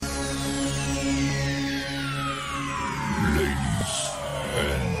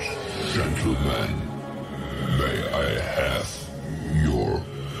Gentlemen, may I have your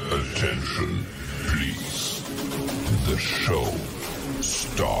attention, please? The show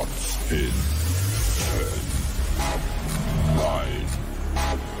starts in 10, 9,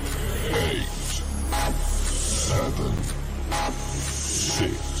 8, 7,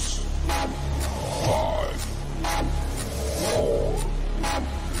 6, 5, 4,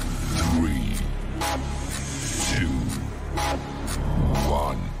 3, 2,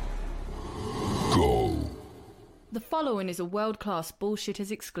 1. Go. The following is a world-class Bullshitters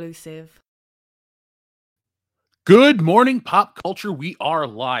exclusive. Good morning, pop culture. We are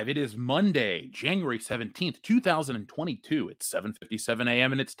live. It is Monday, January 17th, 2022. It's 7:57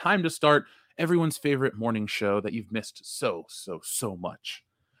 a.m. and it's time to start everyone's favorite morning show that you've missed so much.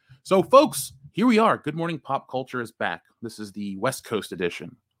 So, folks, here we are. Good Morning Pop Culture is back. This is the West Coast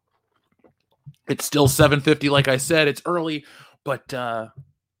edition. It's still 7:50, like I said. It's early, but it's a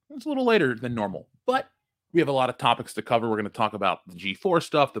little later than normal. But we have a lot of topics to cover. We're going to talk about the G4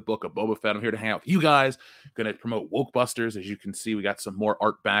 stuff, the Book of Boba Fett. I'm here to hang out with you guys. Going to promote Wokebusters. As you can see, we got some more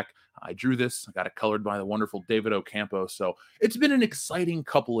art back. I drew this. I got it colored by the wonderful David Ocampo. So it's been an exciting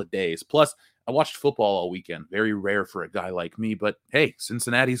couple of days. Plus, I watched football all weekend. Very rare for a guy like me. But hey,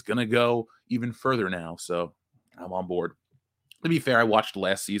 Cincinnati's going to go even further now. So I'm on board. To be fair, I watched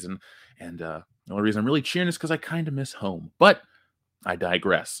last season. And the only reason I'm really cheering is because I kind of miss home. But I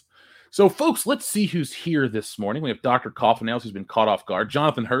digress. So, folks, let's see who's here this morning. We have Dr. Coffinails, who's been caught off guard.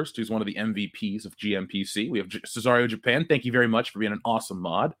 Jonathan Hurst, who's one of the MVPs of GMPC. We have Cesario Japan. Thank you very much for being an awesome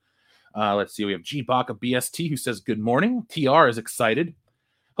mod. Let's see. We have G Baka BST, who says good morning. TR is excited.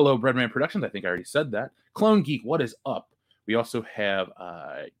 Hello, Breadman Productions. I think I already said that. Clone Geek, what is up? We also have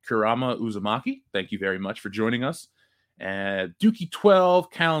Kurama Uzumaki. Thank you very much for joining us. Dookie12,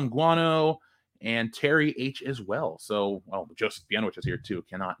 Callum Guano, and Terry H as well. So, well, Joseph Bienwich is here too.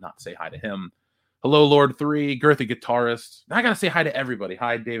 Cannot not say hi to him. Hello, Lord 3, Girthy Guitarist. I got to say hi to everybody.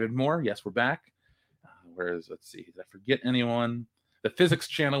 Hi, David Moore. Yes, we're back. Let's see, did I forget anyone? The Physics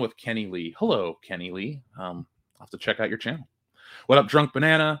Channel with Kenny Lee. Hello, Kenny Lee. I'll have to check out your channel. What up, Drunk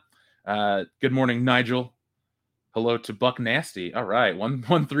Banana? Good morning, Nigel. Hello to Buck Nasty. All right,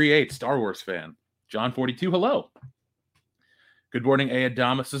 1138, Star Wars fan. John 42, hello. Good morning,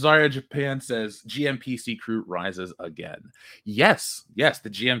 Ayadama. Cesario Japan says, GMPC crew rises again. Yes, the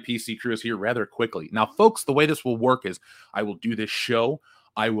GMPC crew is here rather quickly. Now, folks, the way this will work is I will do this show.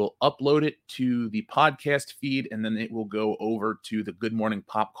 I will upload it to the podcast feed, and then it will go over to the Good Morning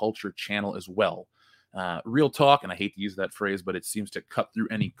Pop Culture channel as well. Real talk, and I hate to use that phrase, but it seems to cut through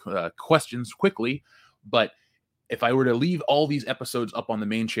any questions quickly. But if I were to leave all these episodes up on the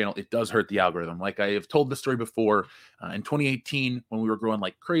main channel, it does hurt the algorithm. Like I have told this story before, in 2018, when we were growing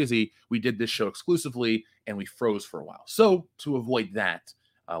like crazy, we did this show exclusively and we froze for a while. So to avoid that,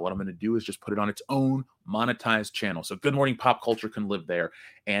 what I'm going to do is just put it on its own monetized channel. So Good Morning Pop Culture can live there.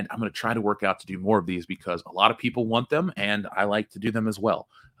 And I'm going to try to work out to do more of these because a lot of people want them and I like to do them as well.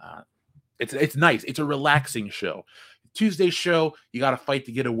 It's nice. It's a relaxing show. Tuesday's show, you got to fight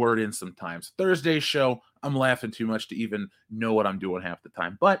to get a word in sometimes. Thursday's show, I'm laughing too much to even know what I'm doing half the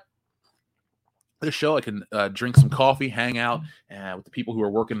time. But this show, I can drink some coffee, hang out with the people who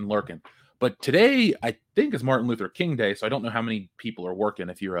are working and lurking. But today, I think is Martin Luther King Day, so I don't know how many people are working.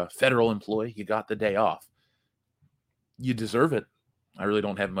 If you're a federal employee, you got the day off. You deserve it. I really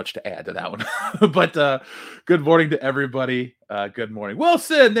don't have much to add to that one. But good morning to everybody. Good morning.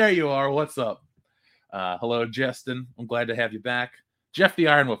 Wilson, there you are. What's up? Hello, Justin. I'm glad to have you back. Jeff the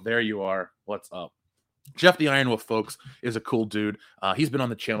Iron Wolf, there you are. What's up? Jeff the Iron Wolf, folks, is a cool dude. He's been on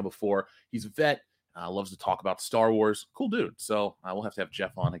the channel before. He's a vet. Loves to talk about Star Wars. Cool dude. So we'll have to have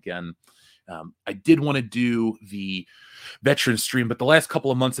Jeff on again. I did want to do the veteran stream, but the last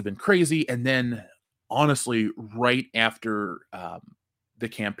couple of months have been crazy. And then, honestly, right after the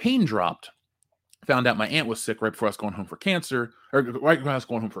campaign dropped, found out my aunt was sick right before I was going home for cancer, or right when I was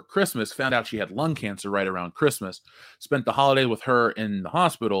going home for Christmas, found out she had lung cancer right around Christmas, spent the holiday with her in the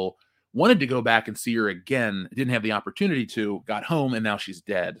hospital, wanted to go back and see her again, didn't have the opportunity to, got home, and now she's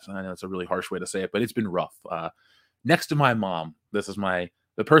dead. So I know it's a really harsh way to say it, but it's been rough. Next to my mom, this is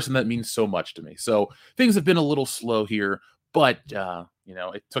the person that means so much to me. So things have been a little slow here, but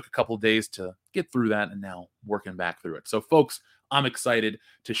it took a couple of days to get through that, and now working back through it. So folks, I'm excited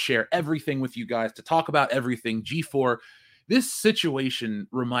to share everything with you guys, to talk about everything. G4, this situation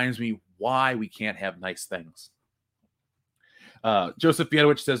reminds me why we can't have nice things. Joseph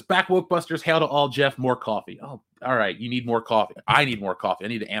Bienowich says, back Wokebusters, hail to all, Jeff, more coffee. Oh, all right, you need more coffee. I need more coffee. I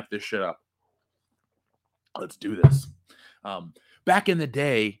need to amp this shit up. Let's do this. Back in the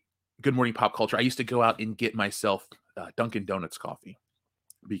day, Good Morning Pop Culture, I used to go out and get myself Dunkin' Donuts coffee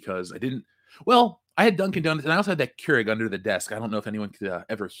because I didn't Well, I had Dunkin' Donuts, and I also had that Keurig under the desk. I don't know if anyone could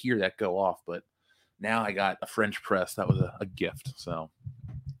ever hear that go off, but now I got a French press. That was a gift, so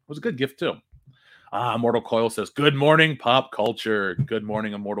it was a good gift too. Immortal Coil says, good morning, pop culture. Good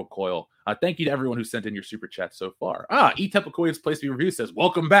morning, Immortal Coil. Thank you to everyone who sent in your super chat so far. Etepicoid's Place to Be Reviewed says,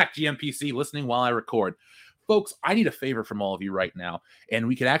 welcome back, GMPC, listening while I record. Folks, I need a favor from all of you right now, and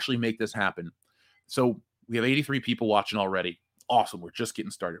we can actually make this happen. So we have 83 people watching already. Awesome. We're just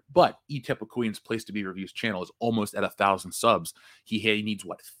getting started. But Etepicoid's Place to Be Reviews channel is almost at 1,000 subs. He needs,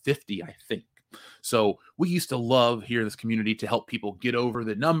 50, I think. So we used to love here in this community to help people get over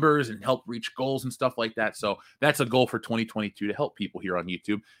the numbers and help reach goals and stuff like that. So that's a goal for 2022 to help people here on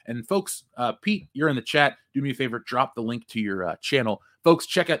YouTube. And folks, Pete, you're in the chat. Do me a favor, drop the link to your channel. Folks,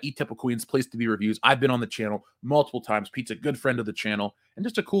 check out Etepicoid's Place to Be Reviews. I've been on the channel multiple times. Pete's a good friend of the channel and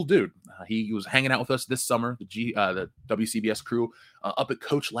just a cool dude. He was hanging out with us this summer, the WCBS crew, up at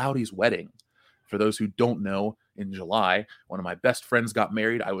Coach Loudy's wedding. For those who don't know, in July, one of my best friends got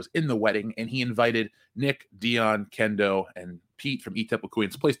married. I was in the wedding, and he invited Nick, Dion, Kendo, and Pete from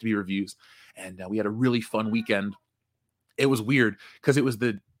Etepicoid's Place to Be Reviews, and we had a really fun weekend. It was weird because it was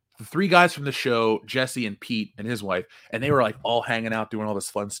the three guys from the show, Jesse and Pete and his wife, and they were like all hanging out doing all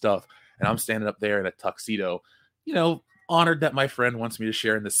this fun stuff, and I'm standing up there in a tuxedo, honored that my friend wants me to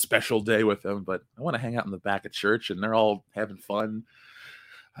share in this special day with him, but I want to hang out in the back of church, and they're all having fun.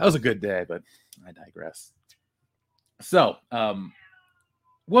 That was a good day, but I digress. So,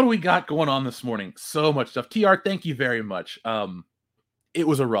 what do we got going on this morning? So much stuff. TR, thank you very much. It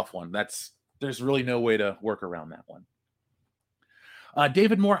was a rough one. There's really no way to work around that one.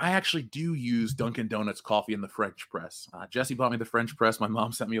 David Moore, I actually do use Dunkin' Donuts coffee in the French press. Jesse bought me the French press. My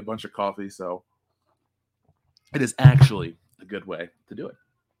mom sent me a bunch of coffee, so it is actually a good way to do it.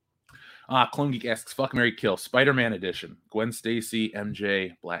 Clone Geek asks, fuck, marry, kill, Spider-Man edition, Gwen Stacy,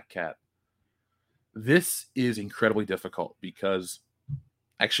 MJ, Black Cat. This is incredibly difficult because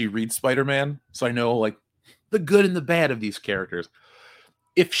I actually read Spider-Man, so I know like the good and the bad of these characters.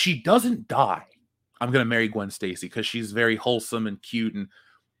 If she doesn't die, I'm going to marry Gwen Stacy because she's very wholesome and cute and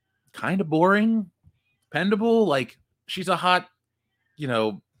kind of boring, dependable. Like she's a hot,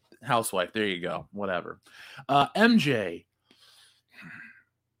 housewife. There you go. Whatever. MJ.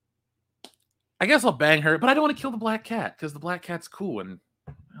 I guess I'll bang her, but I don't want to kill the Black Cat because the Black Cat's cool and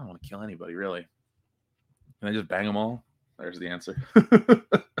I don't want to kill anybody really. Can I just bang them all? There's the answer.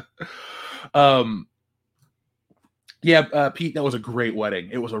 Pete, that was a great wedding.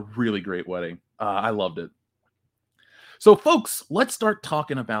 It was a really great wedding. I loved it. So, folks, let's start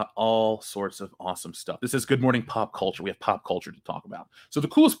talking about all sorts of awesome stuff. This is Good Morning Pop Culture. We have pop culture to talk about. So the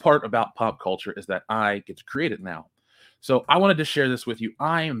coolest part about pop culture is that I get to create it now. So I wanted to share this with you.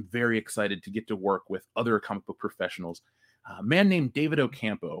 I am very excited to get to work with other comic book professionals. A man named David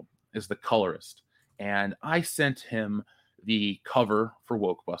Ocampo is the colorist. And I sent him the cover for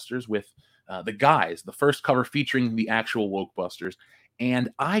Wokebusters with the guys, the first cover featuring the actual Wokebusters. And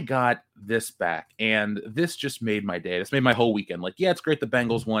I got this back. And this just made my day. This made my whole weekend. Like, yeah, it's great the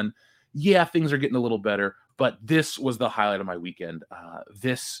Bengals won. Yeah, things are getting a little better. But this was the highlight of my weekend.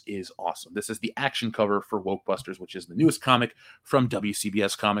 This is awesome. This is the action cover for Wokebusters, which is the newest comic from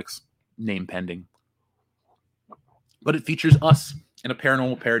WCBS Comics, name pending. But it features us in a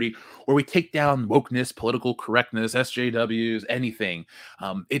paranormal parody where we take down wokeness, political correctness, SJWs, anything.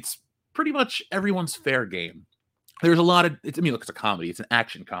 It's pretty much everyone's fair game. There's a lot of, it's a comedy. It's an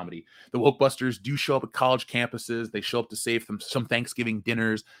action comedy. The Wokebusters do show up at college campuses. They show up to save them some Thanksgiving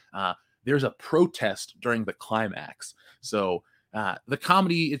dinners. There's a protest during the climax. So the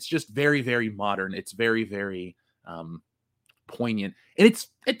comedy, it's just very, very modern. It's very, very poignant. And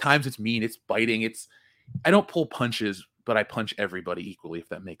at times it's mean, it's biting. I don't pull punches, but I punch everybody equally, if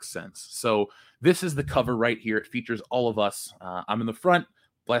that makes sense. So this is the cover right here. It features all of us. I'm in the front,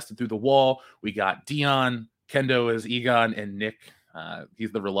 blasted through the wall. We got Dion, Kendo is Egon, and Nick.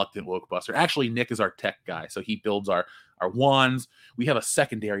 He's the reluctant Wokebuster. Actually, Nick is our tech guy, so he builds our wands. We have a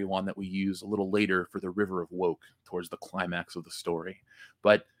secondary wand that we use a little later for the River of Woke towards the climax of the story.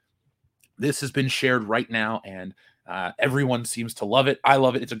 But this has been shared right now, and everyone seems to love it. I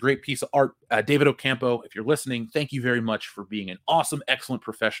love it. It's a great piece of art. David Ocampo, if you're listening, thank you very much for being an awesome, excellent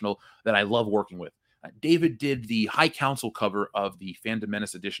professional that I love working with. David did the High Council cover of the Phantom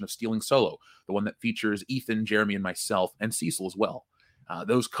Menace edition of Stealing Solo, the one that features Ethan, Jeremy, and myself, and Cecil as well.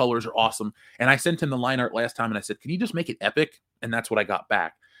 Those colors are awesome. And I sent him the line art last time, and I said, can you just make it epic? And that's what I got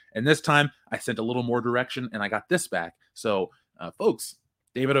back. And this time, I sent a little more direction, and I got this back. So, folks,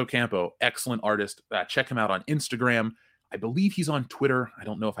 David Ocampo, excellent artist. Check him out on Instagram. I believe he's on Twitter. I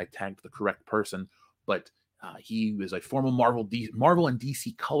don't know if I tagged the correct person, but He is a former Marvel and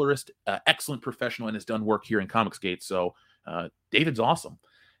DC colorist, excellent professional, and has done work here in Comicsgate. So David's awesome.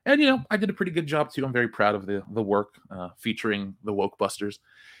 And, I did a pretty good job, too. I'm very proud of the work featuring the Woke Busters.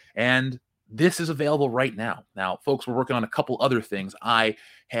 And this is available right now. Now, folks, we're working on a couple other things. I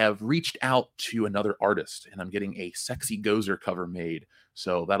have reached out to another artist, and I'm getting a Sexy Gozer cover made.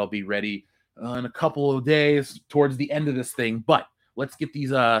 So that'll be ready in a couple of days towards the end of this thing. But let's get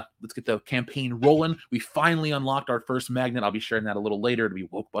the campaign rolling. We finally unlocked our first magnet. I'll be sharing that a little later. It'll be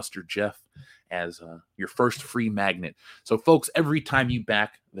Wokebuster Jeff as your first free magnet. So, folks, every time you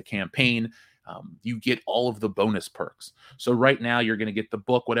back the campaign, you get all of the bonus perks. So right now you're going to get the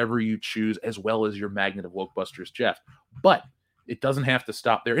book, whatever you choose, as well as your magnet of Wokebusters Jeff. But it doesn't have to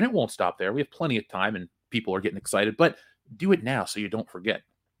stop there, and it won't stop there. We have plenty of time, and people are getting excited. But do it now so you don't forget.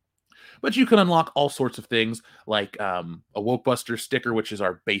 But you can unlock all sorts of things like a Wokebuster sticker, which is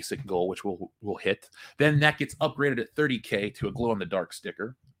our basic goal, which we'll hit. Then that gets upgraded at 30K to a glow-in-the-dark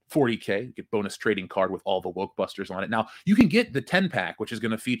sticker. 40K, you get bonus trading card with all the Wokebusters on it. Now, you can get the 10-pack, which is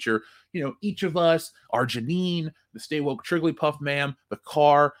going to feature, each of us, our Janine, the Stay Woke Trigglypuff Ma'am, the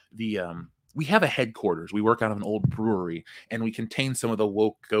car, we have a headquarters. We work out of an old brewery, and we contain some of the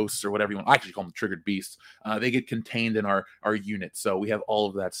woke ghosts or whatever you want. I actually call them triggered beasts. They get contained in our unit. So we have all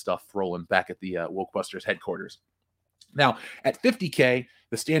of that stuff rolling back at the Wokebusters headquarters. Now, at 50K,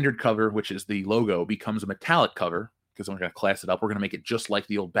 the standard cover, which is the logo, becomes a metallic cover, because we're going to class it up. We're going to make it just like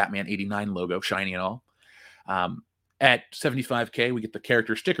the old Batman 89 logo, shiny and all. At 75K, we get the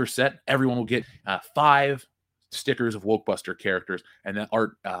character sticker set. Everyone will get 5 stickers of Wokebuster characters, and that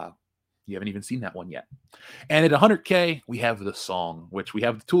art, you haven't even seen that one yet. And at 100K, we have the song, which we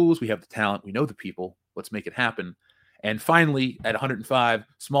have the tools, we have the talent, we know the people. Let's make it happen. And finally, at 105,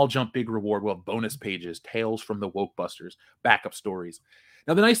 small jump, big reward. We'll have bonus pages, tales from the Wokebusters, backup stories.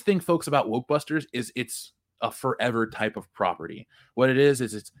 Now, the nice thing, folks, about Wokebusters is it's a forever type of property. What it is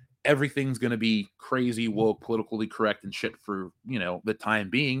it's everything's going to be crazy, woke, politically correct and shit for, the time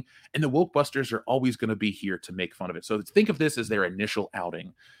being. And the Wokebusters are always going to be here to make fun of it. So think of this as their initial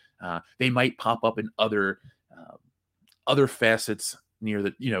outing. They might pop up in other facets near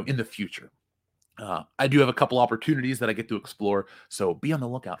the, in the future. I do have a couple opportunities that I get to explore, so be on the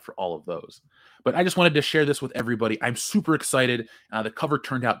lookout for all of those. But I just wanted to share this with everybody. I'm super excited. The cover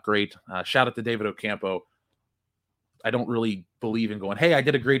turned out great. Shout out to David Ocampo. I don't really believe in going, hey, I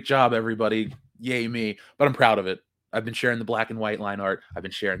did a great job, everybody. Yay me. But I'm proud of it. I've been sharing the black and white line art. I've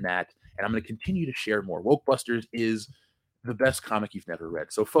been sharing that. And I'm going to continue to share more. Wokebusters is the best comic you've never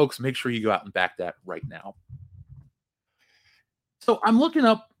read. So, folks, make sure you go out and back that right now. So I'm looking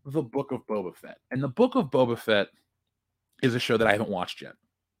up the Book of Boba Fett. And the Book of Boba Fett is a show that I haven't watched yet.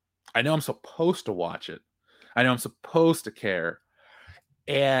 I know I'm supposed to watch it. I know I'm supposed to care.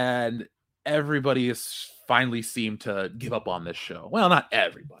 And everybody has finally seemed to give up on this show. Well, not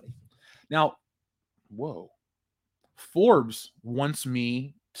everybody. Now, whoa. Forbes wants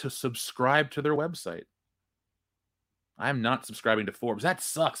me to subscribe to their website. I'm not subscribing to Forbes. That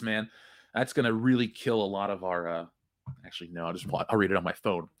sucks, man. That's going to really kill a lot of our... Actually, no, I'll read it on my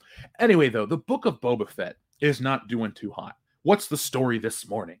phone. Anyway, though, the Book of Boba Fett is not doing too hot. What's the story this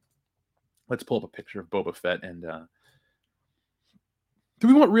morning? Let's pull up a picture of Boba Fett and... Do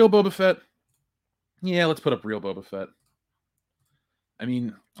we want real Boba Fett? Yeah, let's put up real Boba Fett. I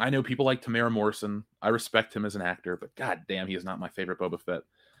mean, I know people like Tamara Morrison. I respect him as an actor, but goddamn, he is not my favorite Boba Fett.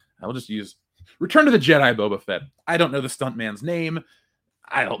 I'll just use Return to the Jedi Boba Fett. I don't know the stuntman's name.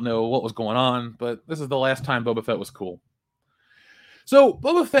 I don't know what was going on, but this is the last time Boba Fett was cool. So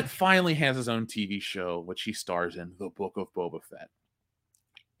Boba Fett finally has his own TV show, which he stars in, The Book of Boba Fett.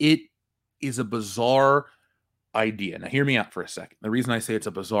 It is a bizarre idea. Now, hear me out for a second. The reason I say it's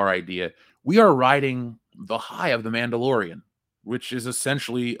a bizarre idea, we are riding the high of The Mandalorian, which is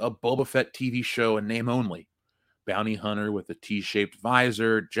essentially a Boba Fett TV show in name only. Bounty hunter with a T-shaped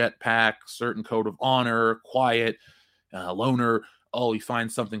visor, jetpack, certain code of honor, quiet, loner. Oh, he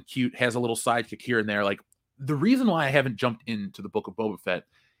finds something cute, has a little sidekick here and there. Like, the reason why I haven't jumped into the Book of Boba Fett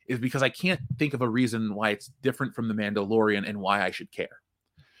is because I can't think of a reason why it's different from The Mandalorian and why I should care.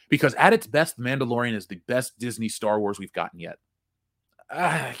 Because at its best, The Mandalorian is the best Disney Star Wars we've gotten yet.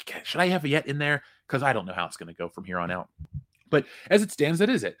 Should I have a yet in there? Because I don't know how it's going to go from here on out. But as it stands, that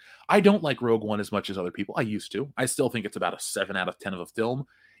is it. I don't like Rogue One as much as other people. I used to. I still think it's about a 7 out of 10 of a film.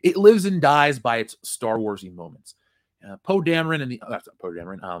 It lives and dies by its Star Wars-y moments. Poe Dameron and that's not Poe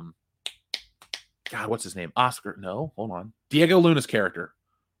Dameron. God, what's his name? Oscar? No, hold on. Diego Luna's character.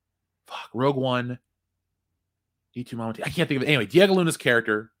 Fuck, Rogue One. D2 Mama T. I can't think of it. Anyway, Diego Luna's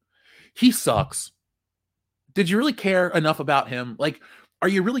character. He sucks. Did you really care enough about him? Like, are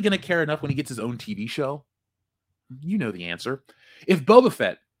you really going to care enough when he gets his own TV show? you know the answer. If Boba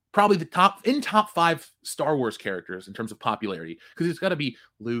Fett, probably the top 5 Star Wars characters in terms of popularity, because it's got to be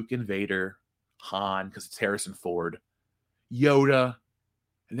Luke and Vader, Han, because it's Harrison Ford, Yoda,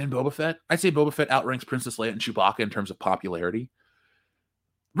 and then Boba Fett. I'd say Boba Fett outranks Princess Leia and Chewbacca in terms of popularity.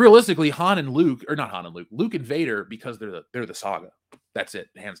 Realistically, Luke and Vader, because they're the saga. That's it,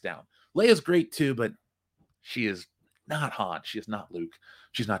 hands down. Leia's great too, but she is not Han. She is not Luke.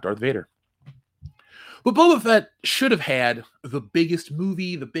 She's not Darth Vader. But Boba Fett should have had the biggest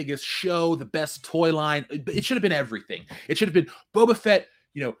movie, the biggest show, the best toy line. It should have been everything. It should have been Boba Fett,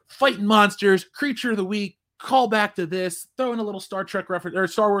 fighting monsters, creature of the week, call back to this, throw in a little Star Trek reference or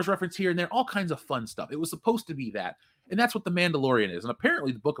Star Wars reference here and there, all kinds of fun stuff. It was supposed to be that. And that's what The Mandalorian is. And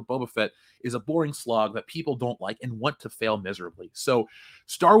apparently the Book of Boba Fett is a boring slog that people don't like and want to fail miserably. So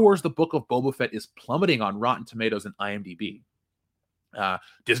Star Wars, The Book of Boba Fett is plummeting on Rotten Tomatoes and IMDb.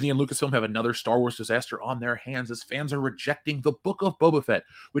 Disney and Lucasfilm have another Star Wars disaster on their hands as fans are rejecting The Book of Boba Fett,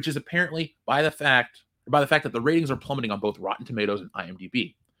 which is apparently by the fact that the ratings are plummeting on both Rotten Tomatoes and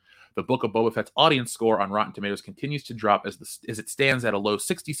IMDb. The Book of Boba Fett's audience score on Rotten Tomatoes continues to drop as it stands at a low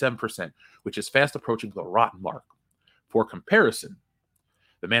 67%, which is fast approaching the rotten mark. For comparison,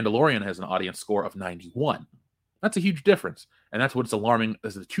 The Mandalorian has an audience score of 91. That's a huge difference, and that's what's alarming,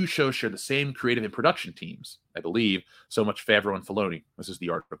 as the two shows share the same creative and production teams, I believe, so much Favreau and Filoni. This is the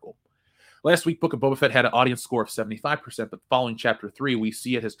article. Last week, Book of Boba Fett had an audience score of 75%, but following Chapter 3, we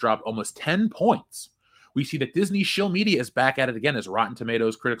see it has dropped almost 10 points. We see that Disney's shill media is back at it again, as Rotten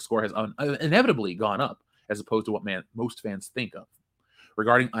Tomatoes critic score has inevitably gone up, as opposed to what most fans think of.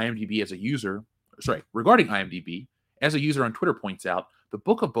 Regarding IMDb, as a user on Twitter points out, The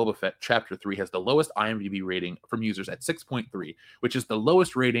Book of Boba Fett Chapter 3 has the lowest IMDb rating from users at 6.3, which is the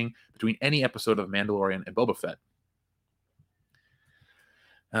lowest rating between any episode of Mandalorian and Boba Fett.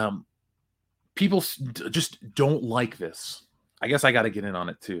 People just don't like this. I guess I got to get in on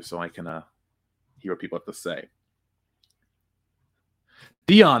it too, so I can hear what people have to say.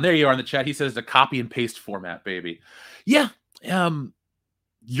 Dion, there you are in the chat. He says the copy and paste format, baby. Yeah,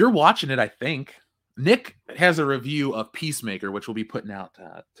 you're watching it, I think. Nick has a review of Peacemaker, which we'll be putting out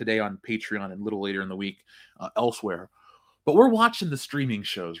today on Patreon and a little later in the week elsewhere. But we're watching the streaming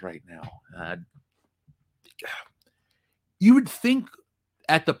shows right now. You would think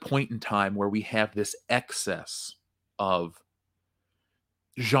at the point in time where we have this excess of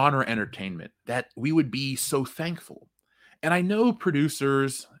genre entertainment that we would be so thankful. And I know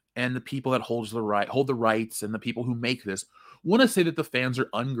producers and the people that hold the rights and the people who make this want to say that the fans are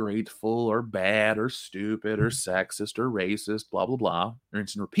ungrateful or bad or stupid or sexist or racist, blah, blah, blah,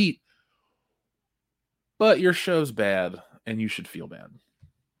 rinse and repeat. But your show's bad and you should feel bad.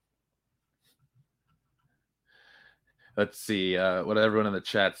 Let's see what everyone in the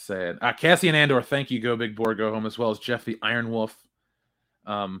chat said. Cassian Andor, thank you. Go Big Boar, go home, as well as Jeff the Iron Wolf.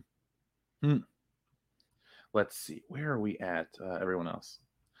 Let's see. Where are we at? Everyone else.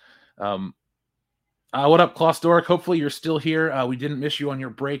 What up, Klaus Doric? Hopefully you're still here. We didn't miss you on your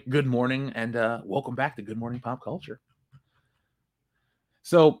break. Good morning, and welcome back to Good Morning Pop Culture.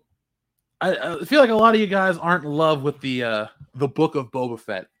 So, I feel like a lot of you guys aren't in love with the Book of Boba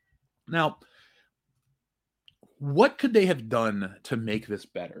Fett. Now, what could they have done to make this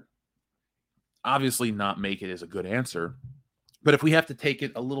better? Obviously, not make it is a good answer. But if we have to take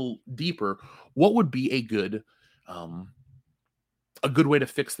it a little deeper, what would be a good way to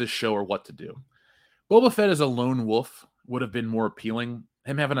fix this show, or what to do? Boba Fett as a lone wolf would have been more appealing.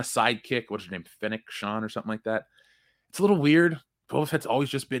 Him having a sidekick, what's his name, Fennec Shan or something like that. It's a little weird. Boba Fett's always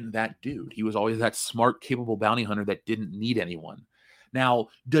just been that dude. He was always that smart, capable bounty hunter that didn't need anyone. Now,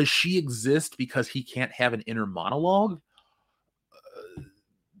 does she exist because he can't have an inner monologue?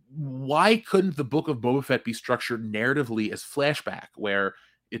 Why couldn't the Book of Boba Fett be structured narratively as flashback, where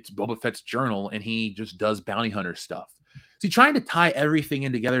it's Boba Fett's journal and he just does bounty hunter stuff? See, trying to tie everything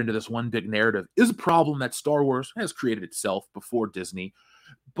in together into this one big narrative is a problem that Star Wars has created itself before Disney.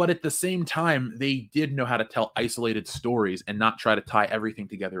 But at the same time, they did know how to tell isolated stories and not try to tie everything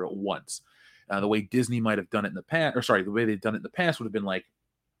together at once. The way Disney might have done it in the past, the way they've done it in the past would have been like,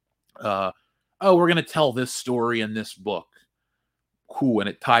 we're going to tell this story in this book. Cool, and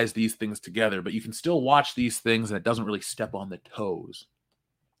it ties these things together, but you can still watch these things and it doesn't really step on the toes.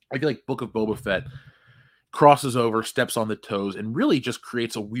 I feel like Book of Boba Fett crosses over, steps on the toes, and really just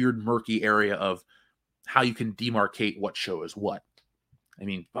creates a weird, murky area of how you can demarcate what show is what. I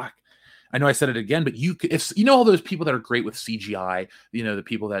mean, fuck. I know I said it again, but if you know all those people that are great with CGI, the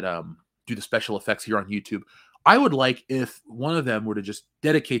people that do the special effects here on YouTube, I would like if one of them were to just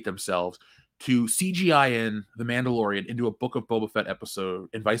dedicate themselves to CGI in The Mandalorian into a Book of Boba Fett episode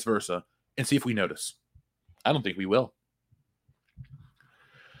and vice versa, and see if we notice. I don't think we will.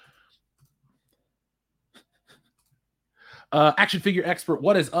 Action figure expert,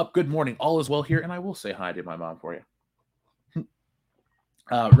 what is up? Good morning. All is well here, and I will say hi to my mom for you.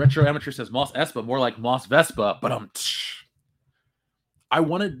 Retro Amateur says Moss Espa, more like Moss Vespa, but I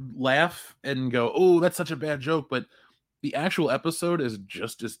want to laugh and go, oh, that's such a bad joke, but the actual episode is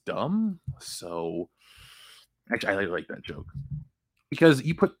just as dumb. So, actually, I like that joke. Because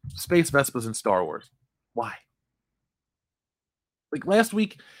you put space Vespas in Star Wars. Why? Like last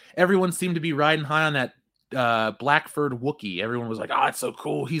week, everyone seemed to be riding high on that Blackford Wookiee. Everyone was like, oh, it's so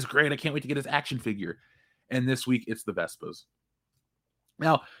cool. He's great. I can't wait to get his action figure. And this week, it's the Vespas.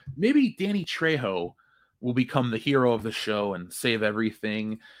 Now, maybe Danny Trejo will become the hero of the show and save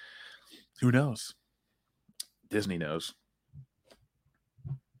everything. Who knows? Disney knows.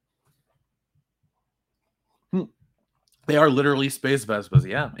 They are literally space Vespas.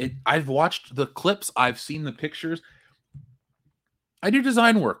 Yeah, I've watched the clips. I've seen the pictures. I do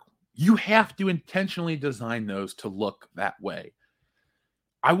design work. You have to intentionally design those to look that way.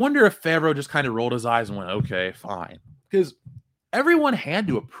 I wonder if Favreau just kind of rolled his eyes and went, okay, fine. Because everyone had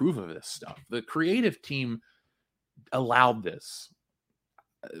to approve of this stuff. The creative team allowed this.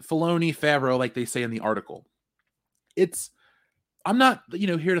 Filoni, Favreau, like they say in the article. I'm not,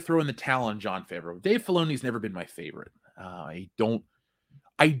 here to throw in the towel on Jon Favreau. Dave Filoni's never been my favorite. I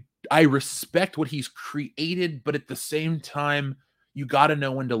respect what he's created, but at the same time, you got to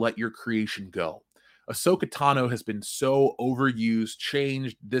know when to let your creation go. Ahsoka Tano has been so overused,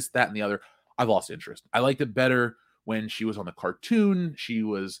 changed, this, that, and the other. I've lost interest. I liked it better when she was on the cartoon. She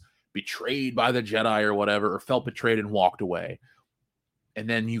was betrayed by the Jedi or whatever, or felt betrayed and walked away. And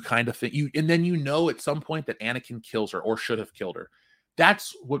then you kind of think at some point that Anakin kills her or should have killed her.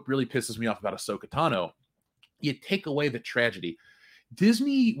 That's what really pisses me off about Ahsoka Tano. You take away the tragedy.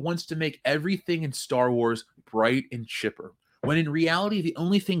 Disney wants to make everything in Star Wars bright and chipper, when in reality, the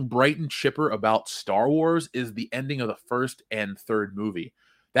only thing bright and chipper about Star Wars is the ending of the first and third movie.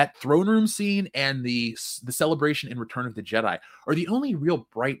 That throne room scene and the celebration in Return of the Jedi are the only real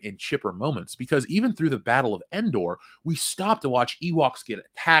bright and chipper moments, because even through the Battle of Endor, we stop to watch Ewoks get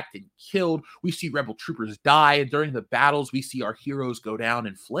attacked and killed. We see Rebel troopers die, and during the battles, we see our heroes go down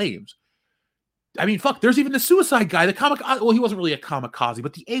in flames. I mean, fuck, there's even the suicide guy, the kamikaze. Well, he wasn't really a kamikaze,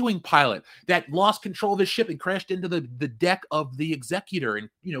 but the A-Wing pilot that lost control of his ship and crashed into the deck of the Executor and,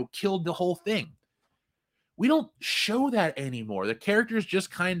 killed the whole thing. We don't show that anymore. The characters just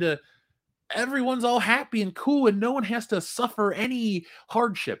kind of, everyone's all happy and cool, and no one has to suffer any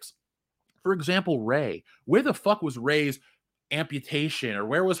hardships. For example, Rey. Where the fuck was Rey's amputation, or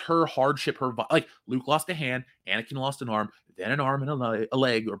where was her hardship? Like, Luke lost a hand, Anakin lost an arm, then an arm and a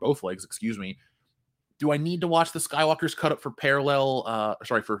leg, or both legs, excuse me. Do I need to watch the Skywalkers cut up for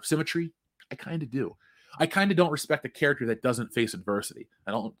for symmetry? I kind of do. I kind of don't respect a character that doesn't face adversity.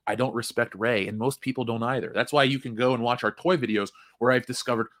 I don't respect Rey, and most people don't either. That's why you can go and watch our toy videos where I've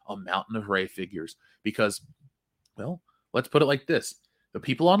discovered a mountain of Rey figures. Because, well, let's put it like this. The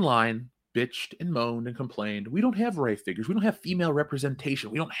people online bitched and moaned and complained. We don't have Rey figures. We don't have female representation.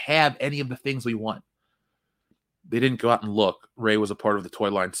 We don't have any of the things we want. They didn't go out and look. Rey was a part of the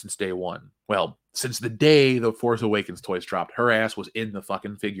toy line since day one. Well, since the day the Force Awakens toys dropped, her ass was in the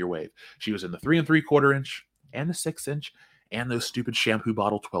fucking figure wave. She was in the 3 3/4 inch and the 6 inch and those stupid shampoo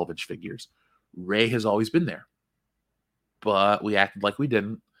bottle 12-inch figures. Rey has always been there. But we acted like we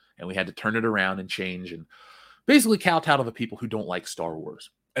didn't, and we had to turn it around and change and basically kowtow to the people who don't like Star Wars.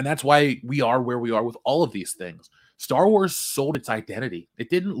 And that's why we are where we are with all of these things. Star Wars sold its identity. It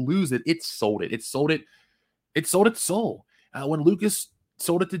didn't lose it. It sold it. It sold its soul. When Lucas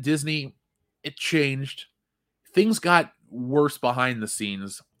sold it to Disney, it changed. Things got worse behind the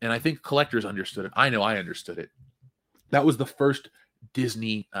scenes, and I think collectors understood it. I know I understood it. That was the first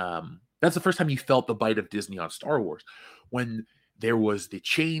Disney. That's the first time you felt the bite of Disney on Star Wars, when there was the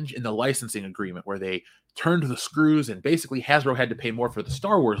change in the licensing agreement where they turned the screws, and basically Hasbro had to pay more for the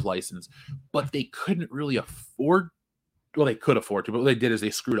Star Wars license, but they couldn't really afford. Well, they could afford to, but what they did is they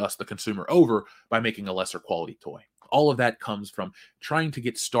screwed us, the consumer, over by making a lesser quality toy. All of that comes from trying to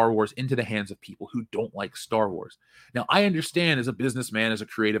get Star Wars into the hands of people who don't like Star Wars. Now, I understand as a businessman, as a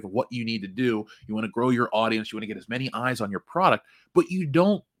creative, what you need to do. You want to grow your audience. You want to get as many eyes on your product, but you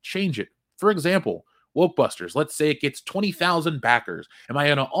don't change it. For example, Wokebusters, let's say it gets 20,000 backers. Am I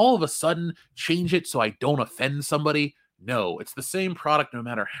going to all of a sudden change it so I don't offend somebody? No, it's the same product no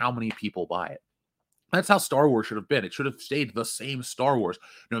matter how many people buy it. That's how Star Wars should have been. It should have stayed the same Star Wars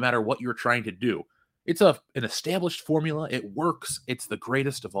no matter what you're trying to do. It's an established formula. It works. It's the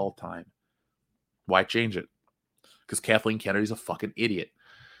greatest of all time. Why change it? Because Kathleen Kennedy's a fucking idiot.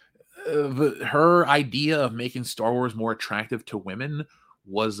 her idea of making Star Wars more attractive to women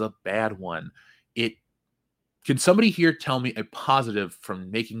was a bad one. Can somebody here tell me a positive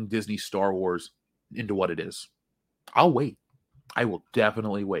from making Disney Star Wars into what it is? I'll wait. I will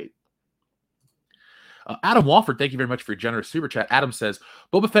definitely wait. Adam Walford, thank you very much for your generous super chat. Adam says,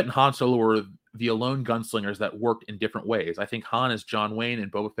 Boba Fett and Han Solo were the alone gunslingers that worked in different ways. I think Han is John Wayne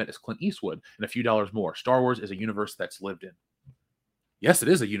and Boba Fett is Clint Eastwood and a few dollars more. Star Wars is a universe that's lived in. Yes, it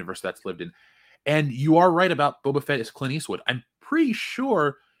is a universe that's lived in. And you are right about Boba Fett is Clint Eastwood. I'm pretty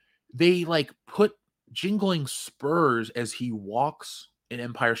sure they put jingling spurs as he walks in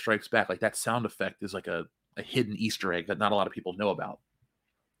Empire Strikes Back. Like that sound effect is like a hidden Easter egg that not a lot of people know about.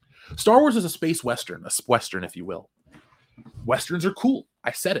 Star Wars is a space western, a western, if you will. Westerns are cool.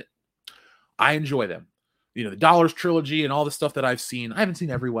 I said it. I enjoy them. You know, the Dollars trilogy and all the stuff that I've seen. I haven't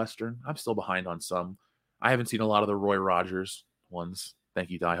seen every western. I'm still behind on some. I haven't seen a lot of the Roy Rogers ones. Thank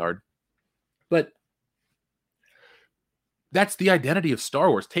you, Die Hard. But that's the identity of Star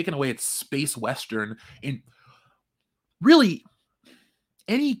Wars, taking away its space western. And really,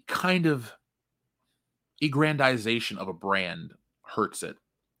 any kind of aggrandization of a brand hurts it.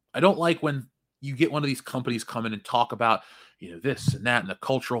 I don't like when you get one of these companies come in and talk about, this and that and the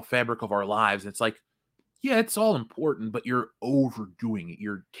cultural fabric of our lives. It's like, yeah, it's all important, but you're overdoing it.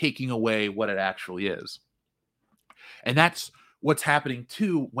 You're taking away what it actually is. And that's what's happening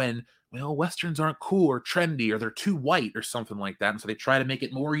too when, Westerns aren't cool or trendy or they're too white or something like that. And so they try to make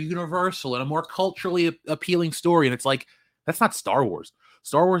it more universal and a more culturally appealing story. And it's like, that's not Star Wars.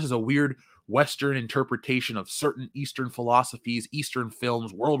 Star Wars is a weird Western interpretation of certain Eastern philosophies, Eastern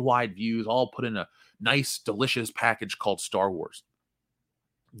films, worldwide views, all put in a nice, delicious package called Star Wars.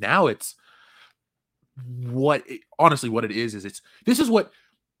 Now it's what it is this is what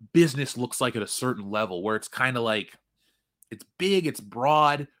business looks like at a certain level, where it's kind of like, it's big, it's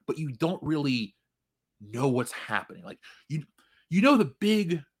broad, but you don't really know what's happening. Like you know the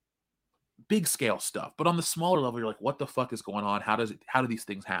big scale stuff, but on the smaller level, you're like, what the fuck is going on? How do these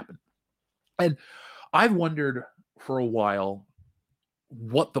things happen? And I've wondered for a while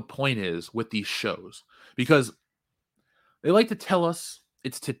what the point is with these shows, because they like to tell us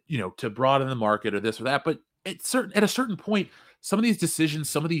it's to broaden the market or this or that. But at a certain point, some of these decisions,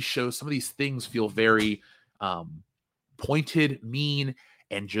 some of these shows, some of these things feel very pointed, mean,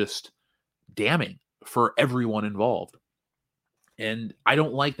 and just damning for everyone involved. And I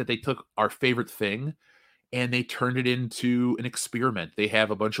don't like that they took our favorite thing and they turned it into an experiment. They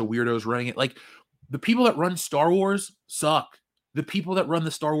have a bunch of weirdos running it. Like, the people that run Star Wars suck. The people that run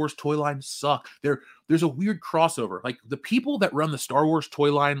the Star Wars toy line suck. There's a weird crossover. Like, the people that run the Star Wars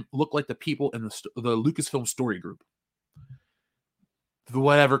toy line look like the people in the Lucasfilm Story Group. The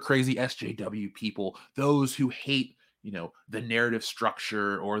whatever crazy SJW people, those who hate, the narrative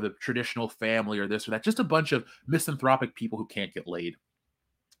structure or the traditional family or this or that. Just a bunch of misanthropic people who can't get laid.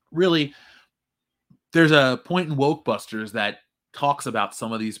 Really, there's a point in Wokebusters that talks about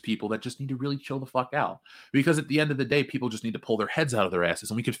some of these people that just need to really chill the fuck out. Because at the end of the day, people just need to pull their heads out of their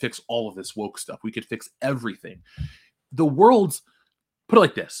asses, and we could fix all of this woke stuff. We could fix everything. Put it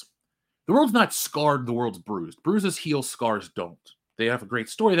like this. The world's not scarred, the world's bruised. Bruises heal, scars don't. They have a great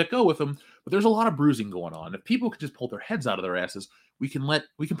story that go with them, but there's a lot of bruising going on. If people could just pull their heads out of their asses, we can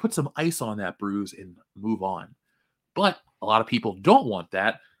put some ice on that bruise and move on. But a lot of people don't want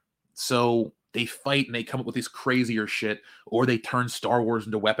that, so they fight and they come up with this crazier shit, or they turn Star Wars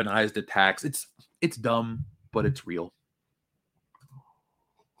into weaponized attacks. It's dumb, but it's real.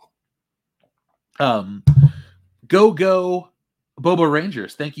 Go Boba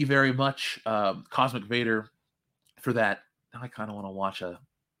Rangers. Thank you very much, Cosmic Vader, for that. Now I kind of want to watch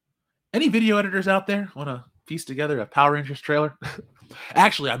any video editors out there want to piece together a Power Rangers trailer?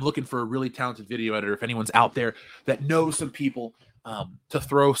 Actually, I'm looking for a really talented video editor. If anyone's out there that knows some people to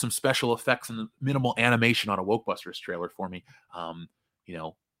throw some special effects and minimal animation on a Wokebusters trailer for me,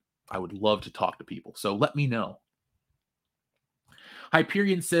 I would love to talk to people. So let me know.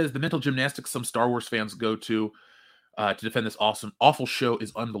 Hyperion says the mental gymnastics some Star Wars fans go to defend this awful show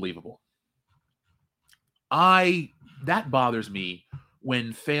is unbelievable. That bothers me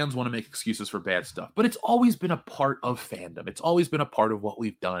when fans want to make excuses for bad stuff, but it's always been a part of fandom. It's always been a part of what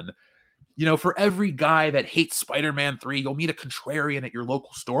we've done. For every guy that hates Spider-Man 3, you'll meet a contrarian at your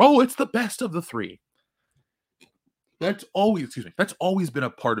local store. Oh, it's the best of the three. That's always been a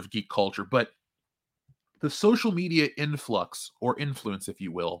part of geek culture, but the social media influx or influence, if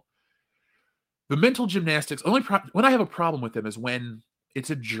you will, the mental gymnastics, when I have a problem with them is when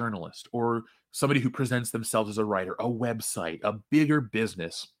it's a journalist or somebody who presents themselves as a writer, a website, a bigger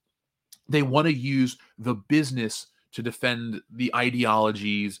business. They want to use the business to defend the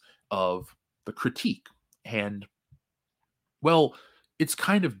ideologies of the critique. And, well, it's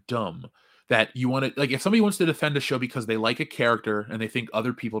kind of dumb that you want to, like, if somebody wants to defend a show because they like a character and they think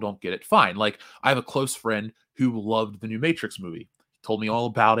other people don't get it, fine. Like, I have a close friend who loved the new Matrix movie, told me all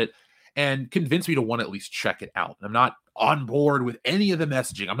about it, and convinced me to want to at least check it out. I'm not on board with any of the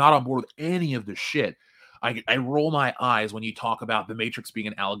messaging. I'm not on board with any of the shit. I roll my eyes when you talk about the Matrix being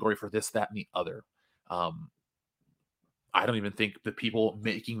an allegory for this, that, and the other. I don't even think the people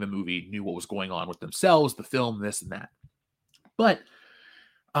making the movie knew what was going on with themselves, the film, this and that. But,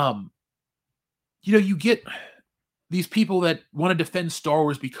 you get these people that want to defend Star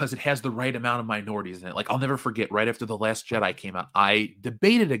Wars because it has the right amount of minorities in it. Like, I'll never forget, right after The Last Jedi came out, I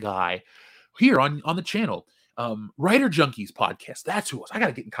debated a guy here on the channel, Writer Junkies podcast. That's who it was. I got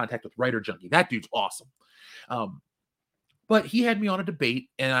to get in contact with Writer Junkie. That dude's awesome. But he had me on a debate,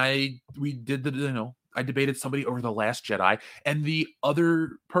 and I debated somebody over The Last Jedi, and the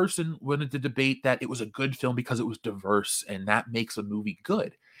other person wanted to debate that it was a good film because it was diverse, and that makes a movie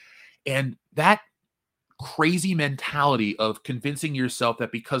good. And that crazy mentality of convincing yourself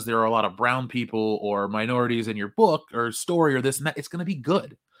that because there are a lot of brown people or minorities in your book or story or this and that, it's going to be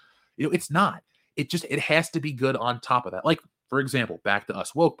good. It's not. It has to be good on top of that. Like, for example, back to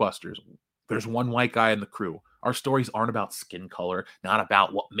us, Wokebusters. There's one white guy in the crew. Our stories aren't about skin color, not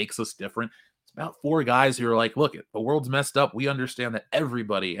about what makes us different. It's about four guys who are like, look, the world's messed up. We understand that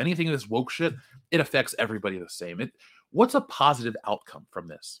everybody, anything in this woke shit, it affects everybody the same. What's a positive outcome from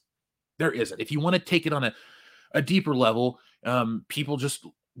this? There isn't. If you want to take it on a deeper level, people just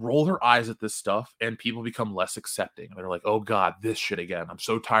roll their eyes at this stuff and people become less accepting. They're like, oh God, this shit again. I'm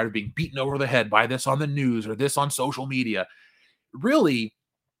so tired of being beaten over the head by this on the news or this on social media. Really,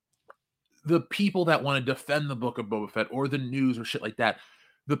 the people that want to defend the Book of Boba Fett or the news or shit like that,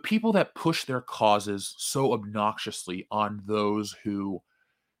 the people that push their causes so obnoxiously on those who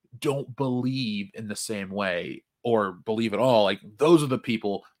don't believe in the same way or believe at all, like, those are the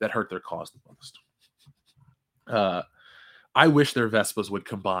people that hurt their cause the most. I wish their Vespas would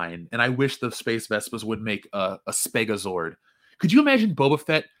combine, and I wish the Space Vespas would make a Spegazord. Could you imagine Boba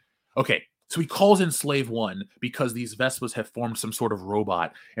Fett? Okay, so he calls in Slave One because these Vespas have formed some sort of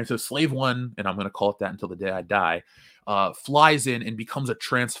robot. And so Slave One, and I'm going to call it that until the day I die, flies in and becomes a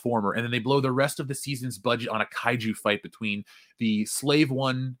transformer. And then they blow the rest of the season's budget on a kaiju fight between the Slave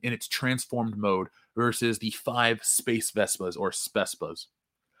One in its transformed mode versus the 5 Space Vespas or Spespas.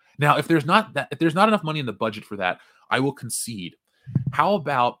 Now, if there's not enough money in the budget for that, I will concede. How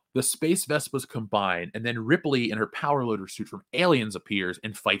about the Space Vespas combine, and then Ripley in her power loader suit from Aliens appears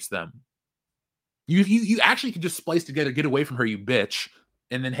and fights them? You actually can just splice together, get away from her, you bitch,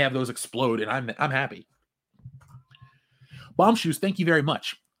 and then have those explode, and I'm happy. Bomb Shoes, thank you very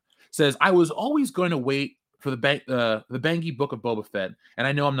much. Says, I was always going to wait for the Bangi Book of Boba Fett, and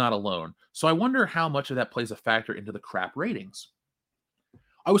I know I'm not alone. So I wonder how much of that plays a factor into the crap ratings.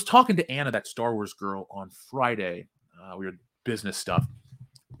 I was talking to Anna, that Star Wars girl, on Friday. We were business stuff,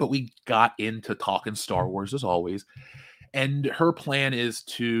 but we got into talking Star Wars as always. And her plan is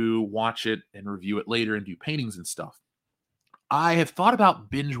to watch it and review it later and do paintings and stuff. I have thought about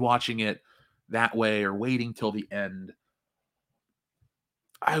binge watching it that way or waiting till the end.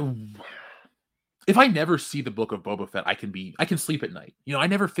 If I never see the Book of Boba Fett, I can sleep at night. I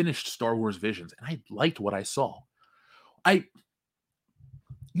never finished Star Wars Visions, and I liked what I saw.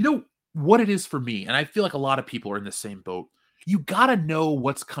 What it is for me, and I feel like a lot of people are in the same boat. You got to know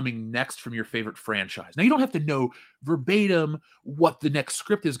what's coming next from your favorite franchise. Now, you don't have to know verbatim what the next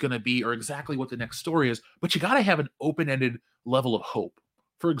script is going to be or exactly what the next story is, but you got to have an open-ended level of hope.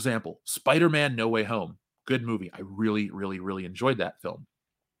 For example, Spider-Man No Way Home. Good movie. I really, really, really enjoyed that film.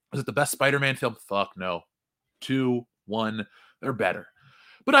 Was it the best Spider-Man film? Fuck no. 2, 1, they're better.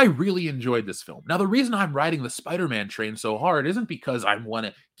 But I really enjoyed this film. Now, the reason I'm riding the Spider-Man train so hard isn't because I want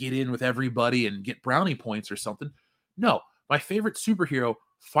to get in with everybody and get brownie points or something. No, my favorite superhero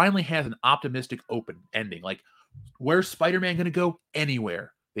finally has an optimistic open ending. Like, where's Spider-Man going to go?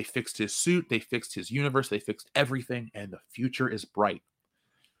 Anywhere. They fixed his suit. They fixed his universe. They fixed everything. And the future is bright.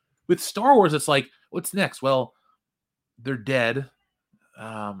 With Star Wars, it's like, what's next? Well, they're dead.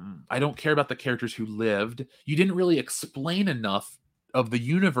 I don't care about the characters who lived. You didn't really explain enough of the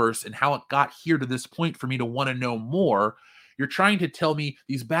universe and how it got here to this point for me to want to know more. You're trying to tell me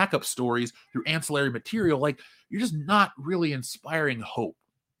these backup stories through ancillary material. Like, you're just not really inspiring hope.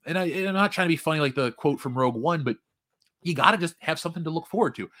 And I'm not trying to be funny like the quote from Rogue One, but you got to just have something to look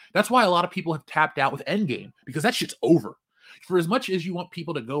forward to. That's why a lot of people have tapped out with Endgame, because that shit's over. For as much as you want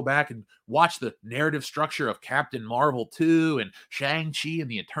people to go back and watch the narrative structure of Captain Marvel 2 and Shang-Chi and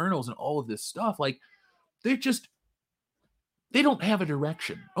the Eternals and all of this stuff, like, they're just They don't have a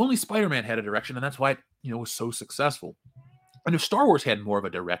direction. Only Spider-Man had a direction, and that's why it, was so successful. And if Star Wars had more of a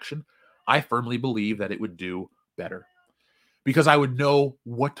direction, I firmly believe that it would do better. Because I would know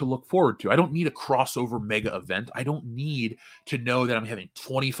what to look forward to. I don't need a crossover mega event. I don't need to know that I'm having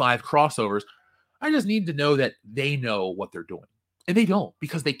 25 crossovers. I just need to know that they know what they're doing. And they don't,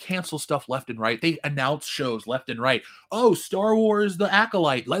 because they cancel stuff left and right. They announce shows left and right. Oh, Star Wars The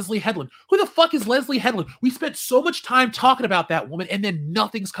Acolyte, Leslie Headland. Who the fuck is Leslie Headland? We spent so much time talking about that woman, and then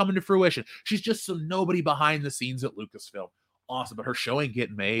nothing's coming to fruition. She's just some nobody behind the scenes at Lucasfilm. Awesome, but her show ain't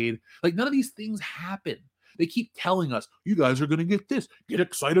getting made. Like, none of these things happen. They keep telling us, you guys are going to get this. Get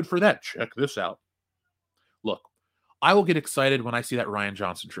excited for that. Check this out. Look, I will get excited when I see that Rian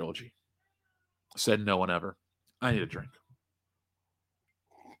Johnson trilogy. Said no one ever. I need a drink.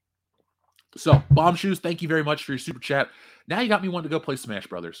 So, Bomb Shoes, thank you very much for your super chat. Now you got me wanting to go play Smash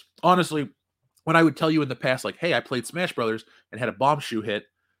Brothers. Honestly, when I would tell you in the past, like, hey, I played Smash Brothers and had a Bomb Shoe hit,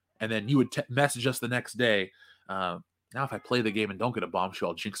 and then you would message us the next day. Now if I play the game and don't get a Bomb Shoe,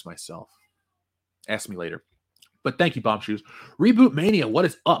 I'll jinx myself. Ask me later. But thank you, Bomb Shoes. Reboot Mania, what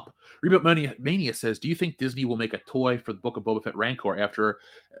is up? Reboot Mania says, do you think Disney will make a toy for the Book of Boba Fett Rancor after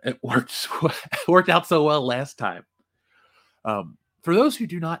it worked out so well last time? For those who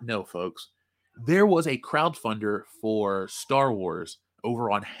do not know, folks, there was a crowdfunder for Star Wars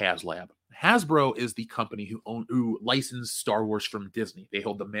over on HasLab. Hasbro is the company who licensed Star Wars from Disney. They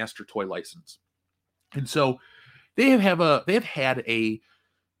hold the master toy license. And so they have had a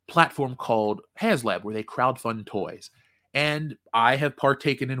platform called HasLab where they crowdfund toys. And I have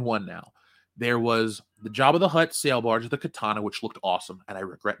partaken in one now. There was the Jabba the Hutt sail barge, the Katana, which looked awesome, and I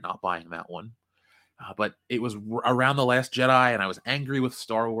regret not buying that one. But it was around The Last Jedi, and I was angry with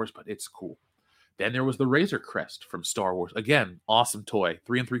Star Wars, but it's cool. Then there was the Razor Crest from Star Wars. Again, awesome toy.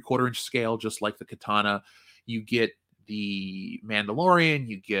 3 3/4-inch scale, just like the Katana. You get the Mandalorian.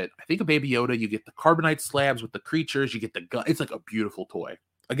 You get, I think, a Baby Yoda. You get the carbonite slabs with the creatures. You get the gun. It's like a beautiful toy.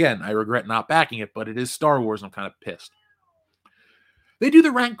 Again, I regret not backing it, but it is Star Wars, and I'm kind of pissed. They do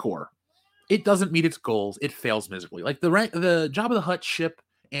the Rancor. It doesn't meet its goals. It fails miserably. Like the Jabba the Hutt ship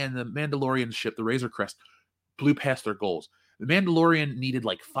and the Mandalorian ship, the Razor Crest, blew past their goals. The Mandalorian needed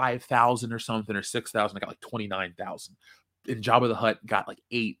like 5,000 or something, or 6,000. I got like 29,000. And Jabba the Hutt got like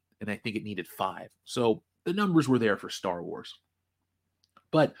 8, and I think it needed 5. So the numbers were there for Star Wars.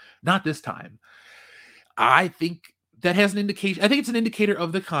 But not this time. I think that has an indication. I think it's an indicator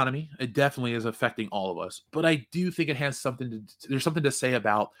of the economy. It definitely is affecting all of us. But I do think it has there's something to say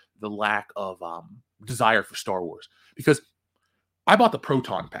about the lack of desire for Star Wars. Because I bought the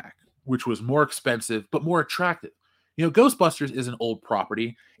Proton Pack, which was more expensive, but more attractive. Ghostbusters is an old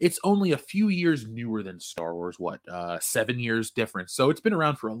property. It's only a few years newer than Star Wars, 7 years difference. So it's been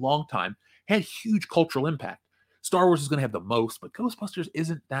around for a long time, had huge cultural impact. Star Wars is going to have the most, but Ghostbusters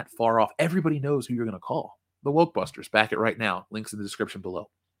isn't that far off. Everybody knows who you're going to call. The Wokebusters. Back it right now. Links in the description below.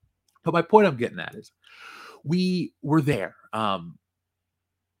 But my point I'm getting at is we were there. Hold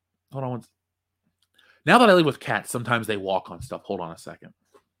on. Now that I live with cats, sometimes they walk on stuff. Hold on a second.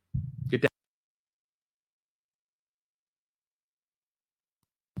 Get down.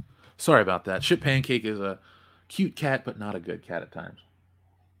 Sorry about that. Ship Pancake is a cute cat, but not a good cat at times.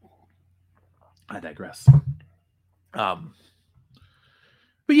 I digress. But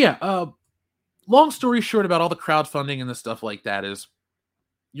yeah, long story short about all the crowdfunding and the stuff like that is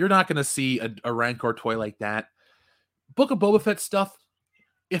you're not going to see a Rancor toy like that. Book of Boba Fett stuff,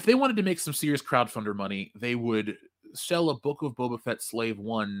 if they wanted to make some serious crowdfunder money, they would sell a Book of Boba Fett Slave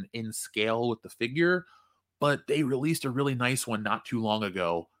 1 in scale with the figure, but they released a really nice one not too long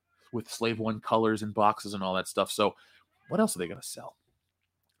ago with Slave 1 colors and boxes and all that stuff. So what else are they going to sell?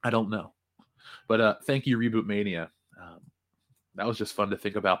 I don't know. But thank you, Reboot Mania. That was just fun to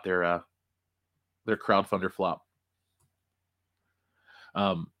think about their crowdfunder flop.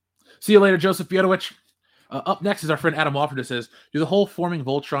 See you later, Joseph Biedowicz. Up next is our friend Adam Wofford, who says, do the whole forming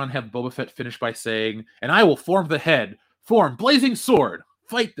Voltron have Boba Fett finish by saying, and I will form the head, form blazing sword,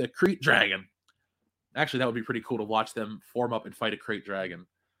 fight the Krayt Dragon. Actually, that would be pretty cool to watch them form up and fight a Krayt Dragon.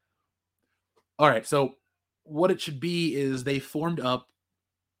 All right, so what it should be is they formed up,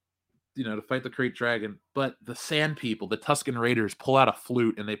 to fight the Krayt Dragon, but the Sand People, the Tusken Raiders, pull out a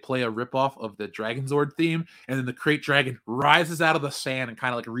flute and they play a ripoff of the Dragon Zord theme, and then the Krayt Dragon rises out of the sand and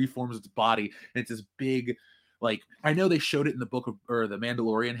kind of like reforms its body, and it's this big, like, I know they showed it in the book of, or the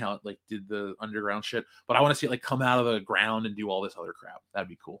Mandalorian, how it like did the underground shit, but I want to see it like come out of the ground and do all this other crap. That'd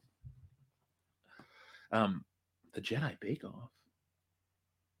be cool. The Jedi Bake Off.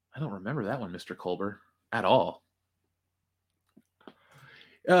 I don't remember that one, Mr. Culber, at all.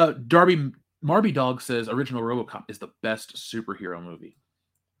 Darby Marby Dog says original RoboCop is the best superhero movie.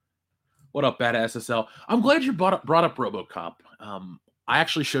 What up, Badass SSL? I'm glad you brought up RoboCop. I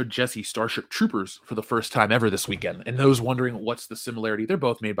actually showed Jesse Starship Troopers for the first time ever this weekend, and those wondering what's the similarity, they're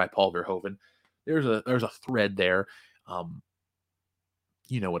both made by Paul Verhoeven. There's a thread there.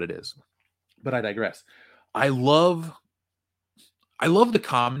 You know what it is. But I digress. I love the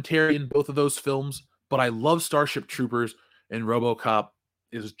commentary in both of those films, but I love Starship Troopers, and RoboCop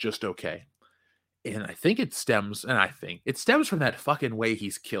is just okay. And I think it stems from that fucking way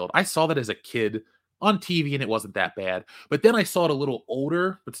he's killed. I saw that as a kid on TV and it wasn't that bad. But then I saw it a little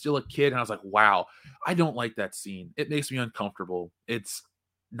older, but still a kid, and I was like, wow, I don't like that scene. It makes me uncomfortable. It's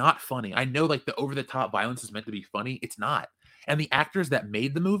not funny. I know like the over-the-top violence is meant to be funny. It's not. And the actors that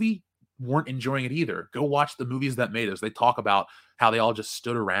made the movie weren't enjoying it either. Go watch the movies that made us. They talk about how they all just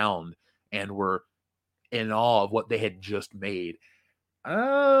stood around and were in awe of what they had just made.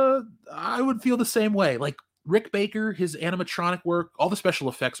 I would feel the same way. Like Rick Baker, his animatronic work, all the special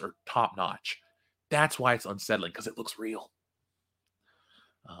effects are top notch. That's why it's unsettling, because it looks real.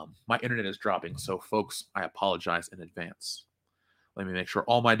 My internet is dropping, so folks, I apologize in advance. Let me make sure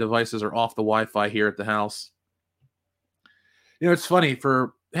all my devices are off the Wi-Fi here at the house. You know, it's funny,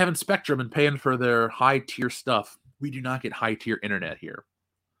 for having Spectrum and paying for their high-tier stuff, we do not get high-tier internet here.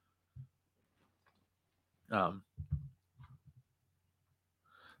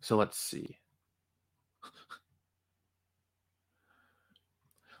 So let's see.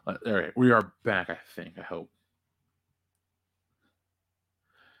 All right, we are back, I think. I hope.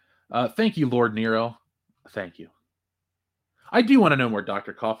 Thank you, Lord Nero. Thank you. I do want to know more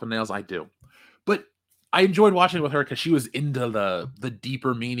Dr. Coffin Nails. I do. But I enjoyed watching it with her because she was into the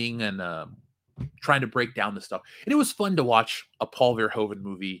deeper meaning and trying to break down the stuff. And it was fun to watch a Paul Verhoeven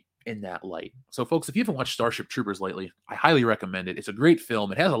movie in that light. So, folks, if you haven't watched Starship Troopers lately, I highly recommend it. It's a great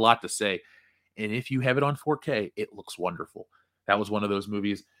film. It has a lot to say. And if you have it on 4K, it looks wonderful. That was one of those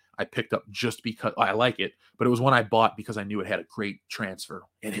movies I picked up just because I like it, but it was one I bought because I knew it had a great transfer,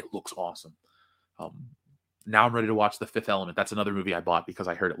 and it looks awesome. Now I'm ready to watch The Fifth Element. That's another movie I bought because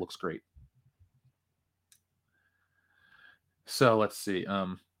I heard it looks great. So let's see. I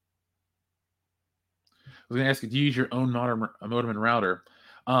was going to ask you, do you use your own modem and router?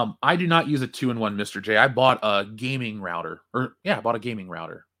 I do not use a 2-in-1, Mr. J. I bought a gaming router. I bought a gaming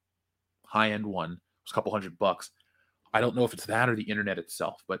router. High-end one. It was a couple $100. I don't know if it's that or the internet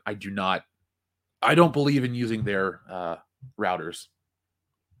itself, but I don't believe in using their routers.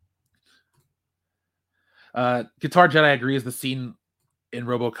 Guitar Jedi agrees the scene in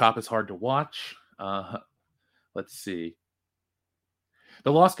RoboCop is hard to watch. Let's see.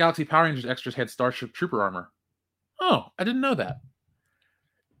 The Lost Galaxy Power Rangers extras had Starship Trooper armor. Oh, I didn't know that.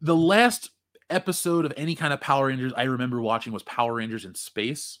 The last episode of any kind of Power Rangers I remember watching was Power Rangers in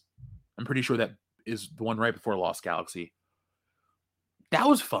Space. I'm pretty sure that is the one right before Lost Galaxy. That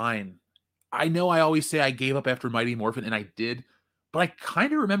was fine. I know I always say I gave up after Mighty Morphin, and I did, but I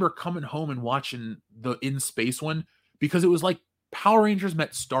kind of remember coming home and watching the In Space one because it was like Power Rangers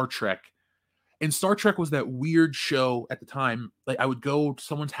met Star Trek, and Star Trek was that weird show at the time. Like I would go to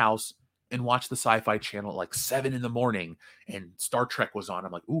someone's house and watch the Sci-Fi Channel at like 7 a.m, and Star Trek was on.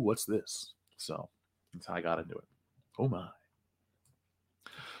 I'm like, ooh, what's this? So that's how I got into it. Oh my.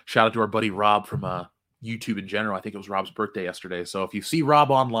 Shout out to our buddy Rob from YouTube in general. I think it was Rob's birthday yesterday. So if you see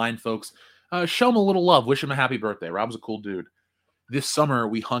Rob online, folks, show him a little love. Wish him a happy birthday. Rob's a cool dude. This summer,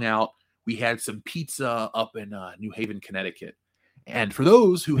 we hung out. We had some pizza up in New Haven, Connecticut. And for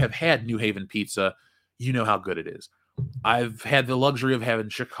those who have had New Haven pizza, you know how good it is. I've had the luxury of having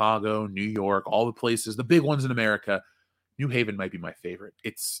Chicago, New York, all the places, the big ones in America. New Haven might be my favorite.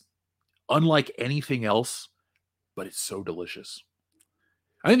 It's unlike anything else, but it's so delicious.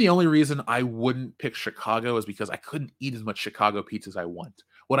 I think the only reason I wouldn't pick Chicago is because I couldn't eat as much Chicago pizza as I want.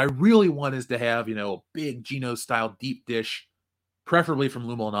 What I really want is to have, a big Gino's-style deep dish, preferably from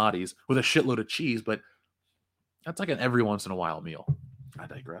Lou Malnati's, with a shitload of cheese, but that's like an every once in a while meal. I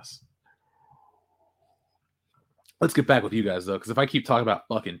digress. Let's get back with you guys, though, because if I keep talking about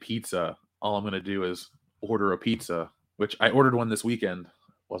fucking pizza, all I'm going to do is order a pizza, which I ordered one this weekend.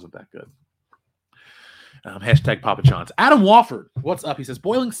 Wasn't that good. Hashtag Papa John's. Adam Wofford, what's up? He says,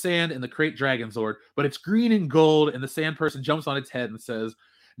 boiling sand in the Crate Dragon Zord, but it's green and gold, and the sand person jumps on its head and says,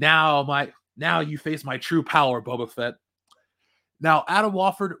 now you face my true power, Boba Fett. Now, Adam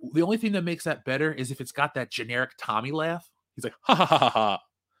Wofford, the only thing that makes that better is if it's got that generic Tommy laugh. He's like, ha ha ha ha ha.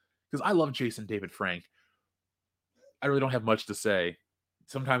 Because I love Jason David Frank. I really don't have much to say.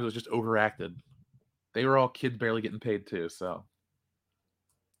 Sometimes it was just overacted. They were all kids barely getting paid too, so.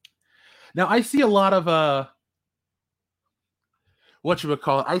 Now, I see a lot of,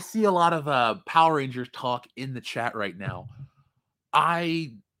 whatchamacallit, I see a lot of Power Rangers talk in the chat right now.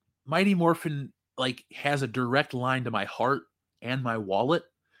 Mighty Morphin like has a direct line to my heart and my wallet,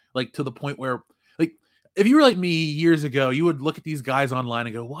 like to the point where, like, if you were like me years ago, you would look at these guys online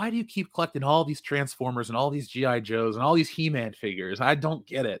and go, why do you keep collecting all these Transformers and all these G.I. Joes and all these He-Man figures? I don't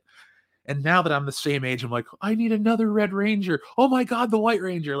get it. And now that I'm the same age, I'm like, I need another Red Ranger. Oh my God, the White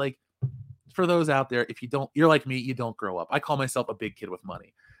Ranger. Like, for those out there, if you're like me, you don't grow up. I call myself a big kid with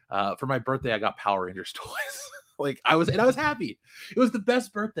money. For my birthday, I got Power Rangers toys. I was happy. It was the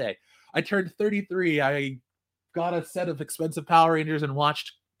best birthday. I turned 33. I got a set of expensive Power Rangers and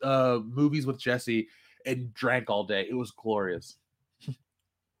watched movies with Jesse and drank all day. It was glorious.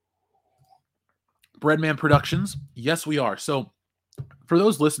 Breadman Productions. Yes, we are. So for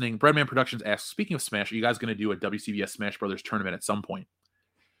those listening, Breadman Productions asks, speaking of Smash, are you guys going to do a WCBS Smash Brothers tournament at some point?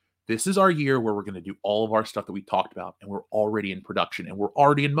 This is our year where we're going to do all of our stuff that we talked about, and we're already in production, and we're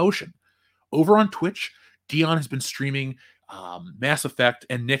already in motion. Over on Twitch, Dion has been streaming Mass Effect,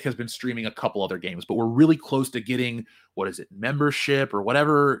 and Nick has been streaming a couple other games, but we're really close to getting, membership or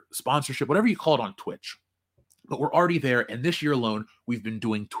whatever, sponsorship, whatever you call it on Twitch. But we're already there, and this year alone, we've been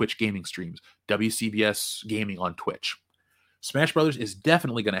doing Twitch gaming streams, WCBS Gaming on Twitch. Smash Brothers is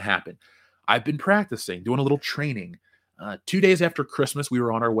definitely going to happen. I've been practicing, doing a little training. 2 days after Christmas, we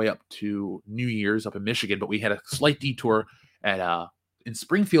were on our way up to New Year's up in Michigan, but we had a slight detour in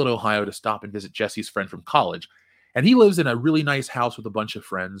Springfield, Ohio, to stop and visit Jesse's friend from college. And he lives in a really nice house with a bunch of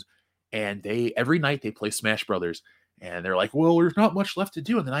friends, and every night they play Smash Brothers. And they're like, well, there's not much left to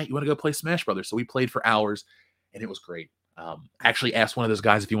do in the night. You want to go play Smash Brothers? So we played for hours, and it was great. Actually asked one of those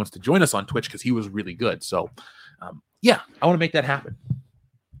guys if he wants to join us on Twitch because he was really good. So, yeah, I want to make that happen.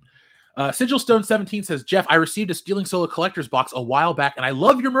 Sigil Stone 17 says, Jeff, I received a Stealing Solo collector's box a while back, and I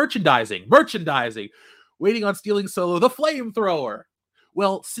love your merchandising. Waiting on Stealing Solo, the flamethrower.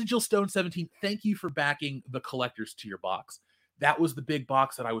 Well, Sigil Stone 17, thank you for backing the collectors to your box. That was the big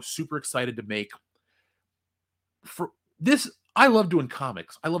box that I was super excited to make. For this, I love doing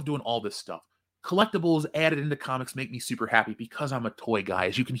comics. I love doing all this stuff. Collectibles added into comics make me super happy because I'm a toy guy.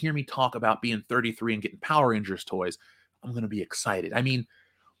 As you can hear me talk about being 33 and getting Power Rangers toys, I'm going to be excited. I mean,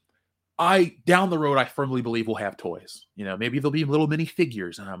 down the road, I firmly believe we'll have toys. Maybe there'll be little mini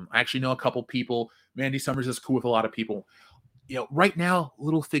figures. I actually know a couple people. Mandy Summers is cool with a lot of people. Right now,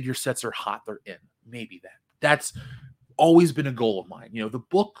 little figure sets are hot. They're in. Maybe that's always been a goal of mine. The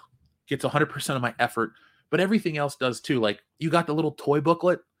book gets 100% of my effort, but everything else does too. Like, you got the little toy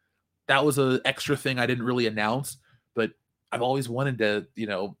booklet. That was an extra thing I didn't really announce, but I've always wanted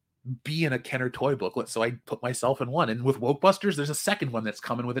to, be in a Kenner toy booklet, so I put myself in one. And with Wokebusters, there's a second one that's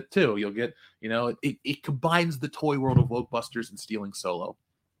coming with it too. You'll get, it combines the toy world of Wokebusters and Stealing Solo.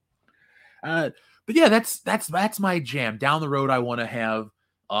 But yeah, that's my jam. Down the road, I want to have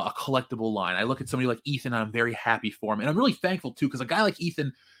a collectible line. I look at somebody like Ethan, and I'm very happy for him, and I'm really thankful too, because a guy like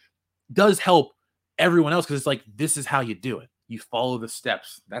Ethan does help everyone else, because it's like, this is how you do it. You follow the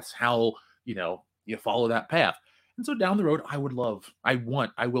steps. That's how you follow that path. And so down the road, I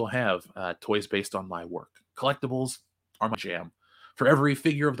will have toys based on my work. Collectibles are my jam. For every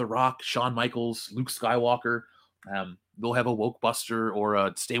figure of The Rock, Shawn Michaels, Luke Skywalker, they'll have a Wokebuster or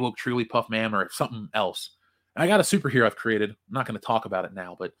a Stay Woke Truly Puff Man or something else. And I got a superhero I've created. I'm not going to talk about it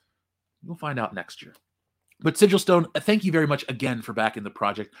now, but you'll find out next year. But Sigil Stone, thank you very much again for backing the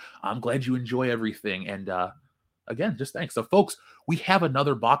project. I'm glad you enjoy everything. And again, just thanks. So folks, we have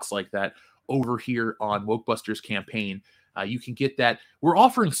another box like that over here on Wokebusters campaign. You can get that. We're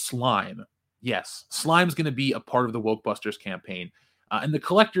offering slime. Yes, slime's going to be a part of the Wokebusters campaign. And the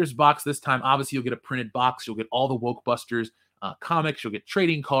collector's box this time, obviously you'll get a printed box. You'll get all the Wokebusters comics. You'll get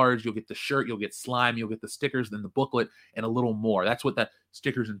trading cards. You'll get the shirt. You'll get slime. You'll get the stickers, then the booklet, and a little more. That's what that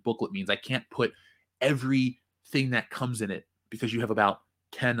stickers and booklet means. I can't put everything that comes in it because you have about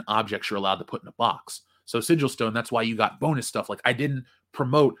 10 objects you're allowed to put in a box. So Sigil Stone, that's why you got bonus stuff. Like, I didn't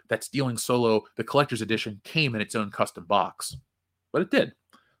promote that Stealing Solo, the collector's edition, came in its own custom box, but it did.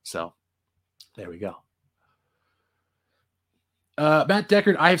 So there we go. Matt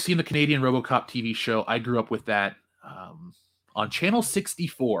Deckard, I have seen the Canadian RoboCop TV show. I grew up with that on Channel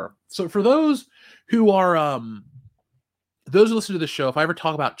 64. So for those who are those who listen to the show, if I ever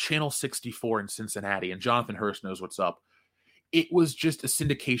talk about Channel 64 in Cincinnati, and Jonathan Hurst knows what's up, it was just a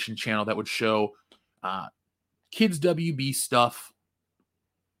syndication channel that would show kids WB stuff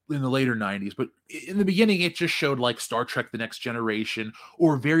in the later 90s. But in the beginning, it just showed like Star Trek The Next Generation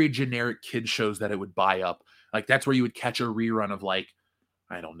or very generic kid shows that it would buy up. Like, that's where you would catch a rerun of, like,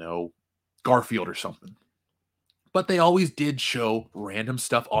 I don't know, Garfield or something. But they always did show random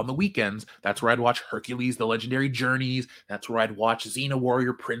stuff on the weekends. That's where I'd watch Hercules, The Legendary Journeys. That's where I'd watch Xena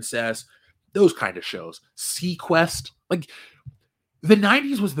Warrior Princess. Those kind of shows. Sequest. Like, the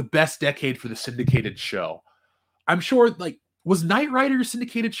 90s was the best decade for the syndicated show. I'm sure, like, was Knight Rider a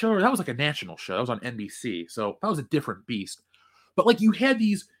syndicated show? Or that was like a national show. That was on NBC. So that was a different beast. But, like, you had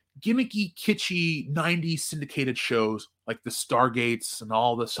these gimmicky, kitschy 90s syndicated shows like the Stargates and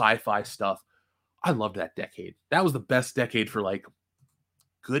all the sci-fi stuff. I loved that decade. That was the best decade for like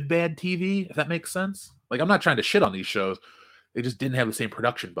good, bad TV, if that makes sense. Like, I'm not trying to shit on these shows. They just didn't have the same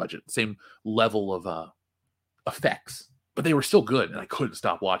production budget, same level of effects, but they were still good and I couldn't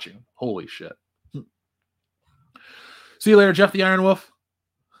stop watching them. Holy shit. See you later, Jeff the Iron Wolf.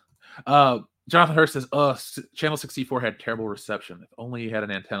 Jonathan Hurst says, Channel 64 had terrible reception. If only you had an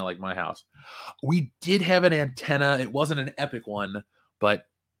antenna like my house. We did have an antenna. It wasn't an epic one, but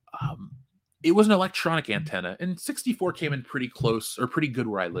it was an electronic antenna, and 64 came in pretty close, or pretty good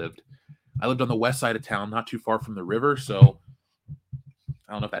where I lived. I lived on the west side of town, not too far from the river, so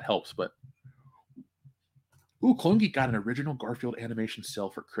I don't know if that helps, but... Ooh, Clone Geek got an original Garfield animation cell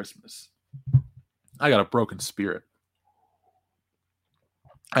for Christmas. I got a broken spirit.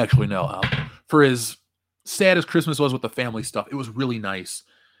 Actually, no. For as sad as Christmas was with the family stuff, it was really nice.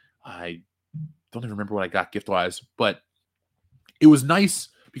 I don't even remember what I got gift-wise, but it was nice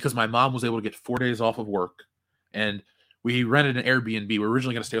because my mom was able to get 4 days off of work, and we rented an Airbnb. We were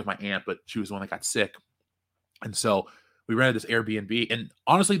originally going to stay with my aunt, but she was the one that got sick. And so we rented this Airbnb, and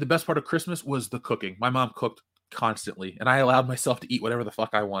honestly, the best part of Christmas was the cooking. My mom cooked constantly, and I allowed myself to eat whatever the fuck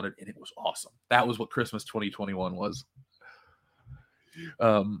I wanted, and it was awesome. That was what Christmas 2021 was.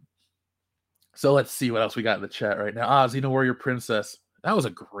 So let's see what else we got in the chat right now. Xena Warrior Princess. That was a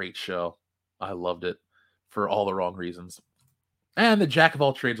great show. I loved it for all the wrong reasons. And the Jack of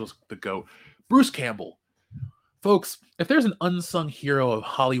all trades was the GOAT. Bruce Campbell. Folks, if there's an unsung hero of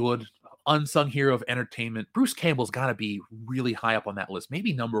Hollywood, unsung hero of entertainment, Bruce Campbell's got to be really high up on that list.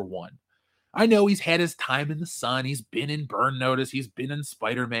 Maybe number one. I know he's had his time in the sun. He's been in Burn Notice. He's been in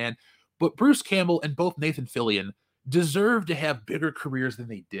Spider-Man. But Bruce Campbell and both Nathan Fillion deserve to have bigger careers than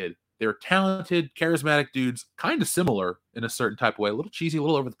they did. They're talented, charismatic dudes, kind of similar in a certain type of way. A little cheesy, a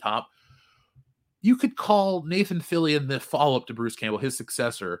little over the top. You could call Nathan Fillion the follow-up to Bruce Campbell, his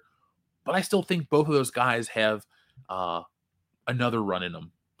successor, but I still think both of those guys have another run in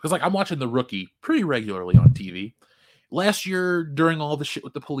them. Because, like, I'm watching The Rookie pretty regularly on TV. Last year, during all the shit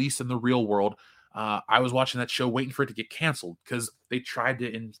with the police and the real world, I was watching that show waiting for it to get canceled because they tried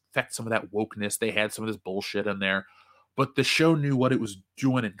to infect some of that wokeness. They had some of this bullshit in there, but the show knew what it was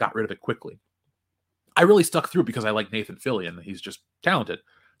doing and got rid of it quickly. I really stuck through because I like Nathan Fillion. He's just talented.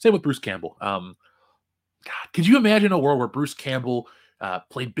 Same with Bruce Campbell. God, could you imagine a world where Bruce Campbell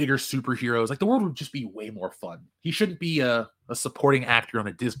played bigger superheroes? Like, the world would just be way more fun. He shouldn't be a supporting actor on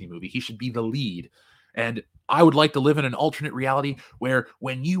a Disney movie. He should be the lead. And I would like to live in an alternate reality where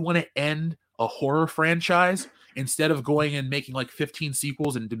when you want to end a horror franchise, instead of going and making like 15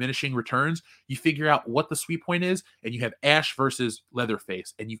 sequels and diminishing returns, you figure out what the sweet point is, and you have Ash versus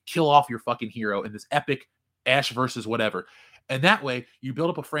Leatherface, and you kill off your fucking hero in this epic Ash versus whatever. And that way, you build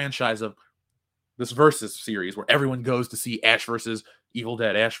up a franchise of this versus series where everyone goes to see Ash versus Evil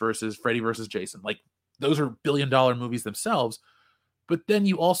Dead, Ash versus Freddy versus Jason. Like, those are billion-dollar movies themselves. But then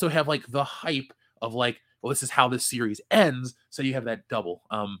you also have like the hype of like, well, this is how this series ends. So you have that double.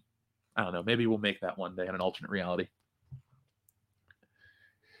 I don't know. Maybe we'll make that one day in an alternate reality.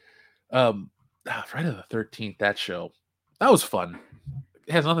 Friday the 13th, that show. That was fun.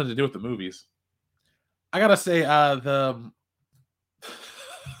 It has nothing to do with the movies. I gotta say, the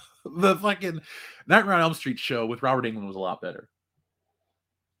fucking Nightmare on Elm Street show with Robert Englund was a lot better.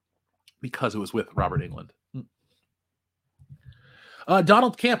 Because it was with Robert Englund.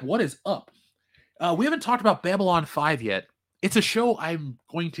 Donald Camp, what is up? We haven't talked about Babylon 5 yet. It's a show I'm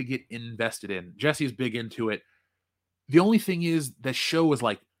going to get invested in. Jesse's big into it. The only thing is the show is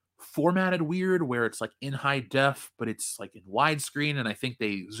like formatted weird where it's like in high def, but it's like in widescreen, and I think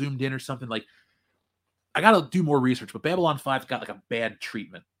they zoomed in or something. Like, I gotta do more research, but Babylon 5's got like a bad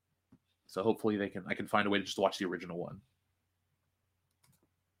treatment. So hopefully I can find a way to just watch the original one.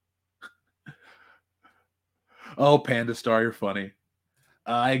 Oh, Panda Star, you're funny.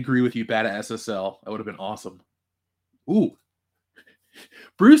 I agree with you, bad at SSL. That would have been awesome. Ooh.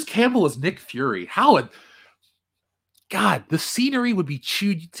 Bruce Campbell as Nick Fury. God, the scenery would be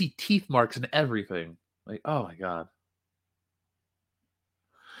chewed. You'd see teeth marks and everything. Like, oh my God.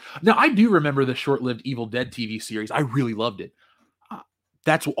 Now, I do remember the short-lived Evil Dead TV series. I really loved it.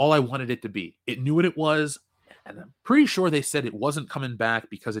 That's all I wanted it to be. It knew what it was. And I'm pretty sure they said it wasn't coming back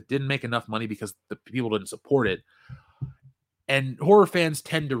because it didn't make enough money because the people didn't support it. And horror fans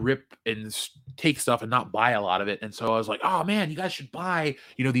tend to rip and take stuff and not buy a lot of it. And so I was like, oh man, you guys should buy,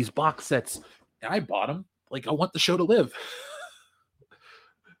 these box sets. And I bought them. Like, I want the show to live.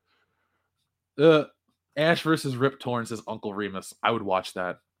 Ash versus Rip Torn, says Uncle Remus. I would watch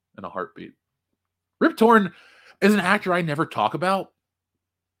that in a heartbeat. Rip Torn is an actor I never talk about,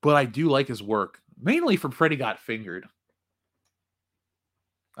 but I do like his work, mainly from Freddy Got Fingered.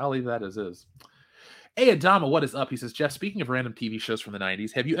 I'll leave that as is. Hey, Adama, what is up? He says, Jeff, speaking of random TV shows from the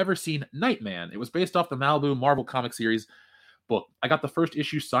 90s, have you ever seen Nightman? It was based off the Malibu Marvel comic series book. I got the first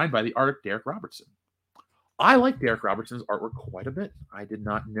issue signed by the artist Derek Robertson. I like Derek Robertson's artwork quite a bit. I did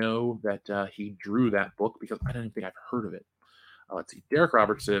not know that he drew that book because I don't even think I've heard of it. Let's see. Derek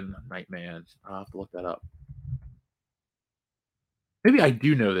Robertson, Nightman. I'll have to look that up. Maybe I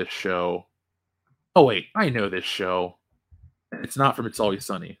do know this show. Oh, wait. I know this show. It's not from It's Always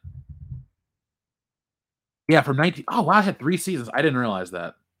Sunny. Yeah, from 19... Oh, wow, I had 3 seasons. I didn't realize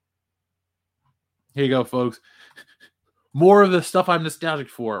that. Here you go, folks. More of the stuff I'm nostalgic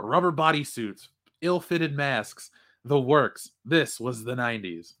for. Rubber bodysuits, ill-fitted masks, the works. This was the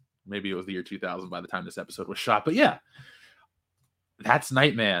 90s. Maybe it was the year 2000 by the time this episode was shot. But yeah, that's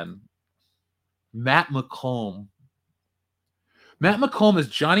Nightman. Matt McComb. Matt McComb is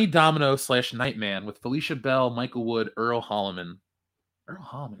Johnny Domino / Nightman with Felicia Bell, Michael Wood, Earl Holliman. Earl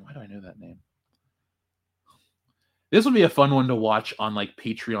Holliman, why do I know that name? This would be a fun one to watch on like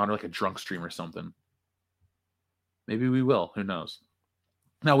Patreon or like a drunk stream or something. Maybe we will. Who knows?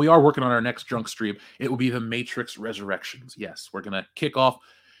 Now, we are working on our next drunk stream. It will be The Matrix Resurrections. Yes, we're going to kick off.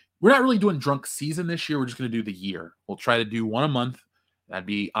 We're not really doing drunk season this year. We're just going to do the year. We'll try to do one a month. That'd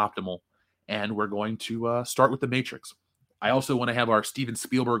be optimal. And we're going to start with The Matrix. I also want to have our Steven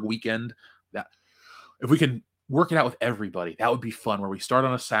Spielberg weekend. That if we can work it out with everybody, that would be fun, where we start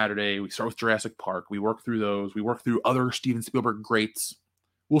on a Saturday. We start with Jurassic Park. We work through those. We work through other Steven Spielberg greats.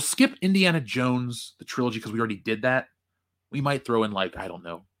 We'll skip Indiana Jones, the trilogy, because we already did that. We might throw in, like, I don't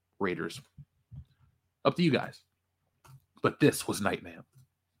know, Raiders. Up to you guys. But this was Nightman.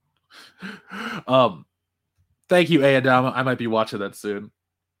 Thank you, Ayadama. I might be watching that soon.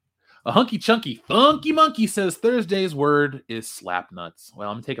 A hunky chunky funky monkey says Thursday's word is slap nuts. Well,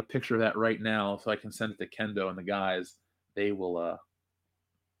 I'm gonna take a picture of that right now so I can send it to Kendo and the guys. They will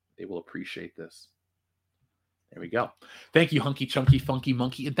appreciate this. There we go. Thank you, hunky chunky funky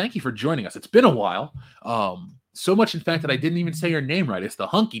monkey, and thank you for joining us. It's been a while. So much, in fact, that I didn't even say your name right. It's the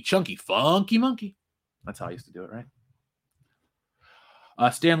hunky chunky funky monkey. That's how I used to do it, right?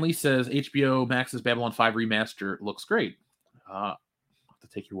 Stan Lee says HBO Max's Babylon 5 remaster looks great. I'll have to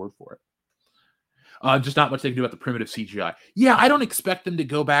take your word for it. Just not much they can do about the primitive CGI. Yeah, I don't expect them to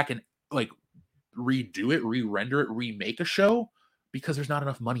go back and like redo it, re-render it, remake a show because there's not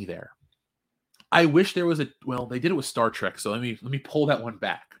enough money there. I wish there was they did it with Star Trek, so let me pull that one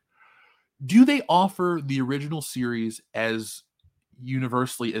back. Do they offer the original series as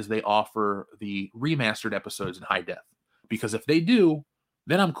universally as they offer the remastered episodes in high def? Because if they do,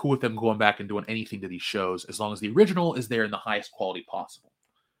 then I'm cool with them going back and doing anything to these shows as long as the original is there in the highest quality possible.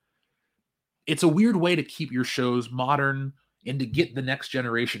 It's a weird way to keep your shows modern and to get the next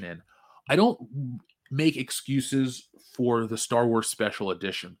generation in. I don't make excuses for the Star Wars Special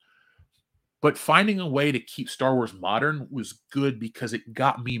Edition, but finding a way to keep Star Wars modern was good because it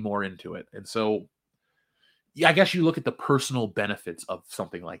got me more into it. And so, yeah, I guess you look at the personal benefits of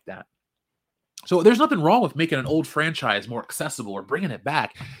something like that. So there's nothing wrong with making an old franchise more accessible or bringing it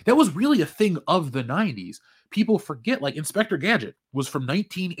back. That was really a thing of the 90s. People forget, like Inspector Gadget was from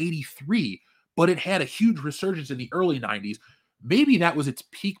 1983, but it had a huge resurgence in the early 90s. Maybe that was its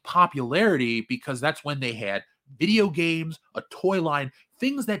peak popularity because that's when they had video games, a toy line,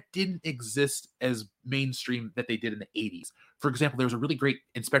 things that didn't exist as mainstream that they did in the 80s. For example, there was a really great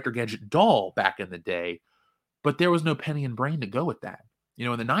Inspector Gadget doll back in the day, but there was no penny and brain to go with that. You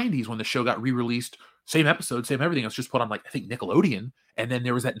know, in the 90s, when the show got re-released, same episode, same everything, it was just put on, like, I think Nickelodeon. And then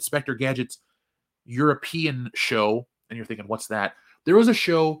there was that Inspector Gadget's European show. And you're thinking, what's that? There was a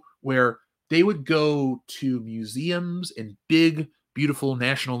show where they would go to museums and big, beautiful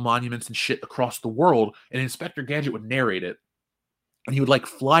national monuments and shit across the world. And Inspector Gadget would narrate it. And he would, like,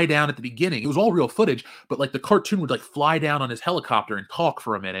 fly down at the beginning. It was all real footage, but, like, the cartoon would, like, fly down on his helicopter and talk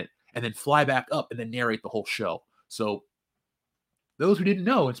for a minute and then fly back up and then narrate the whole show. So those who didn't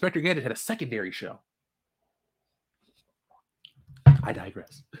know, Inspector Gadget had a secondary show. I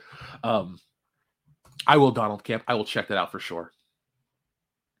digress. I will, Donald Camp. I will check that out for sure.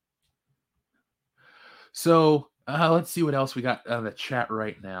 So Let's see what else we got on the chat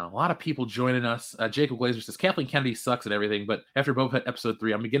right now. A lot of people joining us. Jacob Glazer says Kathleen Kennedy sucks at everything, but after Boba Fett episode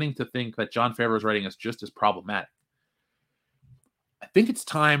 3, I'm beginning to think that Jon Favreau's writing is just as problematic. I think it's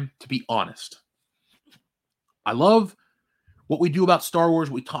time to be honest. I love what we do about Star Wars,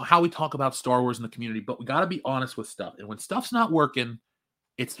 how we talk about Star Wars in the community, but we got to be honest with stuff. And when stuff's not working,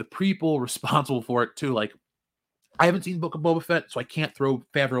 it's the people responsible for it too. Like, I haven't seen Book of Boba Fett, so I can't throw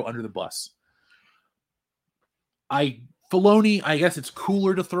Favreau under the bus. Filoni, I guess it's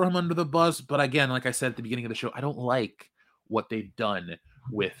cooler to throw him under the bus, but again, like I said at the beginning of the show, I don't like what they've done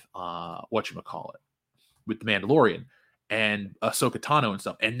with whatchamacallit, with The Mandalorian and Ahsoka Tano and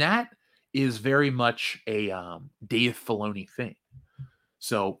stuff. And that is very much a Dave Filoni thing.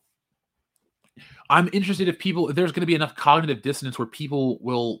 So I'm interested if there's going to be enough cognitive dissonance where people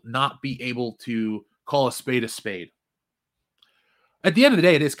will not be able to call a spade a spade. At the end of the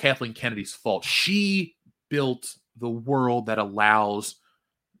day, it is Kathleen Kennedy's fault. She built the world that allows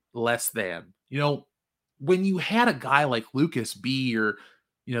less than. When you had a guy like Lucas be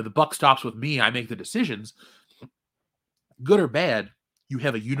the buck stops with me, I make the decisions, good or bad, you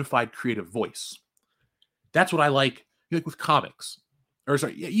have a unified creative voice. That's what I like with comics. Or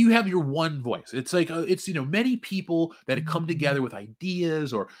sorry, you have your one voice. It's like it's many people that come together with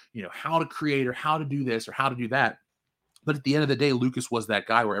ideas or how to create or how to do this or how to do that. But at the end of the day, Lucas was that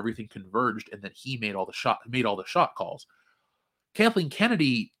guy where everything converged, and then he made all the shot calls. Kathleen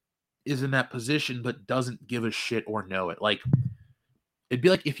Kennedy is in that position, but doesn't give a shit or know it. Like, it'd be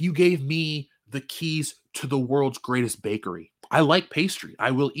like if you gave me the keys to the world's greatest bakery. I like pastry. I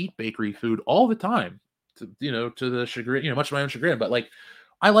will eat bakery food all the time, to the chagrin, much of my own chagrin. But like,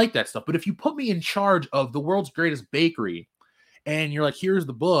 I like that stuff. But if you put me in charge of the world's greatest bakery, and you're like, here's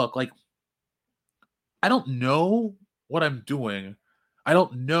the book, like, I don't know what I'm doing. I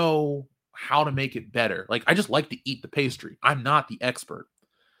don't know how to make it better. Like, I just like to eat the pastry. I'm not the expert.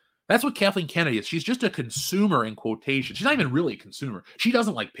 That's what Kathleen Kennedy is. She's just a consumer in quotation. She's not even really a consumer. She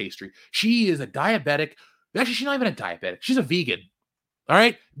doesn't like pastry. She is a diabetic. Actually, she's not even a diabetic. She's a vegan. All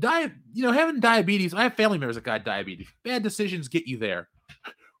right? Having diabetes, I have family members that got diabetes. Bad decisions get you there.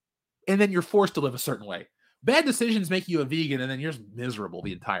 And then you're forced to live a certain way. Bad decisions make you a vegan, and then you're just miserable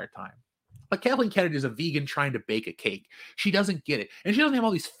the entire time. But Kathleen Kennedy is a vegan trying to bake a cake. She doesn't get it. And she doesn't have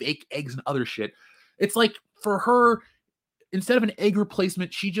all these fake eggs and other shit. It's like, for her, instead of an egg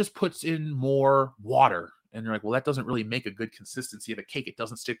replacement, she just puts in more water. And you're like, well, that doesn't really make a good consistency of a cake. It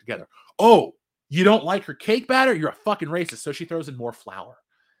doesn't stick together. Oh, you don't like her cake batter? You're a fucking racist. So she throws in more flour.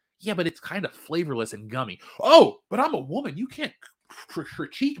 Yeah, but it's kind of flavorless and gummy. Oh, but I'm a woman. You can't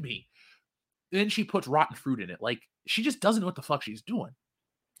critique me. Then she puts rotten fruit in it. Like, she just doesn't know what the fuck she's doing.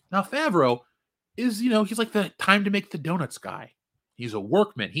 Now, Favreau is, he's like the time to make the donuts guy. He's a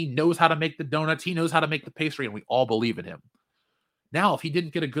workman. He knows how to make the donuts. He knows how to make the pastry, and we all believe in him. Now, if he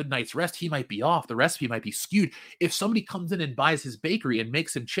didn't get a good night's rest, he might be off. The recipe might be skewed. If somebody comes in and buys his bakery and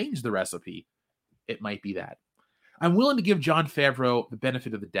makes him change the recipe, it might be that. I'm willing to give Jon Favreau the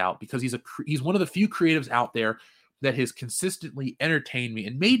benefit of the doubt because he's one of the few creatives out there that has consistently entertained me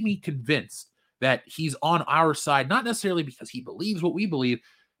and made me convinced that he's on our side, not necessarily because he believes what we believe,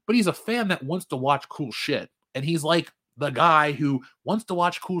 but he's a fan that wants to watch cool shit. And he's like the guy who wants to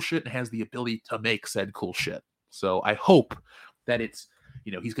watch cool shit and has the ability to make said cool shit. So I hope that it's,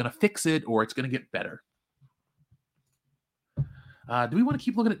 he's going to fix it or it's going to get better. Do we want to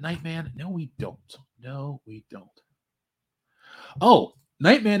keep looking at Nightman? No, we don't. Oh,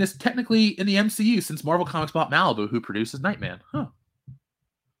 Nightman is technically in the MCU since Marvel Comics bought Malibu, who produces Nightman. Huh.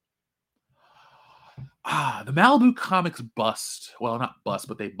 The Malibu comics bust. Well, not bust,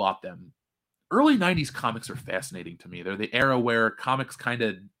 but they bought them. Early 90s comics are fascinating to me. They're the era where comics kind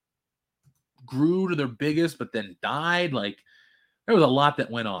of grew to their biggest, but then died. Like, there was a lot that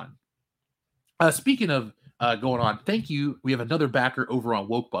went on. Speaking of going on, thank you. We have another backer over on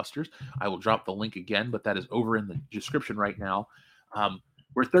Wokebusters. I will drop the link again, but that is over in the description right now.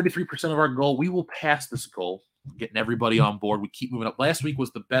 We're 33% of our goal. We will pass this goal, getting everybody on board. We keep moving up. Last week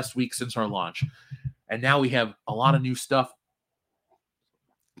was the best week since our launch. And now we have a lot of new stuff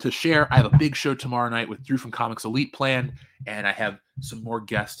to share. I have a big show tomorrow night with Drew from Comics Elite planned, and I have some more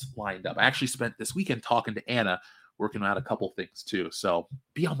guests lined up. I actually spent this weekend talking to Anna, working out a couple things too. So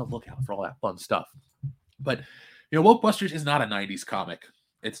be on the lookout for all that fun stuff. But, Wokebusters is not a 90s comic.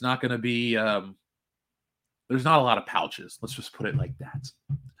 It's not going to be, there's not a lot of pouches. Let's just put it like that.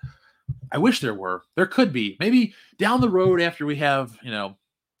 I wish there were. There could be. Maybe down the road after we have,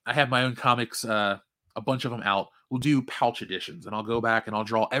 I have my own comics, a bunch of them out. We'll do pouch editions, and I'll go back and I'll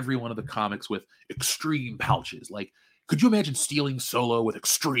draw every one of the comics with extreme pouches. Like, could you imagine stealing Solo with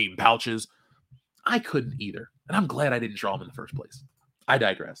extreme pouches? I couldn't either. And I'm glad I didn't draw them in the first place. I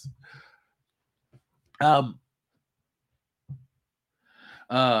digress. Tell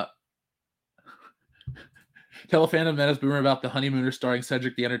a fan of Menace Boomer about the Honeymooners starring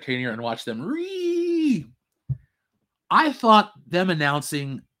Cedric the Entertainer and watch them. I thought them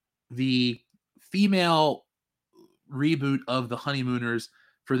announcing the female reboot of the Honeymooners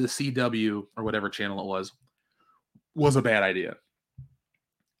for the CW or whatever channel it was a bad idea.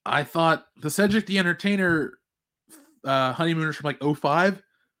 I thought the Cedric the Entertainer Honeymooners from like 2005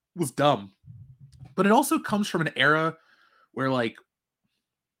 was dumb. But it also comes from an era where like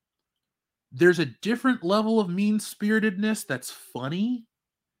there's a different level of mean-spiritedness that's funny.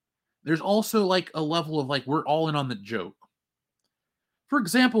 There's also like a level of like we're all in on the joke. For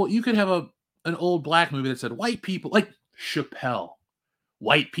example, you could have an old black movie that said white people, like Chappelle.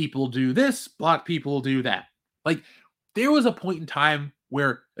 White people do this, black people do that. Like there was a point in time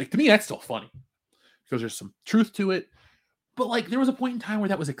where, like to me, that's still funny because there's some truth to it. But like there was a point in time where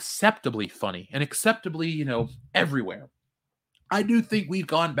that was acceptably funny and acceptably, everywhere. I do think we've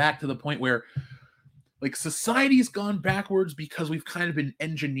gone back to the point where like society's gone backwards because we've kind of been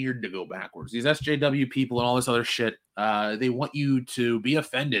engineered to go backwards. These SJW people and all this other shit, they want you to be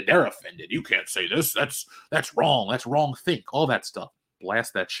offended. They're offended. You can't say this. That's wrong. That's wrong think. All that stuff.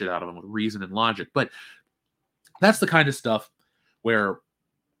 Blast that shit out of them with reason and logic. But that's the kind of stuff where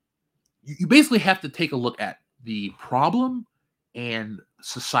you basically have to take a look at the problem and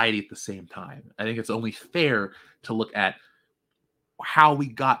society at the same time. I think it's only fair to look at how we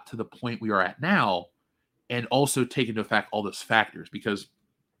got to the point we are at now and also take into effect all those factors, because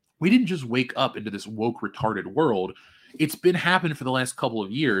we didn't just wake up into this woke retarded world. It's been happening for the last couple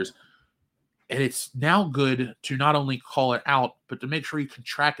of years, and it's now good to not only call it out, but to make sure you can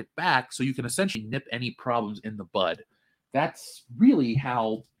track it back so you can essentially nip any problems in the bud. That's really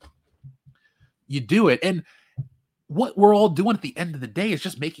how you do it. And what we're all doing at the end of the day is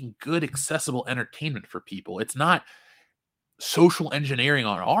just making good, accessible entertainment for people. It's not social engineering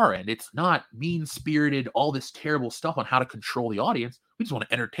on our end. It's not mean-spirited, all this terrible stuff on how to control the audience. We just want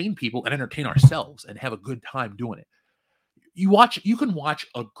to entertain people and entertain ourselves and have a good time doing it. You can watch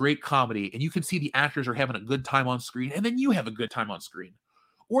a great comedy and you can see the actors are having a good time on screen, and then you have a good time on screen.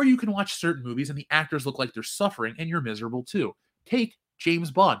 Or you can watch certain movies and the actors look like they're suffering and you're miserable too. Take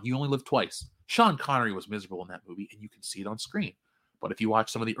James Bond, You Only Live Twice. Sean Connery was miserable in that movie and you can see it on screen. But if you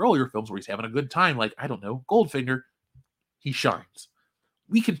watch some of the earlier films where he's having a good time, like, I don't know, Goldfinger, he shines.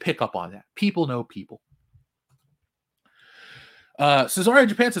 We can pick up on that. People know people. Cesario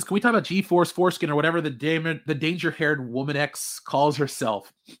Japan says, can we talk about G-Force Foreskin or whatever the danger-haired woman X calls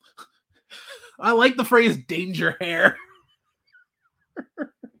herself? I like the phrase danger hair.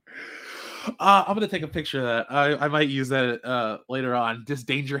 I'm going to take a picture of that. I might use that later on. This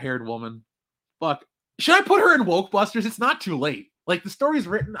danger-haired woman. Fuck. Should I put her in Woke Busters? It's not too late. Like, the story's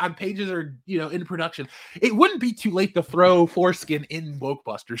written on pages or, in production. It wouldn't be too late to throw Foreskin in Woke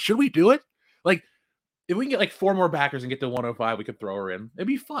Busters. Should we do it? Like, if we can get like 4 more backers and get to 105, we could throw her in. It'd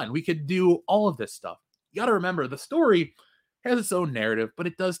be fun. We could do all of this stuff. You got to remember, the story has its own narrative, but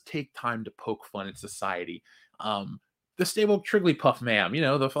it does take time to poke fun in society. The stable Trigglypuff ma'am,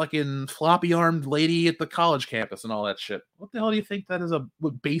 the fucking floppy-armed lady at the college campus and all that shit. What the hell do you think that is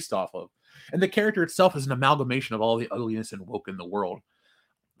based off of? And the character itself is an amalgamation of all the ugliness and woke in the world.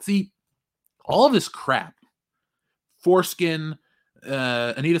 See, all of this crap, Foreskin,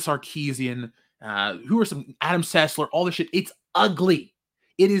 Anita Sarkeesian, who are some Adam Sessler, all this shit, it's ugly.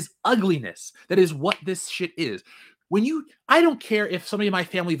 It is ugliness. That is what this shit is. I don't care if somebody in my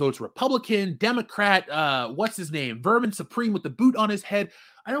family votes Republican, Democrat, what's his name, Vermin Supreme with the boot on his head.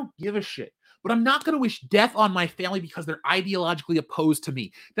 I don't give a shit. But I'm not going to wish death on my family because they're ideologically opposed to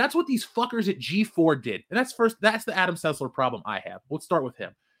me. That's what these fuckers at G4 did. And that's the Adam Sessler problem I have. Let's start with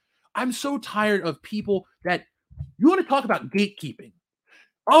him. I'm so tired of people that, you want to talk about gatekeeping.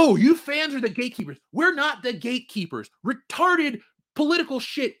 Oh, you fans are the gatekeepers. We're not the gatekeepers. Retarded political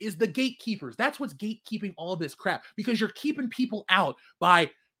shit is the gatekeepers. That's what's gatekeeping all this crap, because you're keeping people out by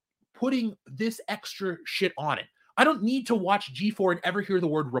putting this extra shit on it. I don't need to watch G4 and ever hear the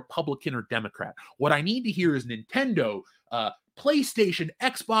word Republican or Democrat. What I need to hear is Nintendo, PlayStation,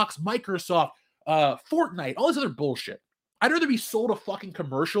 Xbox, Microsoft, Fortnite, all this other bullshit. I'd rather be sold a fucking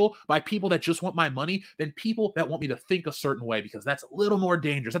commercial by people that just want my money than people that want me to think a certain way, because that's a little more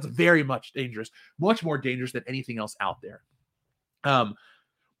dangerous. That's very much dangerous, much more dangerous than anything else out there. I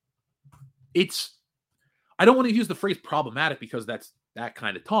don't want to use the phrase problematic because that's that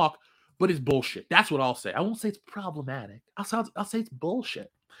kind of talk, but it's bullshit. That's what I'll say. I won't say it's problematic. I'll say it's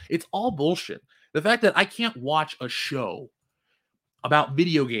bullshit. It's all bullshit. The fact that I can't watch a show about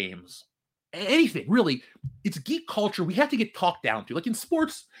video games anything really. It's geek culture. We have to get talked down to. Like in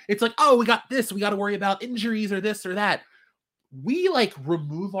sports, it's like, oh, we got this. We got to worry about injuries or this or that. We like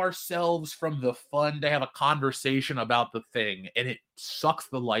remove ourselves from the fun to have a conversation about the thing, and it sucks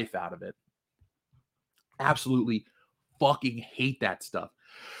the life out of it. Absolutely fucking hate that stuff.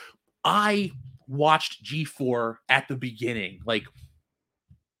 I watched G4 at the beginning. Like,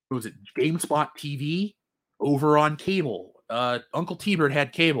 what was it? GameSpot TV over on cable. Uncle T-Bird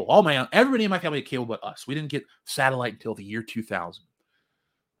had cable. Everybody in my family had cable but us. We didn't get satellite until the year 2000.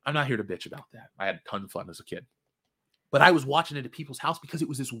 I'm not here to bitch about that. I had a ton of fun as a kid. But I was watching it at people's house because it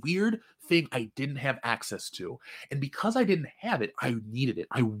was this weird thing I didn't have access to. And because I didn't have it, I needed it.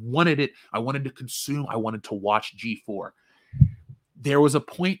 I wanted it. I wanted to consume. I wanted to watch G4. There was a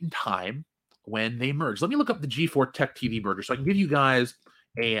point in time when they merged. Let me look up the G4 Tech TV merger so I can give you guys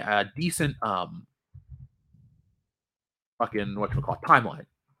a decent timeline.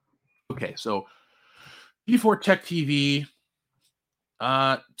 Okay, so G4 Tech TV,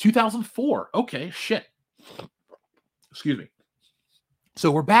 2004. Okay, shit. Excuse me.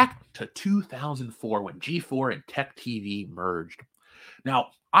 So we're back to 2004 when G4 and Tech TV merged.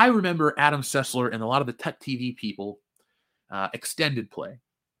 Now, I remember Adam Sessler and a lot of the Tech TV people Extended Play.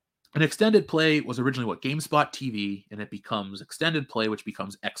 And Extended Play was originally what? GameSpot TV, and it becomes Extended Play, which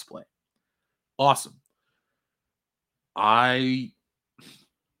becomes X-Play. Awesome. Adam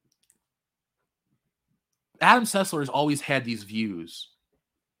Sessler has always had these views.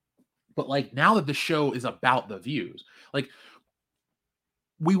 But like now that the show is about the views, like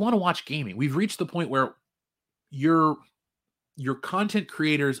we want to watch gaming. We've reached the point where your content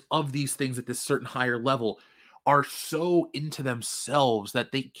creators of these things at this certain higher level are so into themselves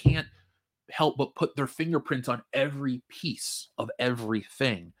that they can't help but put their fingerprints on every piece of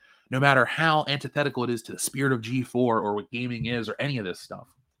everything, no matter how antithetical it is to the spirit of G4 or what gaming is or any of this stuff.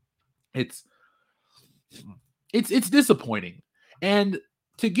 It's disappointing. And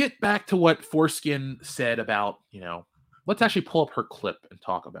to get back to what Foreskin said about, let's actually pull up her clip and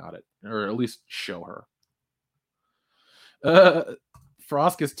talk about it, or at least show her.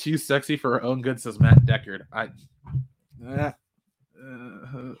 Frosk is too sexy for her own good, says Matt Deckard.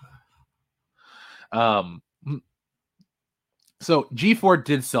 So G4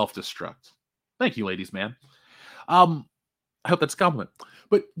 did self-destruct. Thank you, ladies, man. I hope that's a compliment.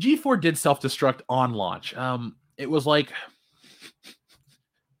 But G4 did self-destruct on launch. It was like...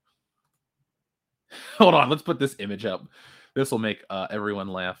 Hold on, let's put this image up. This will make everyone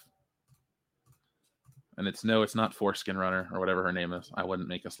laugh. And it's not Foreskin Runner or whatever her name is. I wouldn't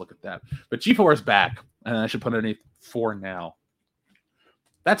make us look at that. But G4 is back, and I should put it underneath 4 now.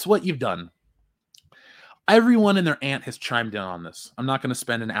 That's what you've done. Everyone and their aunt has chimed in on this. I'm not going to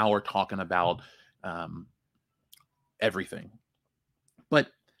spend an hour talking about everything. But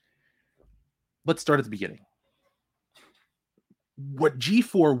let's start at the beginning. What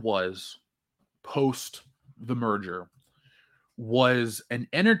G4 was post the merger was an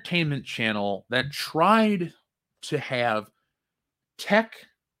entertainment channel that tried to have tech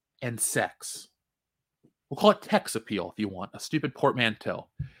and sex. We'll call it Tech's Appeal if you want, a stupid portmanteau.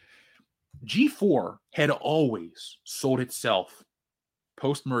 G4 had always sold itself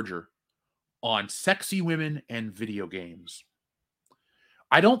post-merger on sexy women and video games.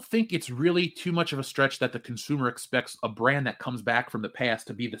 I don't think it's really too much of a stretch that the consumer expects a brand that comes back from the past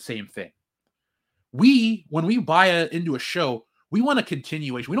to be the same thing. When we buy into a show, we want a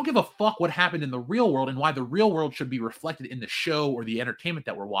continuation. We don't give a fuck what happened in the real world and why the real world should be reflected in the show or the entertainment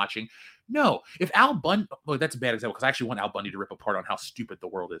that we're watching. No, if Al Bundy, that's a bad example because I actually want Al Bundy to rip apart on how stupid the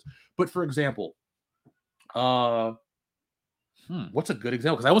world is. But for example, what's a good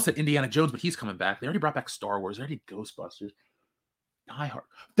example? Because I almost said Indiana Jones, but he's coming back. They already brought back Star Wars. They already did Ghostbusters.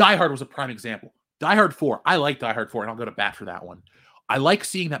 Die Hard was a prime example. Die Hard 4. I like Die Hard 4, and I'll go to bat for that one. I like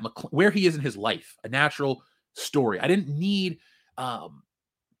seeing that where he is in his life, a natural story. I didn't need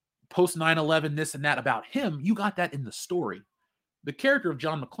post 9/11 this and that about him. You got that in the story. The character of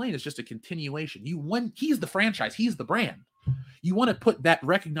John McClane is just a continuation. He's the franchise. He's the brand. You want to put that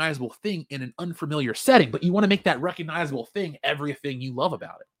recognizable thing in an unfamiliar setting, but you want to make that recognizable thing everything you love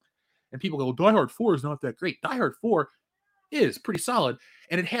about it. And people go, well, Die Hard 4 is not that great. Die Hard 4 is pretty solid,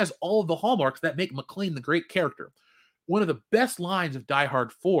 and it has all of the hallmarks that make McClane the great character. One of the best lines of Die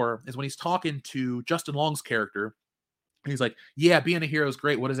Hard 4 is when he's talking to Justin Long's character. He's like, yeah, being a hero is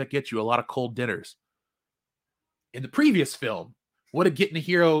great. What does that get you? A lot of cold dinners. In the previous film, what did being a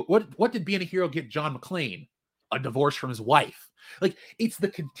hero get John McClane? a divorce from his wife. Like, it's the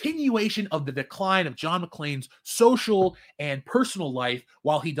continuation of the decline of John McClane's social and personal life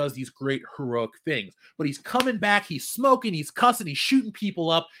while he does these great heroic things. But he's coming back, he's smoking, he's cussing, he's shooting people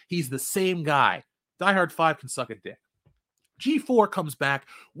up. He's the same guy. Die Hard 5 can suck a dick. G4 comes back.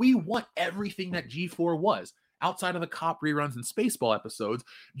 We want everything that G4 was. Outside of the cop reruns and Spaceball episodes,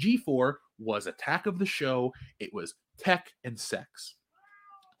 G4 was Attack of the Show. It was tech and sex.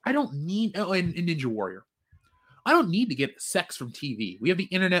 I don't need, and Ninja Warrior. I don't need to get sex from TV. We have the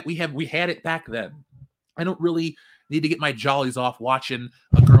internet. We had it back then. I don't really need to get my jollies off watching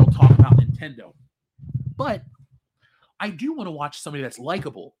a girl talk about Nintendo. But I do want to watch somebody that's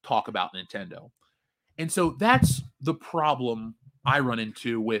likable talk about Nintendo. And so that's the problem I run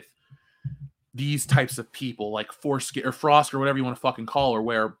into with these types of people like Foreskin or Frost or whatever you want to fucking call her,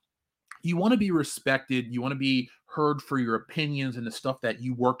 where you want to be respected, you want to be heard for your opinions and the stuff that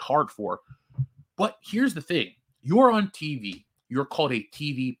you worked hard for. But here's the thing. You're on TV. You're called a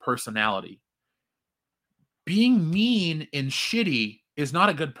TV personality. Being mean and shitty is not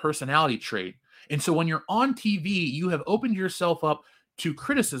a good personality trait. And so when you're on TV, you have opened yourself up to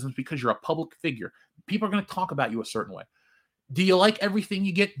criticisms because you're a public figure. People are going to talk about you a certain way. Do you like everything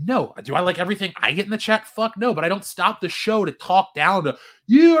you get? No. Do I like everything I get in the chat? Fuck no. But I don't stop the show to talk down to,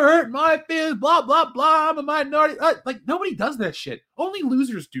 you hurt my feelings, blah, blah, blah, I'm a minority. Like, nobody does that shit. Only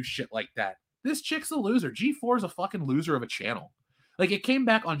losers do shit like that. This chick's a loser. G4 is a fucking loser of a channel. Like, it came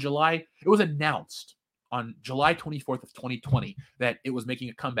back on it was announced on July 24th of 2020 that it was making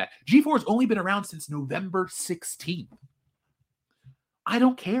a comeback. G4 has only been around since November 16th. I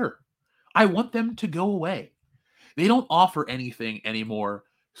don't care. I want them to go away. They don't offer anything anymore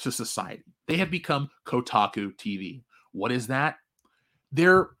to society. They have become Kotaku TV. What is that?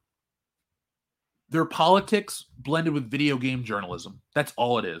 Their politics blended with video game journalism. That's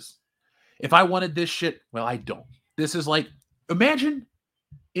all it is. If I wanted this shit, well, I don't. This is like, imagine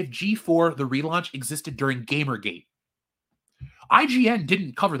if G4, the relaunch, existed during Gamergate. IGN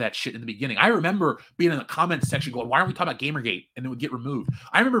didn't cover that shit in the beginning. I remember being in the comments section going, why aren't we talking about Gamergate? And it would get removed.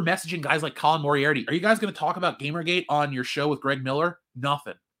 I remember messaging guys like Colin Moriarty. Are you guys going to talk about Gamergate on your show with Greg Miller?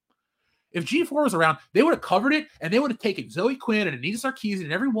 Nothing. If G4 was around, they would have covered it, and they would have taken Zoe Quinn and Anita Sarkeesian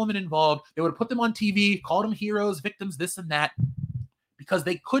and every woman involved. They would have put them on TV, called them heroes, victims, this and that, because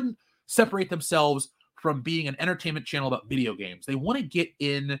they couldn't separate themselves from being an entertainment channel about video games. They want to get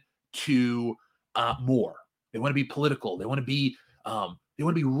into more. They want to be political. They want to be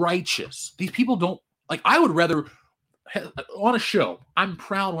righteous. These people don't like. I would rather on a show. I'm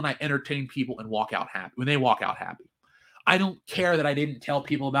proud when I entertain people and walk out happy. When they walk out happy, I don't care that I didn't tell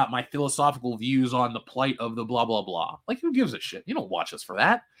people about my philosophical views on the plight of the blah blah blah. Like, who gives a shit? You don't watch us for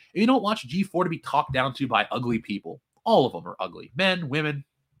that. And you don't watch G4 to be talked down to by ugly people. All of them are ugly. Men, women,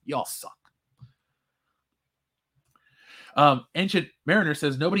 y'all suck. Ancient Mariner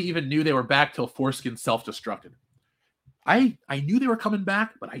says nobody even knew they were back till Foreskin self-destructed. I knew they were coming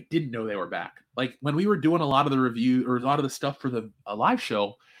back, but I didn't know they were back. Like, when we were doing a lot of the review or a lot of the stuff for the live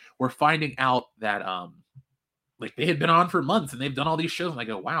show, we're finding out that like, they had been on for months and they've done all these shows. And I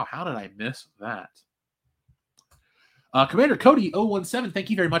go, wow, how did I miss that? Commander Cody 017, thank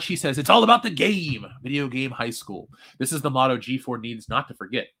you very much. He says, it's all about the game. Video game high school. This is the motto G4 needs not to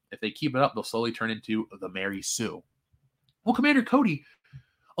forget. If they keep it up, they'll slowly turn into the Mary Sue. Well, Commander Cody,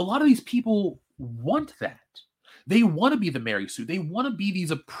 a lot of these people want that. They want to be the Mary Sue. They want to be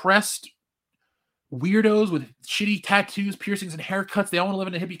these oppressed weirdos with shitty tattoos, piercings, and haircuts. They all want to live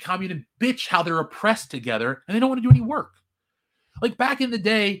in a hippie commune and bitch how they're oppressed together, and they don't want to do any work. Like, back in the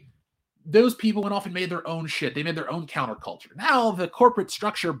day, those people went off and made their own shit. They made their own counterculture. Now the corporate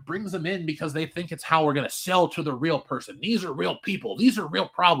structure brings them in because they think it's how we're going to sell to the real person. These are real people. These are real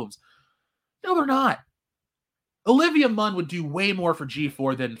problems. No, they're not. Olivia Munn would do way more for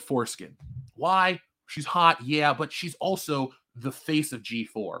G4 than Foreskin. Why? She's hot, yeah, but she's also the face of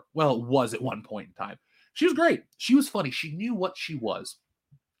G4. Well, it was at one point in time. She was great. She was funny. She knew what she was.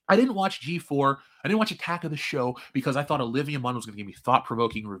 I didn't watch G4. I didn't watch Attack of the Show because I thought Olivia Munn was going to give me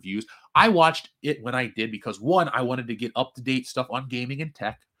thought-provoking reviews. I watched it when I did because, one, I wanted to get up-to-date stuff on gaming and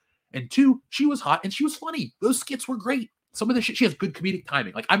tech. And two, she was hot and she was funny. Those skits were great. Some of the shit, she has good comedic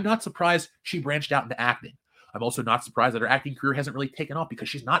timing. Like, I'm not surprised she branched out into acting. I'm also not surprised that her acting career hasn't really taken off because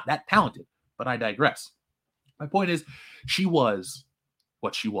she's not that talented. But I digress. My point is, she was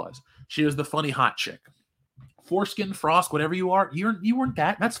what she was. She was the funny hot chick. Foreskin, Frost, whatever you are, you weren't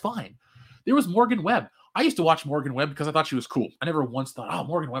that. That's fine. There was Morgan Webb. I used to watch Morgan Webb because I thought she was cool. I never once thought, oh,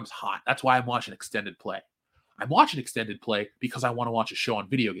 Morgan Webb's hot. That's why I'm watching Extended Play. I'm watching Extended Play because I want to watch a show on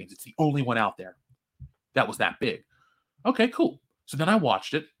video games. It's the only one out there that was that big. Okay, cool. So then I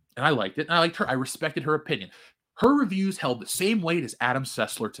watched it, and I liked it, and I liked her. I respected her opinion. Her reviews held the same weight as Adam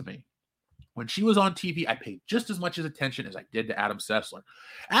Sessler to me. When she was on TV, I paid just as much attention as I did to Adam Sessler.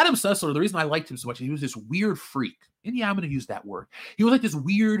 Adam Sessler, the reason I liked him so much, he was this weird freak. And yeah, I'm going to use that word. He was like this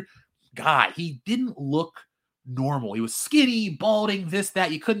weird guy. He didn't look normal. He was skinny, balding, this,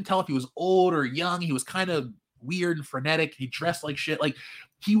 that. You couldn't tell if he was old or young. He was kind of weird and frenetic. He dressed like shit. Like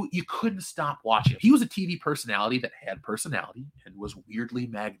you couldn't stop watching him. He was a TV personality that had personality and was weirdly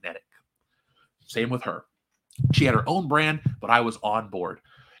magnetic. Same with her. She had her own brand, but I was on board.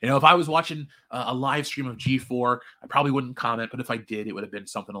 You know, if I was watching a live stream of G4, I probably wouldn't comment, but if I did, it would have been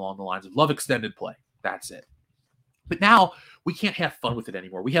something along the lines of Love Extended Play. That's it. But now we can't have fun with it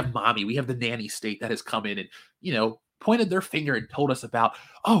anymore. We have mommy, we have the nanny state that has come in and, you know, pointed their finger and told us about,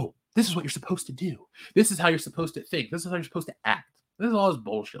 oh, this is what you're supposed to do. This is how you're supposed to think. This is how you're supposed to act. This is all this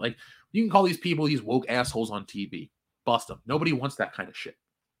bullshit. Like, you can call these people these woke assholes on TV. Bust them. Nobody wants that kind of shit.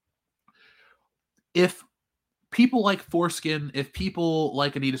 If people like Foreskin, if people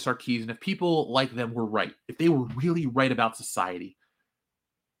like Anita Sarkeesian, if people like them were right, if they were really right about society,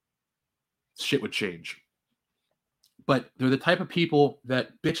 shit would change. But they're the type of people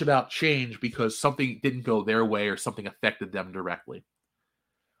that bitch about change because something didn't go their way or something affected them directly.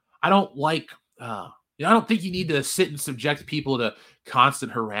 I don't like, I don't think you need to sit and subject people to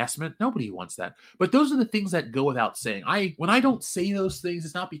constant harassment. Nobody wants that. But those are the things that go without saying. When I don't say those things,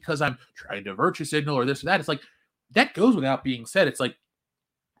 it's not because I'm trying to virtue signal or this or that. It's like, that goes without being said. It's like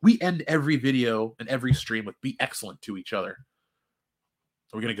we end every video and every stream with be excellent to each other.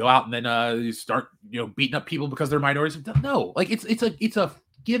 We're going to go out and then you start, beating up people because they're minorities. No, like it's a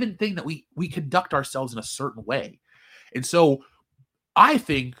given thing that we conduct ourselves in a certain way. And so I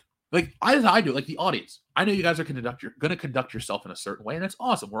think, like, as I do, like the audience, I know you guys are going to conduct yourself in a certain way, and that's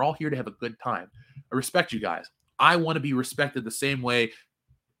awesome. We're all here to have a good time. I respect you guys. I want to be respected the same way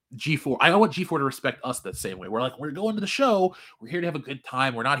G4. I want G4 to respect us the same way. We're going to the show. We're here to have a good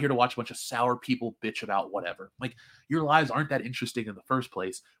time. We're not here to watch a bunch of sour people bitch about whatever. Like, your lives aren't that interesting in the first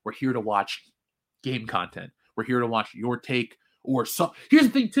place. We're here to watch game content. We're here to watch your take or some. Here's the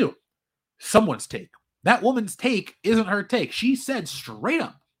thing too. Someone's take. That woman's take isn't her take. She said straight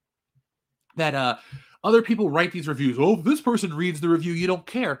up that other people write these reviews. Oh, if this person reads the review, you don't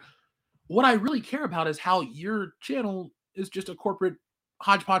care. What I really care about is how your channel is just a corporate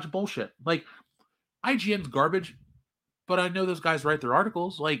hodgepodge of bullshit. Like, IGN's garbage, but I know those guys write their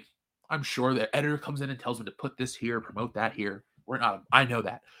articles. Like, I'm sure the editor comes in and tells them to put this here, promote that here. I know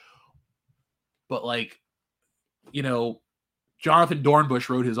that. But, like, Jonathan Dornbush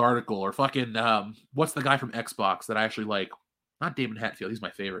wrote his article, or fucking, what's the guy from Xbox that I actually like? Not Damon Hatfield, he's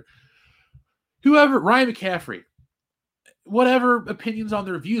my favorite. Whoever, Ryan McCaffrey. Whatever opinions on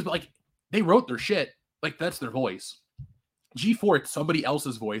their reviews, but, like, they wrote their shit. Like, that's their voice. G4, it's somebody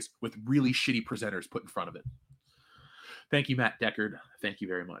else's voice with really shitty presenters put in front of it. Thank you, Matt Deckard. Thank you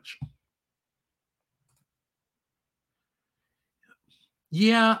very much.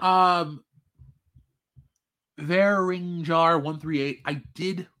 Yeah, Jar138. I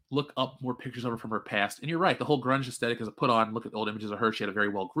did look up more pictures of her from her past, and you're right. The whole grunge aesthetic is a put on. Look at the old images of her. She had a very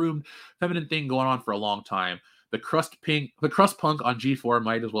well groomed, feminine thing going on for a long time. The crust punk on G4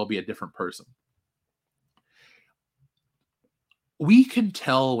 might as well be a different person. We can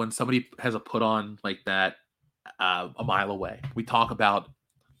tell when somebody has a put on like that a mile away. We talk about.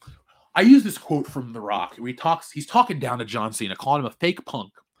 I use this quote from The Rock. He's talking down to John Cena, calling him a fake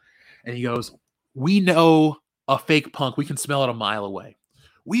punk, and he goes, "We know a fake punk. We can smell it a mile away.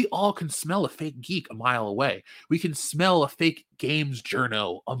 We all can smell a fake geek a mile away. We can smell a fake games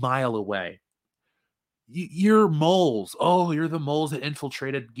journo a mile away. You're moles. Oh, you're the moles that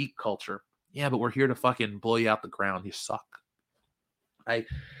infiltrated geek culture. Yeah, but we're here to fucking blow you out the ground. You suck."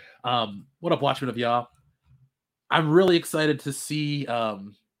 What up, Watchmen of y'all? I'm really excited to see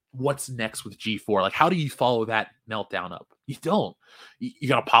what's next with G4. Like, how do you follow that meltdown up? You don't. You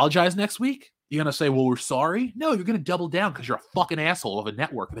gonna apologize next week? You're gonna say, well, we're sorry? No, you're gonna double down because you're a fucking asshole of a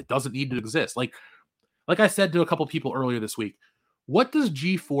network that doesn't need to exist. Like I said to a couple people earlier this week, what does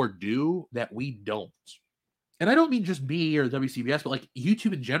G4 do that we don't? And I don't mean just me or WCBS, but like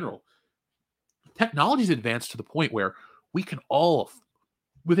YouTube in general. Technology's advanced to the point where we can all,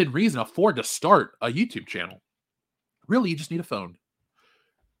 within reason, afford to start a YouTube channel. Really, you just need a phone.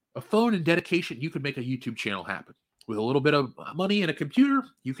 A phone and dedication, you can make a YouTube channel happen. With a little bit of money and a computer,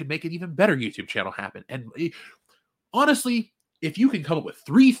 you can make an even better YouTube channel happen. And honestly, if you can come up with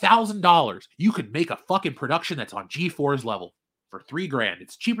 $3,000, you can make a fucking production that's on G4's level for $3,000.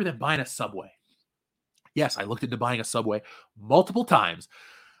 It's cheaper than buying a Subway. Yes, I looked into buying a Subway multiple times.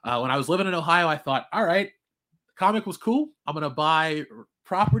 When I was living in Ohio, I thought, all right, the comic was cool. I'm going to buy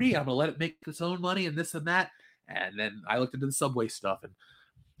property. I'm going to let it make its own money and this and that. And then I looked into the Subway stuff, and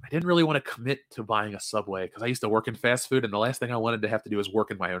I didn't really want to commit to buying a Subway because I used to work in fast food, and the last thing I wanted to have to do is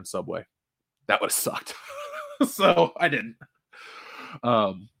work in my own Subway. That would have sucked. So I didn't.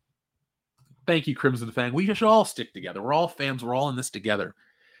 Thank you, Crimson Fang. We should all stick together. We're all fans. We're all in this together.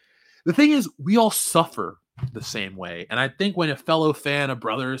 The thing is, we all suffer the same way. And I think when a fellow fan, a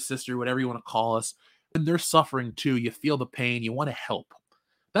brother, a sister, whatever you want to call us, and they're suffering too, you feel the pain, you want to help.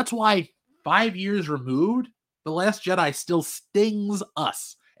 That's why 5 years removed, The Last Jedi still stings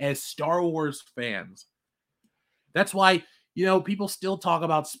us as Star Wars fans. That's why, people still talk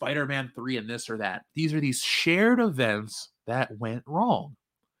about Spider-Man 3 and this or that. These are these shared events that went wrong.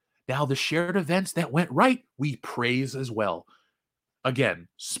 Now, the shared events that went right, we praise as well. Again,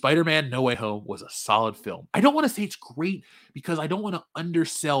 Spider-Man No Way Home was a solid film. I don't want to say it's great because I don't want to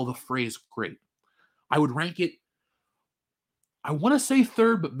undersell the phrase great. I would rank it, I want to say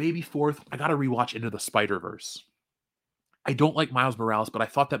third, but maybe fourth. I got to rewatch Into the Spider-Verse. I don't like Miles Morales, but I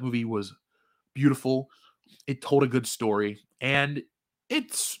thought that movie was beautiful. It told a good story, and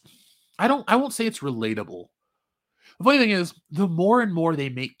I won't say it's relatable. The funny thing is, the more and more they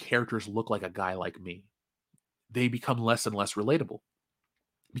make characters look like a guy like me, they become less and less relatable.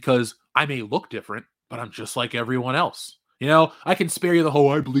 Because I may look different, but I'm just like everyone else. I can spare you the whole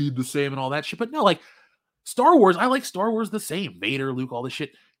I bleed the same and all that shit, but no, like Star Wars, I like Star Wars the same. Vader, Luke, all this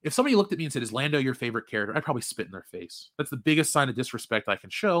shit. If somebody looked at me and said, is Lando your favorite character? I'd probably spit in their face. That's the biggest sign of disrespect I can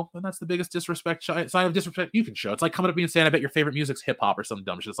show, and that's the biggest sign of disrespect you can show. It's like coming up to me and saying, I bet your favorite music's hip-hop or some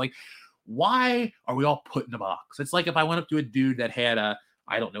dumb shit. It's like, why are we all put in a box? It's like if I went up to a dude that had a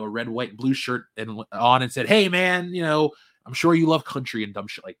red, white, and blue shirt on and said, hey, man, I'm sure you love country and dumb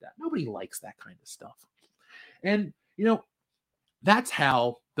shit like that. Nobody likes that kind of stuff. And, that's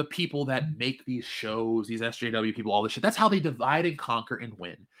how the people that make these shows, these SJW people, all this shit, that's how they divide and conquer and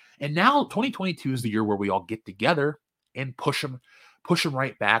win. And now 2022 is the year where we all get together and push them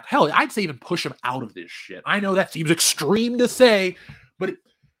right back. Hell, I'd say even push them out of this shit. I know that seems extreme to say, but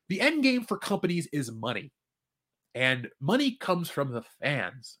the end game for companies is money. And money comes from the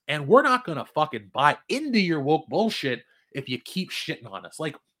fans. And we're not going to fucking buy into your woke bullshit if you keep shitting on us.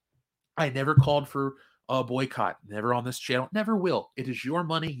 Like, I never called for a boycott. Never on this channel. Never will. It is your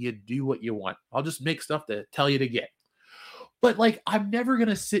money. You do what you want. I'll just make stuff to tell you to get. But, like, I'm never going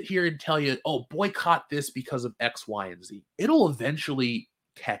to sit here and tell you, oh, boycott this because of X, Y, and Z. It'll eventually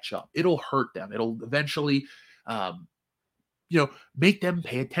catch up. It'll hurt them. It'll eventually, make them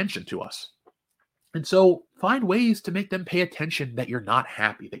pay attention to us. And so find ways to make them pay attention that you're not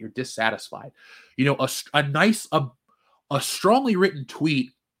happy, that you're dissatisfied. A strongly written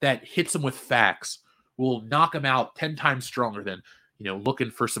tweet that hits them with facts will knock them out 10 times stronger than, looking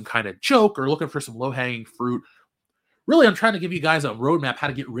for some kind of joke or looking for some low-hanging fruit. Really, I'm trying to give you guys a roadmap how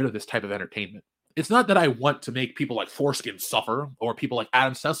to get rid of this type of entertainment. It's not that I want to make people like Foreskin suffer or people like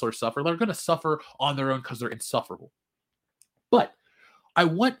Adam Sessler suffer. They're going to suffer on their own because they're insufferable. But I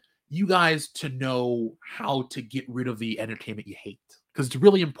want you guys to know how to get rid of the entertainment you hate. Because it's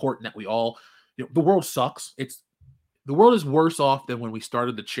really important that we all, the world sucks. The world is worse off than when we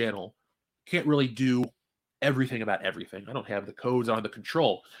started the channel. Can't really do everything about everything. I don't have the codes, I don't have the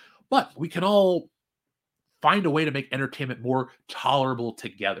control. But we can all find a way to make entertainment more tolerable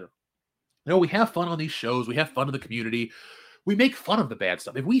together. We have fun on these shows. We have fun in the community. We make fun of the bad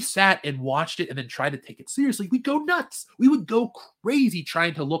stuff. If we sat and watched it and then tried to take it seriously, we'd go nuts. We would go crazy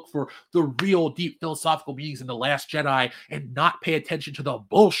trying to look for the real deep philosophical meanings in The Last Jedi and not pay attention to the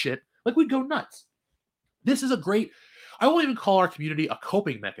bullshit. Like, we'd go nuts. This is I won't even call our community a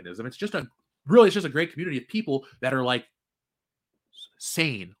coping mechanism. It's just a great community of people that are like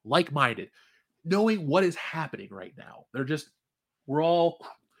sane, like-minded, knowing what is happening right now. We're all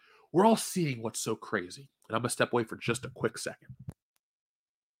seeing what's so crazy. And I'm going to step away for just a quick second.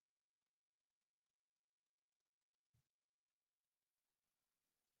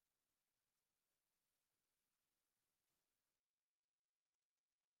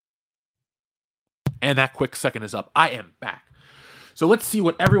 And that quick second is up. I am back. So let's see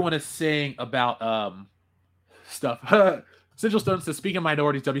what everyone is saying about stuff. Sigil Stone says, speaking of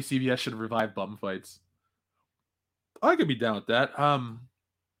minorities, WCBS should revive bum fights. I could be down with that.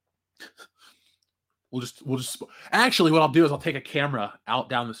 We'll just actually what I'll do is I'll take a camera out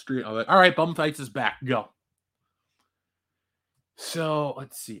down the street. I'll be like, all right, bum fights is back. Go. So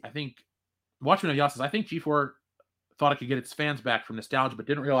let's see. I think Watchman of Yas says, I think G4 thought it could get its fans back from nostalgia, but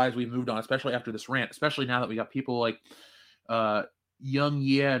didn't realize we moved on, especially after this rant, especially now that we got people like Young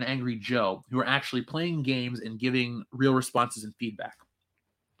Yeah and Angry Joe who are actually playing games and giving real responses and feedback.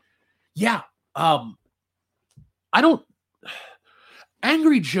 Yeah.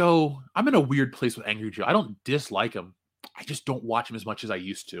 Angry Joe, I'm in a weird place with Angry Joe. I don't dislike him. I just don't watch him as much as I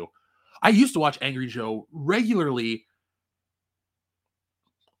used to. I used to watch Angry Joe regularly.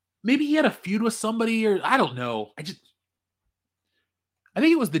 Maybe he had a feud with somebody, or I don't know. I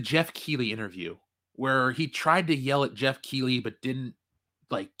think it was the Jeff Keighley interview where he tried to yell at Jeff Keighley but didn't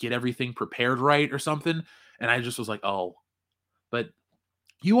like get everything prepared right or something. And I just was like, oh. But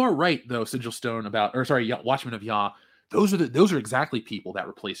you are right though, Sigil Stone, Watchmen of Yah. Those are exactly people that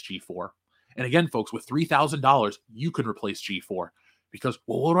replace G4. And again, folks, with $3,000, you can replace G4. Because,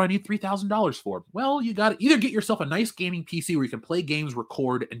 well, what do I need $3,000 for? Well, you got to either get yourself a nice gaming PC where you can play games,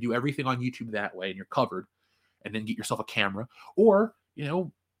 record, and do everything on YouTube that way, and you're covered, and then get yourself a camera, or,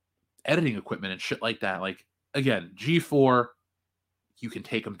 editing equipment and shit like that. Like, again, G4, you can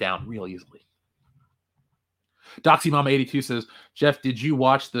take them down real easily. DoxyMama82 says, Jeff, did you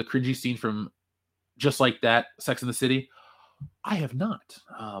watch the cringy scene from Just Like That, Sex and the City? I have not.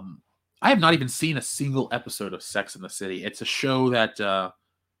 I have not even seen a single episode of Sex and the City. It's a show that I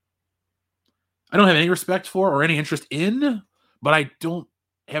don't have any respect for or any interest in, but I don't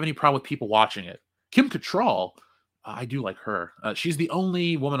have any problem with people watching it. Kim Cattrall, I do like her. She's the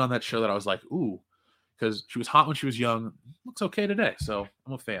only woman on that show that I was like, ooh, because she was hot when she was young. Looks okay today, so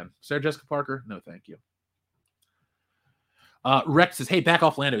I'm a fan. Sarah Jessica Parker, no thank you. Rex says, hey, back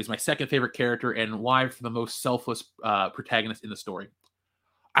off Lando. He's my second favorite character and why for the most selfless protagonist in the story.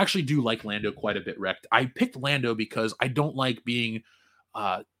 I actually do like Lando quite a bit, Rex. I picked Lando because I don't like being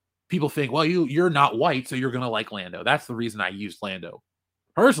people think, well, you're not white, so you're going to like Lando. That's the reason I used Lando.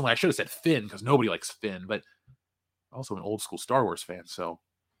 Personally, I should have said Finn because nobody likes Finn, but also an old school Star Wars fan. So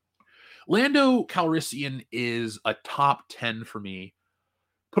Lando Calrissian is a top 10 for me.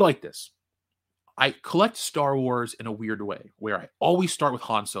 Put it like this. I collect Star Wars in a weird way where I always start with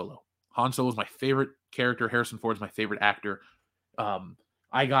Han Solo. Han Solo is my favorite character. Harrison Ford is my favorite actor.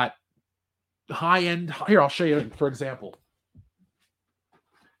 I got high-end. Here, I'll show you, for example.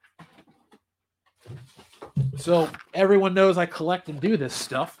 So everyone knows I collect and do this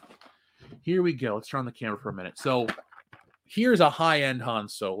stuff. Here we go. Let's turn on the camera for a minute. So here's a high-end Han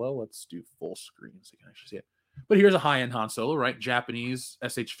Solo. Let's do full screen so you can actually see it. But here's a high-end Han Solo, right? Japanese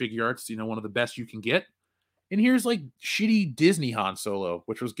SH Figuarts, one of the best you can get. And here's like shitty Disney Han Solo,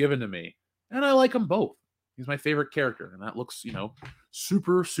 which was given to me. And I like them both. He's my favorite character. And that looks,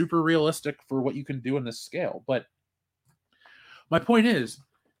 super, super realistic for what you can do in this scale. But my point is,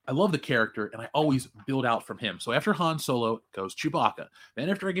 I love the character, and I always build out from him. So after Han Solo goes Chewbacca. Then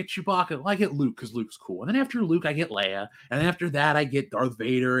after I get Chewbacca, I get Luke because Luke's cool. And then after Luke, I get Leia. And then after that, I get Darth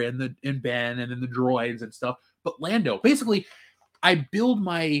Vader and Ben and then the droids and stuff. But Lando, basically, I build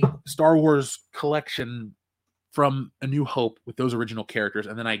my Star Wars collection from A New Hope with those original characters,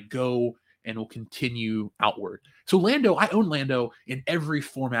 and then I go and will continue outward. So Lando, I own Lando in every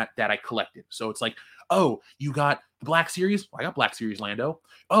format that I collected. So it's like, oh, you got the Black Series? Well, I got Black Series Lando.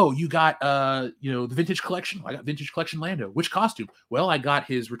 Oh, you got the Vintage Collection? Well, I got Vintage Collection Lando. Which costume? Well, I got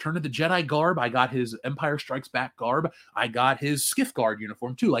his Return of the Jedi garb. I got his Empire Strikes Back garb. I got his Skiff Guard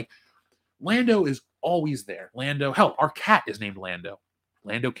uniform too. Like, Lando is always there. Lando, hell, our cat is named Lando.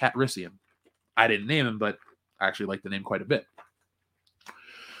 Lando Calrissian. I didn't name him, but I actually like the name quite a bit.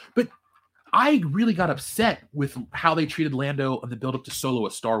 But I really got upset with how they treated Lando on the build-up to Solo,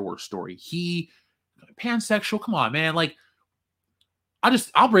 a Star Wars story. He, pansexual, come on, man. Like,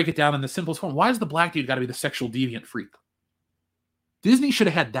 I'll break it down in the simplest form. Why does the black dude got to be the sexual deviant freak? Disney should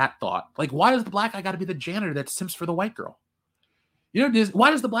have had that thought. Like, why does the black guy got to be the janitor that simps for the white girl?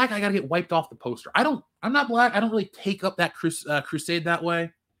 Why does the black guy got to get wiped off the poster? I'm not black. I don't really take up that crusade that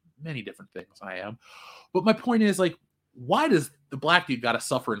way. Many different things I am. But my point is, like, why does the black dude got to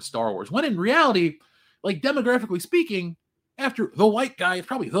suffer in Star Wars? When in reality, like, demographically speaking, after the white guy, it's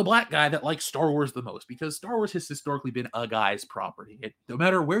probably the black guy that likes Star Wars the most, because Star Wars has historically been a guy's property. No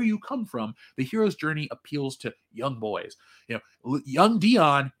matter where you come from, the hero's journey appeals to young boys. Young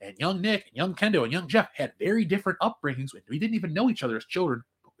Dion and young Nick and young Kendo and young Jeff had very different upbringings. We didn't even know each other as children,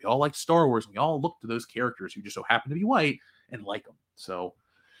 but we all liked Star Wars. And we all looked to those characters who just so happen to be white and like them. So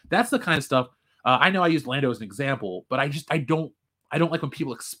that's the kind of stuff. I know I used Lando as an example, but I don't like when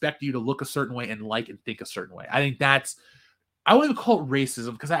people expect you to look a certain way and like and think a certain way. I think I won't even call it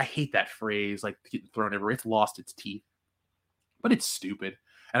racism because I hate that phrase, like getting thrown everywhere. It's lost its teeth, but it's stupid.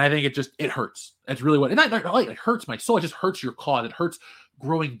 And I think it hurts. That's really what, and it hurts my soul. It just hurts your cause. It hurts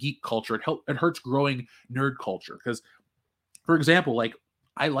growing geek culture. It hurts growing nerd culture. Because, for example, like,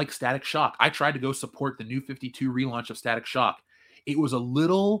 I like Static Shock. I tried to go support the New 52 relaunch of Static Shock. It was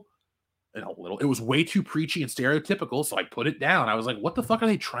it was way too preachy and stereotypical, so I put it down. I was like, what the fuck are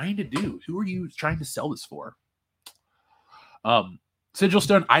they trying to do? Who are you trying to sell this for? Sigil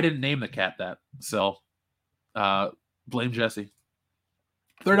Stone, I didn't name the cat that. So blame Jesse.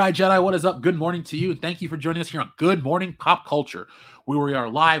 Third Eye Jedi, what is up? Good morning to you. Thank you for joining us here on Good Morning Pop Culture, where we are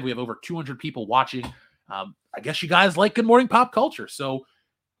live. We have over 200 people watching. I guess you guys like Good Morning Pop Culture. So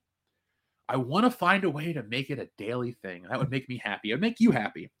I want to find a way to make it a daily thing. That would make me happy. It would make you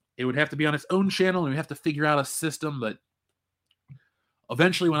happy. It would have to be on its own channel, and we have to figure out a system. But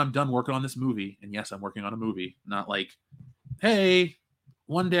eventually, when I'm done working on this movie, and yes, I'm working on a movie, not like, hey,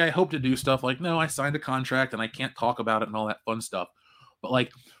 one day I hope to do stuff like, no, I signed a contract and I can't talk about it and all that fun stuff. But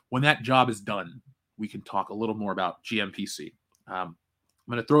like when that job is done, we can talk a little more about GMPC. I'm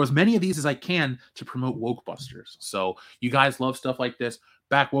going to throw as many of these as I can to promote Wokebusters. So you guys love stuff like this.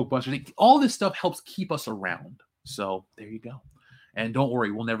 Back Wokebusters. All this stuff helps keep us around. So there you go. And don't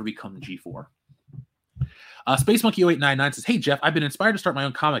worry, we'll never become the G4. Space Monkey 0899 says, hey, Jeff, I've been inspired to start my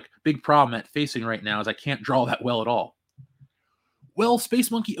own comic. Big problem at facing right now is I can't draw that well at all. Well, Space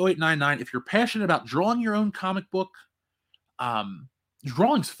Monkey 0899, if you're passionate about drawing your own comic book,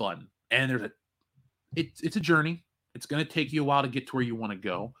 drawing's fun, and it's a journey. It's going to take you a while to get to where you want to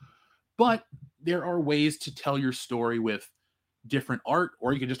go, but there are ways to tell your story with different art,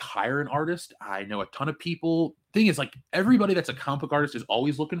 or you can just hire an artist. I know a ton of people. Thing is, like, everybody that's a comic book artist is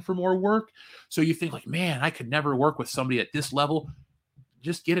always looking for more work. So you think like, man, I could never work with somebody at this level.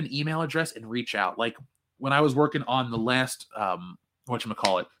 Just get an email address and reach out. Like when I was working on the last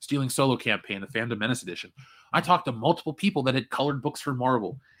whatchamacallit, Stealing Solo campaign, the Fandom Menace edition, I talked to multiple people that had colored books for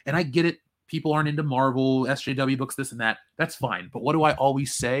Marvel. And I get it. People aren't into Marvel, SJW books, this and that. That's fine. But what do I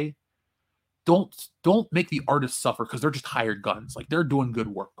always say? Don't make the artists suffer because they're just hired guns. Like, they're doing good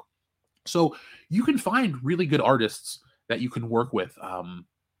work. So you can find really good artists that you can work with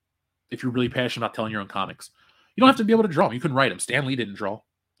if you're really passionate about telling your own comics. You don't have to be able to draw them. You can write them. Stan Lee didn't draw.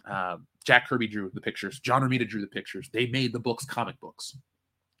 Jack Kirby drew the pictures. John Romita drew the pictures. They made the books comic books.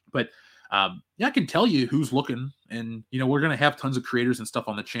 But yeah, I can tell you who's looking, and we're gonna have tons of creators and stuff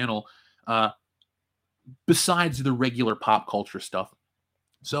on the channel besides the regular pop culture stuff.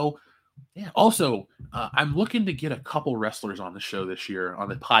 So yeah, also I'm looking to get a couple wrestlers on the show this year on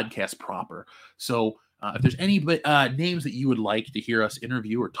the podcast proper. So if there's any names that you would like to hear us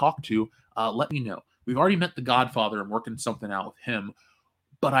interview or talk to, let me know. We've already met the Godfather. I'm working something out with him,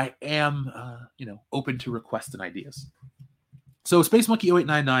 but I am open to requests and ideas. So Space Monkey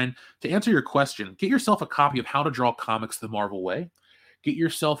 0899, to answer your question, get yourself a copy of How to Draw Comics the Marvel Way. Get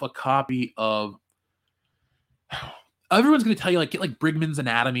yourself a copy of, everyone's going to tell you, get like Brigman's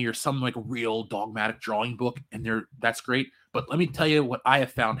Anatomy or some like real dogmatic drawing book, and that's great. But let me tell you what I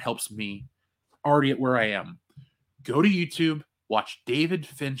have found helps me already at where I am. Go to YouTube, watch David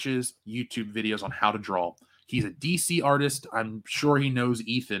Finch's YouTube videos on how to draw. He's a DC artist. I'm sure he knows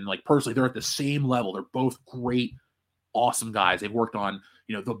Ethan. Like, personally, they're at the same level. They're both great, awesome guys. They've worked on,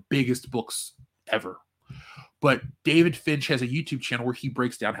 the biggest books ever. But David Finch has a YouTube channel where he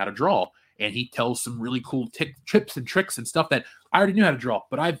breaks down how to draw, and he tells some really cool tips and tricks and stuff that I already knew how to draw,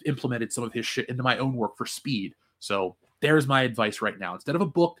 but I've implemented some of his shit into my own work for speed. So there's my advice right now. Instead of a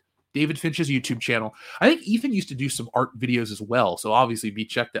book, David Finch's YouTube channel. I think Ethan used to do some art videos as well. So obviously be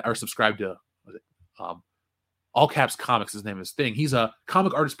checked or subscribed to All Caps Comics, his name is thing. He's a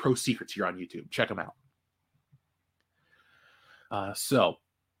Comic Artist Pro Secrets here on YouTube. Check him out.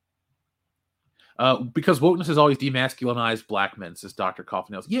 Because wokeness has always demasculinized black men, says Dr.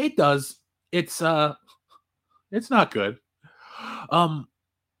 Coffin Nails. Yeah, it does. It's not good. Some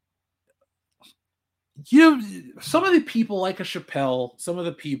of the people like a Chappelle, some of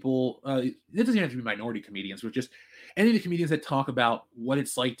the people, it doesn't even have to be minority comedians, but just any of the comedians that talk about what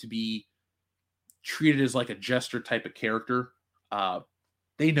it's like to be treated as like a jester type of character,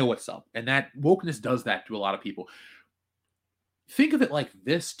 they know what's up. And that wokeness does that to a lot of people. Think of it like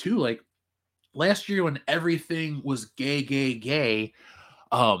this too. Like last year when everything was gay,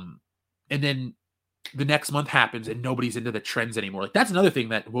 and then the next month happens and nobody's into the trends anymore. Like, that's another thing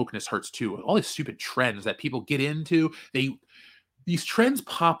that wokeness hurts too. All these stupid trends that people get into, these trends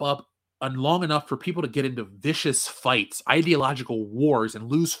pop up long enough for people to get into vicious fights, ideological wars,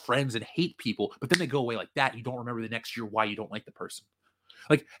 and lose friends and hate people. But then they go away like that. You don't remember the next year why you don't like the person.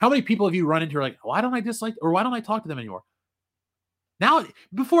 Like, how many people have you run into who are like, why don't I dislike, or why don't I talk to them anymore? Now,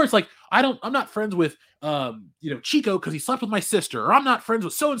 before it's like, I'm not friends with, Chico because he slept with my sister, or I'm not friends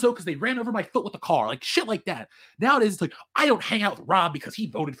with so-and-so because they ran over my foot with a car, like shit like that. Nowadays, it's like, I don't hang out with Rob because he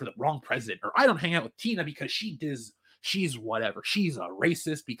voted for the wrong president, or I don't hang out with Tina because she's whatever. She's a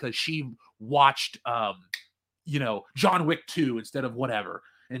racist because she watched, John Wick 2 instead of whatever,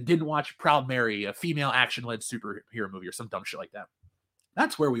 and didn't watch Proud Mary, a female action-led superhero movie or some dumb shit like that.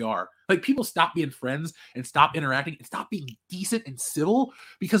 That's where we are. Like, people stop being friends and stop interacting and stop being decent and civil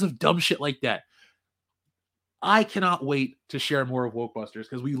because of dumb shit like that. I cannot wait to share more of Wokebusters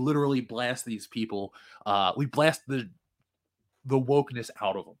because we literally blast these people. We blast the wokeness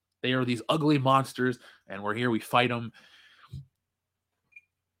out of them. They are these ugly monsters, and we're here. We fight them.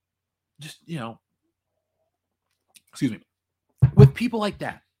 Just, excuse me. With people like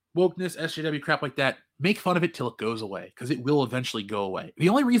that, wokeness, SJW crap like that, make fun of it till it goes away, because it will eventually go away. The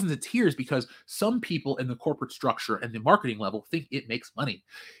only reason it's here is because some people in the corporate structure and the marketing level think it makes money.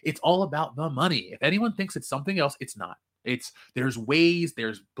 It's all about the money. If anyone thinks it's something else, it's not. There's ways,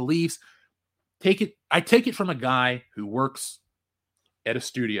 there's beliefs. I take it from a guy who works at a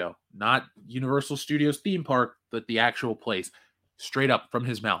studio, not Universal Studios theme park, but the actual place, straight up from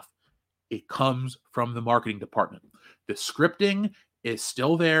his mouth. It comes from the marketing department. The scripting is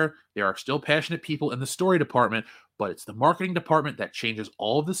still there. There are still passionate people in the story department, but it's the marketing department that changes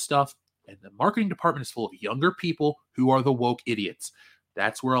all of this stuff. And the marketing department is full of younger people who are the woke idiots.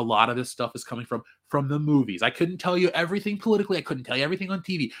 That's where a lot of this stuff is coming from the movies. I couldn't tell you everything politically. I couldn't tell you everything on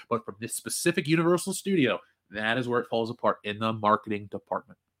TV, but from this specific Universal studio, that is where it falls apart, in the marketing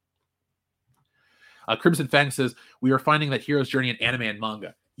department. Crimson Fang says, we are finding that hero's journey in anime and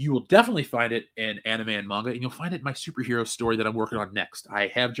manga. You will definitely find it in anime and manga, and you'll find it in my superhero story that I'm working on next. I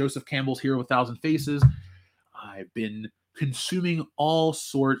have Joseph Campbell's Hero 1000 Faces. I've been consuming all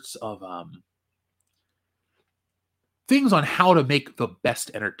sorts of things on how to make the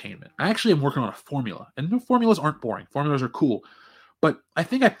best entertainment. I actually am working on a formula, and the formulas aren't boring. Formulas are cool, but I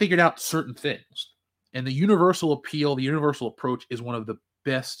think I figured out certain things. And the universal appeal, the universal approach is one of the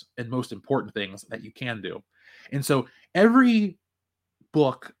best and most important things that you can do. And so everything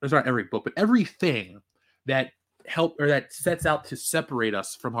that that sets out to separate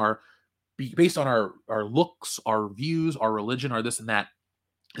us from based on our looks, our views, our religion, our this and that,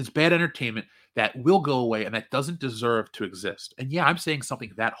 is bad entertainment that will go away and that doesn't deserve to exist. And yeah, I'm saying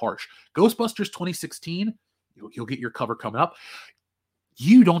something that harsh. Ghostbusters 2016, you'll get your cover coming up.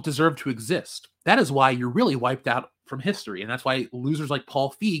 You don't deserve to exist. That is why you're really wiped out from history. And that's why losers like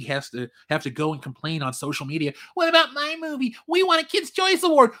Paul Feig have to go and complain on social media. What about my movie? We won a Kids' Choice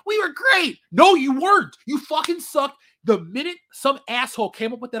Award. We were great. No, you weren't. You fucking sucked. The minute some asshole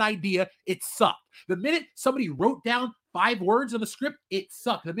came up with that idea, it sucked. The minute somebody wrote down 5 words in the script, it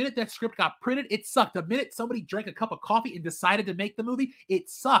sucked. The minute that script got printed, it sucked. The minute somebody drank a cup of coffee and decided to make the movie, it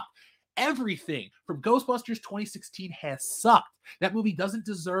sucked. Everything from Ghostbusters 2016 has sucked. That movie doesn't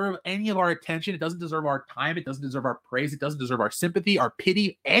deserve any of our attention. It doesn't deserve our time. It doesn't deserve our praise. It doesn't deserve our sympathy, our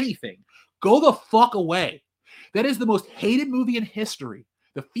pity, anything. Go the fuck away. That is the most hated movie in history.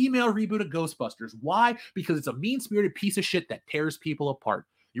 The female reboot of Ghostbusters. Why? Because it's a mean-spirited piece of shit that tears people apart.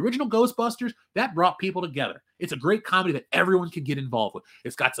 The original Ghostbusters, that brought people together. It's a great comedy that everyone can get involved with.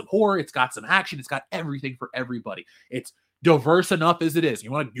 It's got some horror. It's got some action. It's got everything for everybody. It's diverse enough as it is.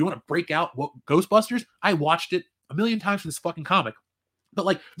 You want to break out what Ghostbusters? I watched it a million times for this fucking comic. But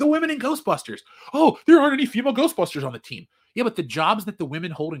like the women in Ghostbusters. Oh, there aren't any female Ghostbusters on the team. Yeah, but the jobs that the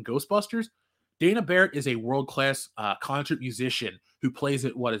women hold in Ghostbusters, Dana Barrett is a world-class concert musician who plays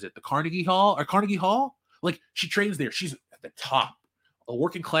at, the Carnegie Hall? Like, she trains there. She's at the top. A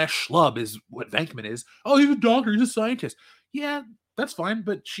working-class schlub is what Venkman is. Oh, he's a doctor. He's a scientist. Yeah, that's fine,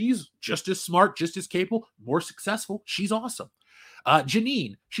 but she's just as smart, just as capable, more successful. She's awesome.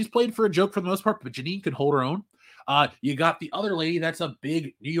 Janine, she's played for a joke for the most part, but Janine can hold her own. You got the other lady that's a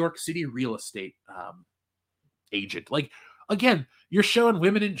big New York City real estate agent. Like, again, you're showing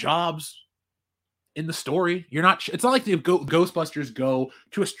women in jobs in the story. You're not. It's not like the Ghostbusters go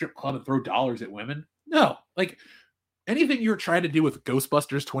to a strip club and throw dollars at women. No, like anything you're trying to do with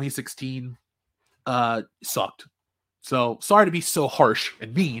Ghostbusters 2016 sucked. So sorry to be so harsh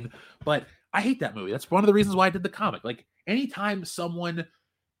and mean, but I hate that movie. That's one of the reasons why I did the comic. Like, anytime someone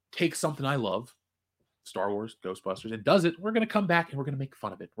takes something I love, Star Wars, Ghostbusters, and does it, we're going to come back and we're going to make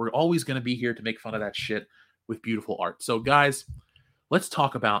fun of it. We're always going to be here to make fun of that shit with beautiful art. So guys, let's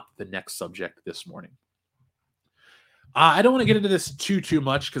talk about the next subject this morning. I don't want to get into this too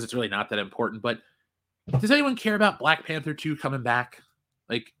much because it's really not that important, but does anyone care about Black Panther 2 coming back?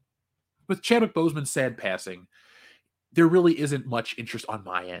 Like, with Chadwick Boseman's sad passing, there really isn't much interest on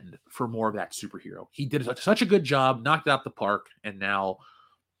my end for more of that superhero. He did such a good job, knocked out the park, and now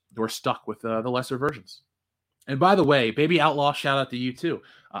we're stuck with the lesser versions. And by the way, Baby Outlaw, shout out to you too.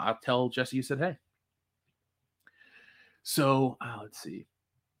 I'll tell Jesse you said hey. So, let's see.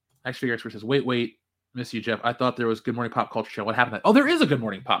 X-Figure Expert says, wait. Miss you, Jeff. I thought there was Good Morning Pop Culture channel. What happened to that? Oh, there is a Good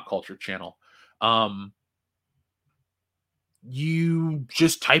Morning Pop Culture channel. You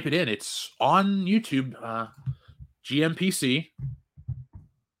just type it in. It's on YouTube. GMPC.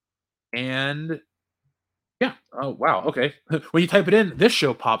 And yeah. Oh, wow. Okay. When you type it in, this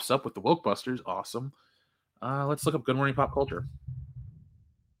show pops up with the Woke Busters. Awesome. Let's look up Good Morning Pop Culture.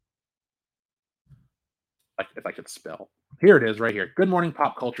 Like, if I could spell. Here it is right here. Good Morning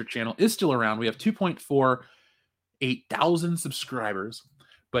Pop Culture channel is still around. We have 2.48 thousand subscribers.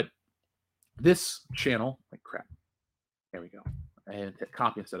 But this channel, like crap. There we go. And hit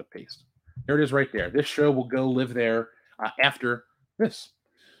copy instead of paste. There it is right there. This show will go live there after this.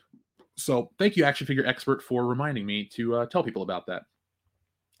 So thank you, Action Figure Expert, for reminding me to tell people about that.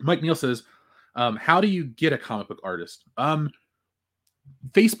 Mike Neal says, how do you get a comic book artist?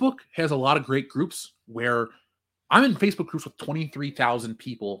 Facebook has a lot of great groups where I'm in Facebook groups with 23,000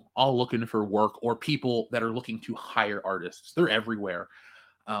 people all looking for work, or people that are looking to hire artists. They're everywhere.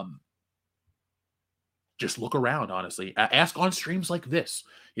 Just look around, honestly. Ask on streams like this.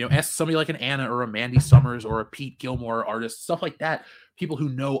 Ask somebody like an Anna or a Mandy Summers or a Pete Gilmore artist, stuff like that. People who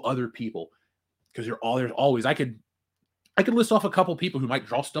know other people, because there's always I could list off a couple people who might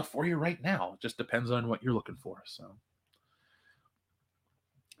draw stuff for you right now. It just depends on what you're looking for. So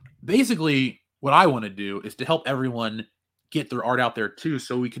basically, what I want to do is to help everyone get their art out there too,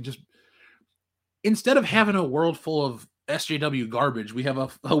 so we can just, instead of having a world full of SJW garbage, we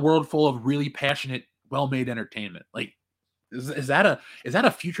have a world full of really passionate, well-made entertainment. Like, is that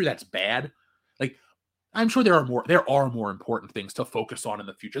a future that's bad? Like, I'm sure there are more important things to focus on in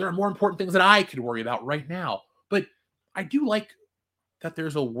the future. There are more important things that I could worry about right now. But I do like that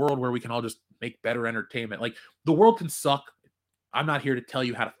there's a world where we can all just make better entertainment. Like, the world can suck. I'm not here to tell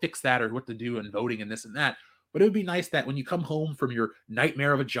you how to fix that or what to do in voting and this and that. But it would be nice that when you come home from your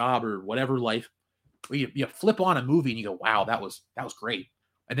nightmare of a job or whatever life, you flip on a movie and you go, wow, that was great.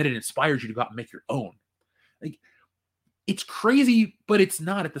 And then it inspires you to go out and make your own. Like, it's crazy, but it's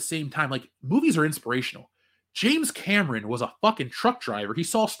not at the same time. Like, movies are inspirational. James Cameron was a fucking truck driver. He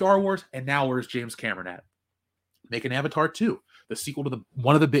saw Star Wars, and now where's James Cameron at? Making Avatar 2, the sequel to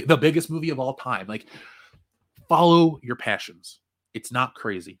the biggest movie of all time. Like, follow your passions. It's not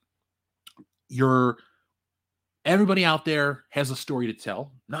crazy. Everybody out there has a story to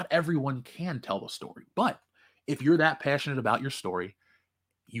tell. Not everyone can tell the story, but if you're that passionate about your story,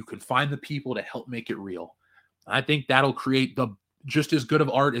 you can find the people to help make it real. I think that'll create just as good of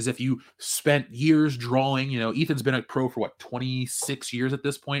art as if you spent years drawing. Ethan's been a pro for 26 years at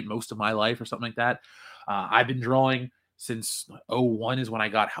this point, most of my life or something like that. I've been drawing since 2001 is when I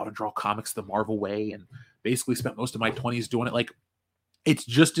got How to Draw Comics the Marvel Way, and basically spent most of my 20s doing it. Like, it's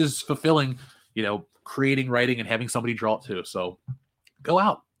just as fulfilling, creating, writing, and having somebody draw it too. So go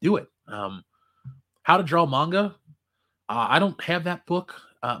out, do it. How to Draw Manga. I don't have that book,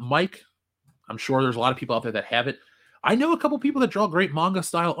 Mike. I'm sure there's a lot of people out there that have it. I know a couple people that draw great manga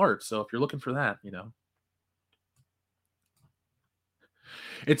style art. So if you're looking for that,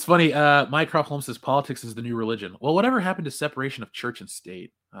 It's funny. Mycroft Holmes says politics is the new religion. Well, whatever happened to separation of church and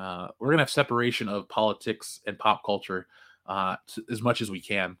state? We're going to have separation of politics and pop culture as much as we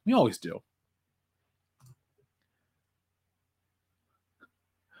can. We always do.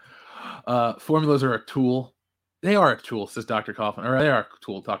 Formulas are a tool. They are a tool, says Dr. Coffin. Or they are a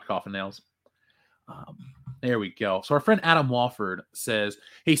tool, Dr. Coffin nails. There we go. So our friend Adam Wofford says,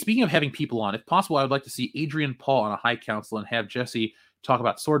 hey, speaking of having people on, if possible, I would like to see Adrian Paul on a High Council and have Jesse talk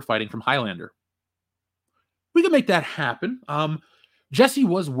about sword fighting from Highlander. We can make that happen. Jesse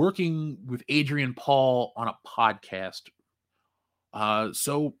was working with Adrian Paul on a podcast.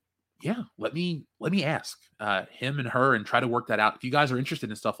 So yeah, let me ask him and her and try to work that out. If you guys are interested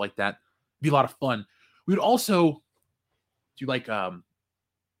in stuff like that, it'd be a lot of fun. We would also do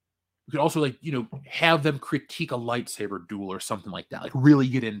we could also have them critique a lightsaber duel or something like that. Like, really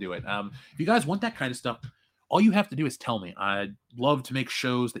get into it. If you guys want that kind of stuff, all you have to do is tell me. I'd love to make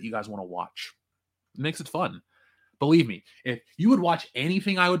shows that you guys want to watch. It makes it fun. Believe me, if you would watch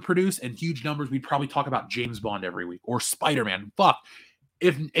anything I would produce in huge numbers, we'd probably talk about James Bond every week or Spider-Man. Fuck.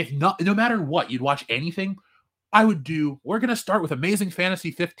 If not, no matter what, you'd watch anything, we're going to start with Amazing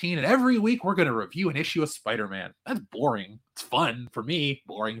Fantasy 15, and every week we're going to review an issue of Spider-Man. That's boring. It's fun for me,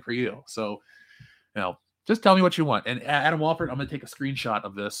 boring for you. So, just tell me what you want. And Adam Walford, I'm going to take a screenshot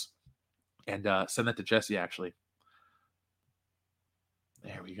of this and send that to Jesse, actually.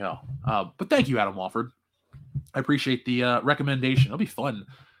 There we go. But thank you, Adam Walford. I appreciate the recommendation. It'll be fun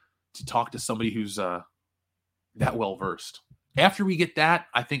to talk to somebody who's that well-versed. After we get that,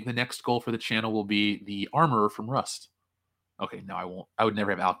 I think the next goal for the channel will be the Armorer from Rust. Okay, no, I won't. I would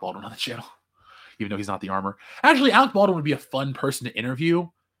never have Alec Baldwin on the channel, even though he's not the Armorer. Actually, Alec Baldwin would be a fun person to interview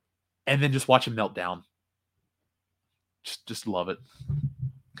and then just watch him melt down. Just love it.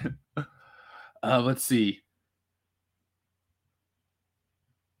 Let's see.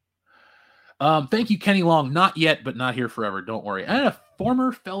 Thank you, Kenny Long. Not yet, but not here forever. Don't worry. And a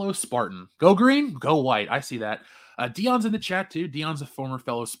former fellow Spartan. Go green, go white. I see that. Dion's in the chat too. Dion's a former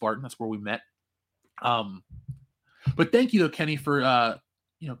fellow Spartan. That's where we met. But thank you though, Kenny, for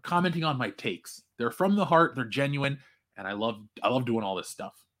commenting on my takes. They're from the heart. They're genuine, and I love doing all this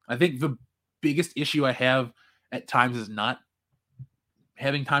stuff. I think the biggest issue I have at times is not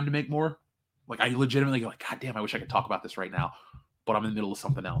having time to make more. Like I legitimately go like, God damn, I wish I could talk about this right now, but I'm in the middle of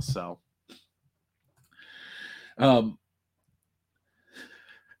something else. So,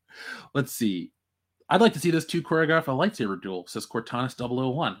 let's see. I'd like to see this 2 choreograph a lightsaber duel, says Cortanis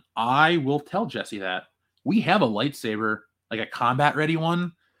 001. I will tell Jesse that. We have a lightsaber, like a combat ready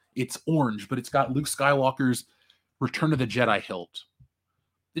one. It's orange, but it's got Luke Skywalker's Return of the Jedi hilt.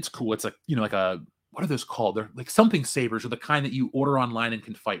 It's cool. It's like, like a, what are those called? They're like something sabers, or the kind that you order online and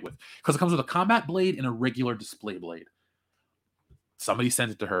can fight with. Because it comes with a combat blade and a regular display blade. Somebody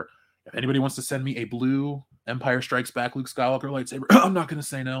sent it to her. If anybody wants to send me a blue Empire Strikes Back Luke Skywalker lightsaber, I'm not going to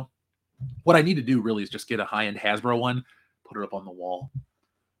say no. What I need to do really is just get a high-end Hasbro one, put it up on the wall.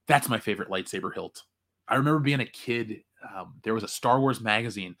 That's my favorite lightsaber hilt. I remember being a kid, there was a Star Wars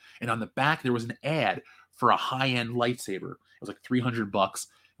magazine, and on the back there was an ad for a high-end lightsaber. It was like $300,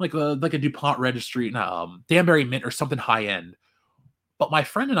 like a DuPont Registry, Danbury Mint or something high-end. But my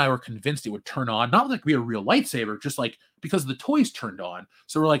friend and I were convinced it would turn on, not like be a real lightsaber, just like because the toys turned on.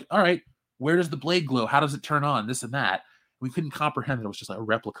 So we're like, all right, where does the blade glow? How does it turn on? This and that. We couldn't comprehend that it was just like a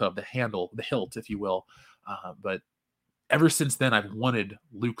replica of the handle, the hilt, if you will. But ever since then, I've wanted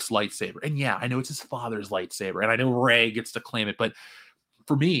Luke's lightsaber. And yeah, I know it's his father's lightsaber, and I know Rey gets to claim it, but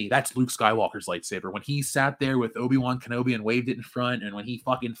for me, that's Luke Skywalker's lightsaber. When he sat there with Obi-Wan Kenobi and waved it in front, and when he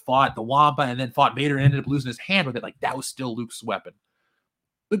fucking fought the Wampa and then fought Vader and ended up losing his hand with it, like that was still Luke's weapon.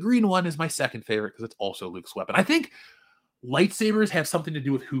 The green one is my second favorite because it's also Luke's weapon. I think lightsabers have something to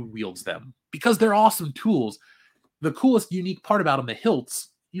do with who wields them because they're awesome tools. The coolest, unique part about them, the hilts,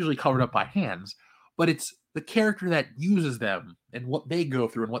 usually covered up by hands, but it's the character that uses them and what they go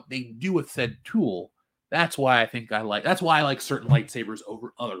through and what they do with said tool. That's why I like certain lightsabers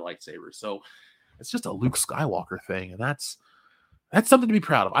over other lightsabers. So it's just a Luke Skywalker thing, and that's something to be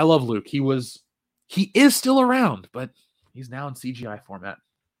proud of. I love Luke. He is still around, but he's now in CGI format.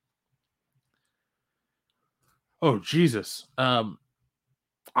 Oh, Jesus.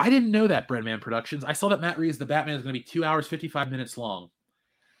 I didn't know that, Breadman Productions. I saw that Matt Reeves' The Batman is going to be 2 hours, 55 minutes long.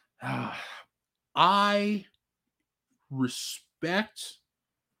 I respect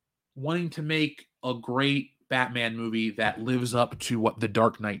wanting to make a great Batman movie that lives up to what The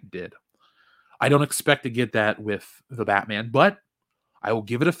Dark Knight did. I don't expect to get that with The Batman, but I will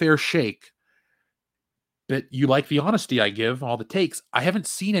give it a fair shake. But you like the honesty I give, all the takes. I haven't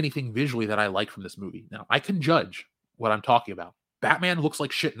seen anything visually that I like from this movie. Now, I can judge what I'm talking about. Batman looks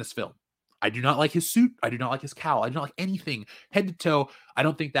like shit in this film. I do not like his suit. I do not like his cowl. I do not like anything. Head to toe, I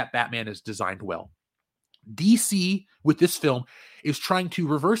don't think that Batman is designed well. DC, with this film, is trying to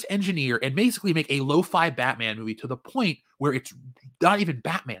reverse engineer and basically make a lo-fi Batman movie to the point where it's not even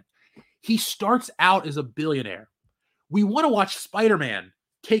Batman. He starts out as a billionaire. We want to watch Spider-Man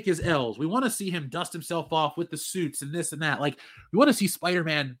take his L's. We want to see him dust himself off with the suits and this and that. Like, we want to see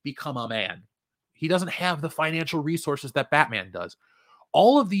Spider-Man become a man. He doesn't have the financial resources that Batman does.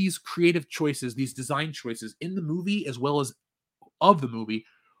 All of these creative choices, these design choices in the movie, as well as of the movie,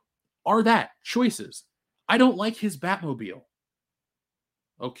 are that choices. I don't like his Batmobile.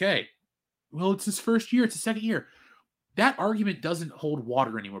 Okay. Well, it's his first year. It's his second year. That argument doesn't hold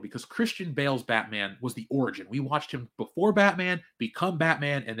water anymore because Christian Bale's Batman was the origin. We watched him before Batman, become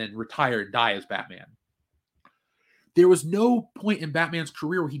Batman, and then retire and die as Batman. There was no point in Batman's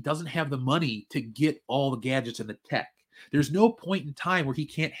career where he doesn't have the money to get all the gadgets and the tech. There's no point in time where he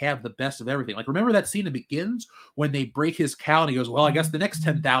can't have the best of everything. Like, remember that scene that begins when they break his cow and he goes, well, I guess the next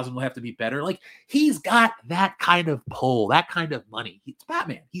 10,000 will have to be better. Like, he's got that kind of pull, that kind of money. It's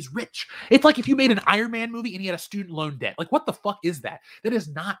Batman. He's rich. It's like if you made an Iron Man movie and he had a student loan debt. Like, what the fuck is that? That is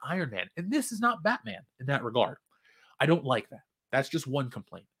not Iron Man. And this is not Batman in that regard. I don't like that. That's just one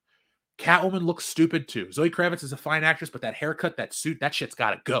complaint. Catwoman looks stupid too. Zoe Kravitz is a fine actress, but that haircut, that suit, that shit's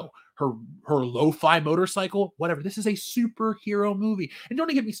got to go. Her lo-fi motorcycle, whatever. This is a superhero movie. And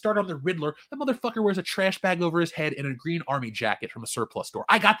don't even get me started on the Riddler. That motherfucker wears a trash bag over his head and a green army jacket from a surplus store.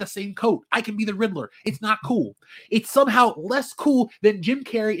 I got the same coat. I can be the Riddler. It's not cool. It's somehow less cool than Jim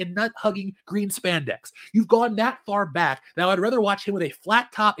Carrey in nut-hugging green spandex. You've gone that far back. Now, I'd rather watch him with a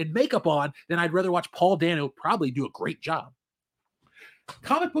flat top and makeup on than I'd rather watch Paul Dano probably do a great job.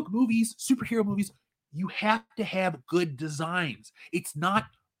 Comic book movies, superhero movies, you have to have good designs. It's not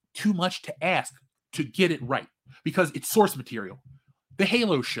too much to ask to get it right because it's source material. The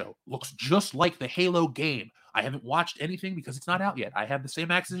Halo show looks just like the Halo game. I haven't watched anything because it's not out yet. I have the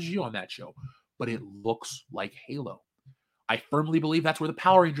same access as you on that show, but it looks like Halo. I firmly believe that's where the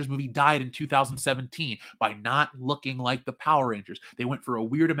Power Rangers movie died in 2017, by not looking like the Power Rangers. They went for a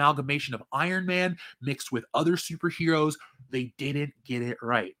weird amalgamation of Iron Man mixed with other superheroes. They didn't get it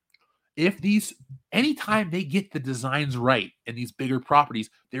right. Anytime they get the designs right in these bigger properties,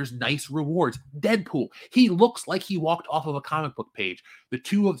 there's nice rewards. Deadpool, he looks like he walked off of a comic book page. The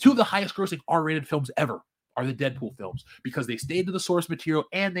two of the highest grossing R-rated films ever are the Deadpool films, because they stayed to the source material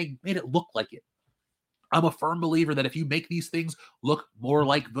and they made it look like it. I'm a firm believer that if you make these things look more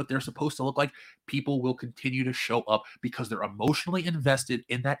like what they're supposed to look like, people will continue to show up because they're emotionally invested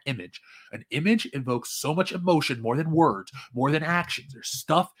in that image. An image evokes so much emotion, more than words, more than actions. There's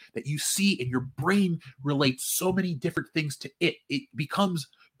stuff that you see and your brain relates so many different things to it. It becomes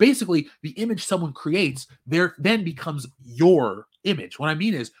basically the image someone creates, there then becomes your image. What I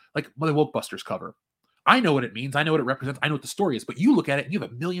mean is, like the Wokebusters cover. I know what it means. I know what it represents. I know what the story is. But you look at it and you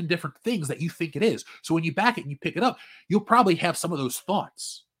have a million different things that you think it is. So when you back it and you pick it up, you'll probably have some of those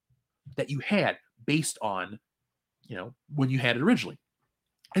thoughts that you had based on, when you had it originally.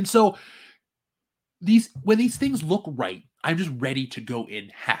 And so when these things look right, I'm just ready to go in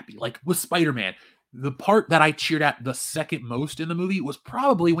happy. Like with Spider-Man, the part that I cheered at the second most in the movie was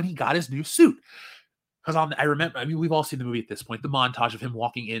probably when he got his new suit. Because I remember, we've all seen the movie at this point, the montage of him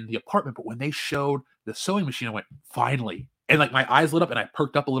walking in the apartment. But when they showed the sewing machine, I went, finally. And like my eyes lit up and I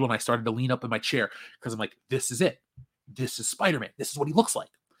perked up a little and I started to lean up in my chair because I'm like, this is it. This is Spider-Man. This is what he looks like.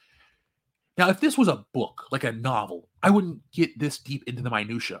 Now, if this was a book, like a novel, I wouldn't get this deep into the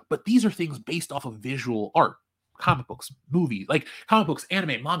minutia. But these are things based off of visual art, comic books, movies, like comic books,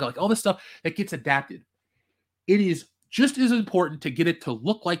 anime, manga, like all this stuff that gets adapted. It is just as important to get it to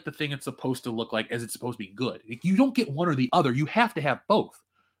look like the thing it's supposed to look like as it's supposed to be good. You don't get one or the other. You have to have both.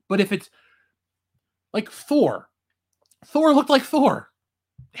 But if it's like Thor looked like Thor,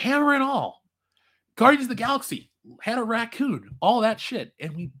 hammer and all. Guardians of the Galaxy had a raccoon, all that shit,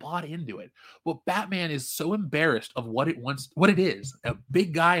 and we bought into it. But Batman is so embarrassed of what it is, a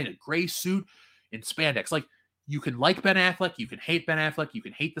big guy in a gray suit in spandex. Like, you can like Ben Affleck, you can hate Ben Affleck, you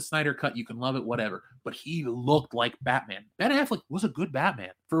can hate the Snyder Cut, you can love it, whatever. But he looked like Batman. Ben Affleck was a good Batman.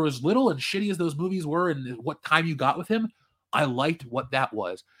 For as little and shitty as those movies were and what time you got with him, I liked what that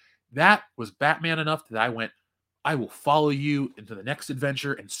was. That was Batman enough that I went, I will follow you into the next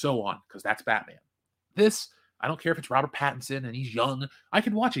adventure and so on, because that's Batman. This, I don't care if it's Robert Pattinson and he's young. I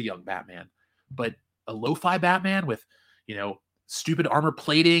can watch a young Batman. But a lo-fi Batman with, stupid armor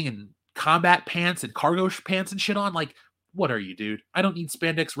plating and combat pants and cargo pants and shit on, like, what are you, dude? I don't need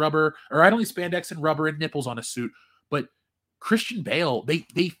spandex rubber, or I don't need spandex and rubber and nipples on a suit. But Christian Bale, they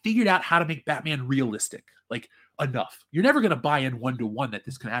figured out how to make Batman realistic, like, enough. You're never going to buy in 1-to-1 that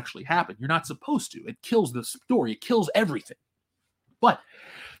this can actually happen. You're not supposed to. It kills the story. It kills everything. But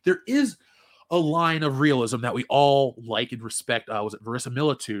there is a line of realism that we all like and respect. Was it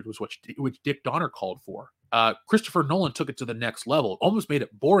verisimilitude was which Dick Donner called for. Christopher Nolan took it to the next level, almost made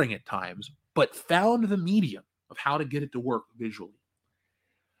it boring at times, but found the medium of how to get it to work visually.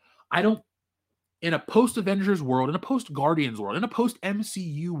 In a post-Avengers world, in a post-Guardians world, in a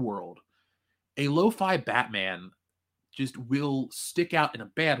post-MCU world, a lo-fi Batman just will stick out in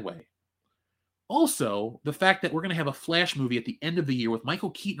a bad way. Also, the fact that we're going to have a Flash movie at the end of the year with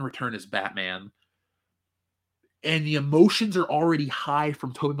Michael Keaton return as Batman, and the emotions are already high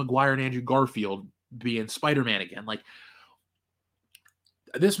from Tobey Maguire and Andrew Garfield being Spider-Man again. Like,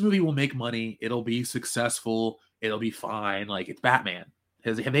 this movie will make money. It'll be successful. It'll be fine. Like, it's Batman.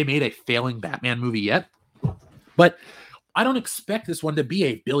 Have they made a failing Batman movie yet? But I don't expect this one to be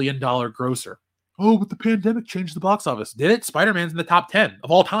a billion-dollar grosser. Oh, but the pandemic changed the box office. Did it? Spider-Man's in the top 10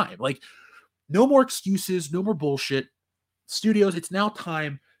 of all time. Like, no more excuses. No more bullshit. Studios, it's now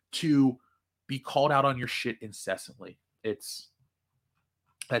time to be called out on your shit incessantly. That's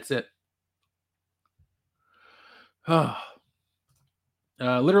it.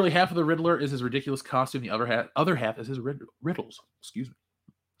 Literally half of the Riddler is his ridiculous costume. The other half is his riddles. Excuse me.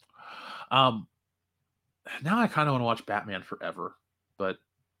 Now I kind of want to watch Batman Forever, but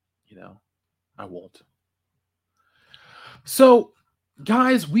I won't. So,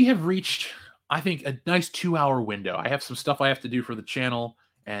 guys, we have reached, I think, a nice 2-hour window. I have some stuff I have to do for the channel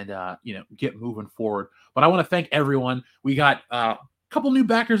and get moving forward. But I want to thank everyone. We got couple new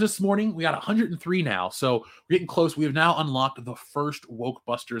backers this morning. We got 103 now, so we're getting close. We have now unlocked the first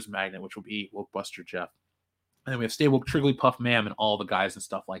Wokebusters magnet, which will be Wokebuster Jeff. And then we have Stay Woke, Trigglypuff, Ma'am, and all the guys and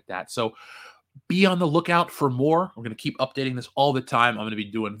stuff like that. So Be on the lookout for more. We're going to keep updating this all the time. I'm going to be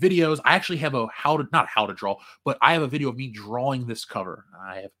doing videos. I actually have not how to draw, but I have a video of me drawing this cover.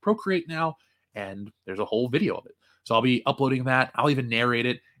 I have Procreate now, and there's a whole video of it. So I'll be uploading that. I'll even narrate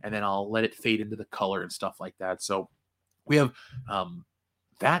it, and then I'll let it fade into the color and stuff like that. So we have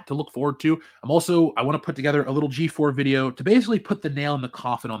that to look forward to. I want to put together a little G4 video to basically put the nail in the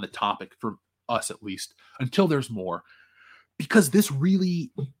coffin on the topic, for us at least, until there's more. Because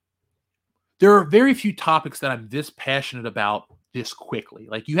there are very few topics that I'm this passionate about this quickly.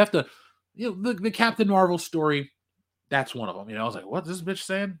 Like, you have to, the Captain Marvel story, that's one of them. I was like, what's this bitch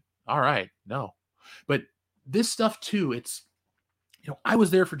saying? All right, no. But this stuff too, it's, I was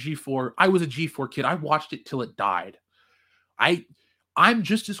there for G4. I was a G4 kid. I watched it till it died. I'm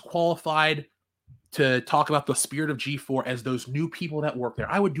just as qualified to talk about the spirit of G4 as those new people that work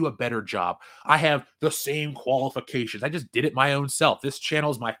there. I would do a better job. I have the same qualifications. I just did it my own self. This channel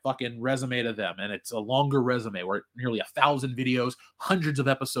is my fucking resume to them, and it's a longer resume. We're nearly 1,000 videos, hundreds of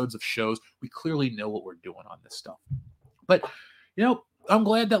episodes of shows. We clearly know what we're doing on this stuff. But, I'm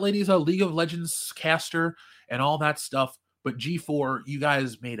glad that lady's a League of Legends caster and all that stuff. But G4, you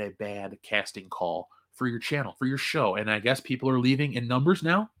guys made a bad casting call for your channel, for your show. And I guess people are leaving in numbers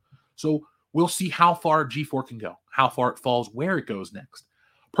now. So we'll see how far G4 can go, how far it falls, where it goes next.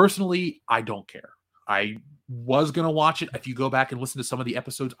 Personally, I don't care. I was going to watch it. If you go back and listen to some of the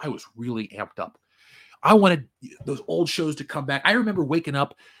episodes, I was really amped up. I wanted those old shows to come back. I remember waking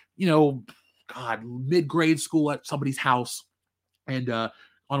up, mid-grade school at somebody's house and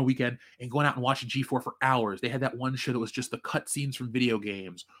on a weekend and going out and watching G4 for hours. They had that one show that was just the cutscenes from video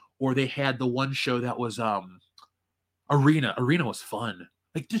games, or they had the one show that was Arena. Arena was fun.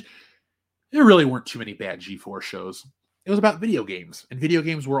 There really weren't too many bad G4 shows. It was about video games, and video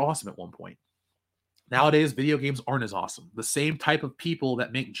games were awesome at one point. Nowadays, video games aren't as awesome. The same type of people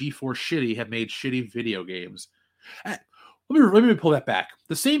that make G4 shitty have made shitty video games. Let me pull that back.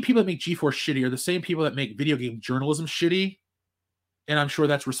 The same people that make G4 shitty are the same people that make video game journalism shitty, and I'm sure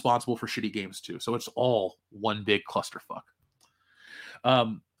that's responsible for shitty games too. So it's all one big clusterfuck.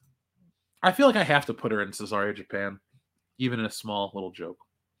 I feel like I have to put her in Cesario Japan, even in a small little joke.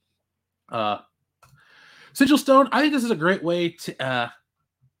 Sigil Stone, I think this is a great way to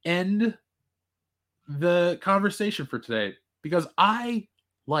end the conversation for today, because I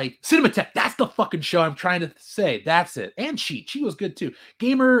like Cinematech. That's the fucking show I'm trying to say. That's it. And Cheat. She was good too.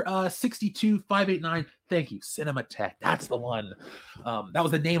 Gamer 62589. Thank you. Cinematech. That's the one. That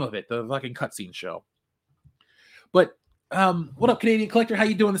was the name of it. The fucking cutscene show. But what up, Canadian Collector? How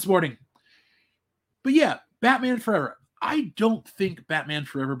you doing this morning? But yeah, Batman Forever. I don't think Batman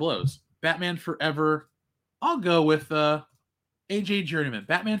Forever blows. Batman Forever, I'll go with AJ Journeyman.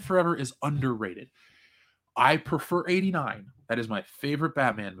 Batman Forever is underrated. I prefer 89. That is my favorite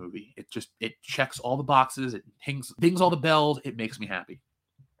Batman movie. It checks all the boxes. It dings all the bells. It makes me happy.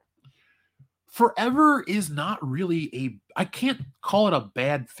 Forever is not really I can't call it a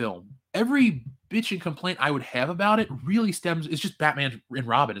bad film. Every bitch and complaint I would have about it really it's just Batman and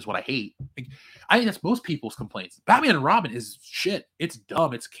Robin is what I hate. I think that's most people's complaints. Batman and Robin is shit. It's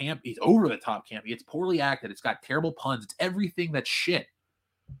dumb. It's campy. It's over the top campy. It's poorly acted. It's got terrible puns. It's everything that's shit.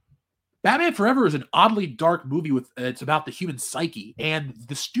 Batman Forever is an oddly dark movie it's about the human psyche, and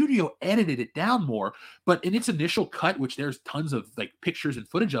the studio edited it down more. But in its initial cut, which there's tons of pictures and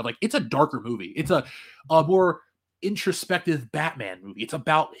footage of, it's a darker movie. It's a more introspective Batman movie. It's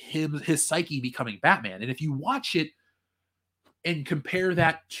about his psyche becoming Batman. And if you watch it and compare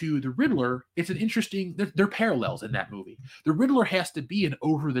that to the Riddler, it's an interesting. There are parallels in that movie. The Riddler has to be an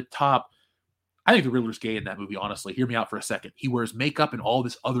over the top. I think the Riddler's gay in that movie, honestly. Hear me out for a second. He wears makeup and all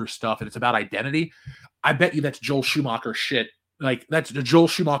this other stuff, and it's about identity. I bet you that's Joel Schumacher shit. That's the Joel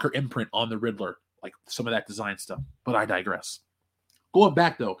Schumacher imprint on the Riddler, some of that design stuff. But I digress. Going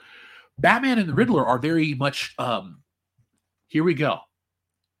back, though, Batman and the Riddler are very much, here we go.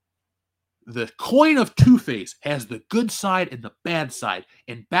 The coin of Two-Face has the good side and the bad side,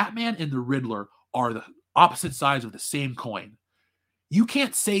 and Batman and the Riddler are the opposite sides of the same coin. You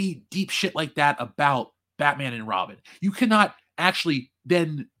can't say deep shit like that about Batman and Robin. You cannot actually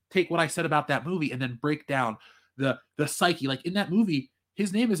then take what I said about that movie and then break down the psyche. In that movie,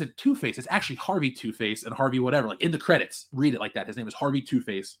 his name isn't Two-Face. It's actually Harvey Two-Face and Harvey whatever. In the credits, read it like that. His name is Harvey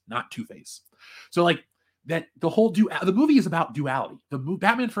Two-Face, not Two-Face. So that the whole the movie is about duality.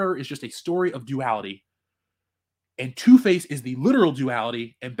 Batman Forever is just a story of duality. And Two-Face is the literal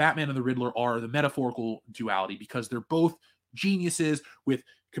duality, and Batman and the Riddler are the metaphorical duality, because they're both geniuses with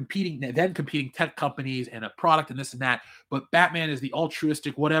competing tech companies and a product and this and that. But Batman is the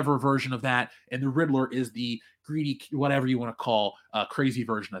altruistic whatever version of that, and the Riddler is the greedy whatever you want to call crazy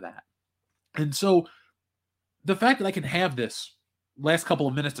version of that. And so the fact that I can have this last couple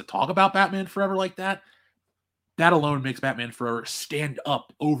of minutes to talk about Batman Forever like that alone makes Batman Forever stand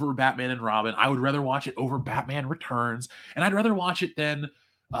up over Batman and Robin. I would rather watch it over Batman Returns, and I'd rather watch it than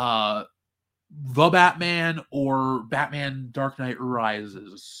The Batman or Batman Dark Knight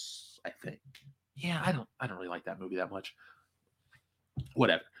Rises, I think. Yeah, I don't really like that movie that much.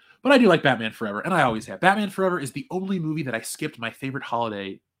 Whatever. But I do like Batman Forever, and I always have. Batman Forever is the only movie that I skipped my favorite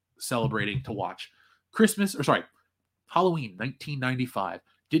holiday celebrating to watch. Halloween 1995.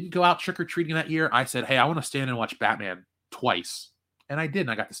 Didn't go out trick-or-treating that year. I said, hey, I want to stand and watch Batman twice. And I did,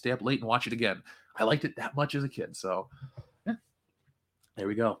 and I got to stay up late and watch it again. I liked it that much as a kid, so yeah. There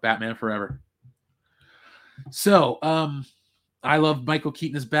we go. Batman Forever. So, I love Michael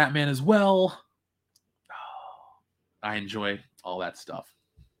Keaton as Batman as well. I enjoy all that stuff.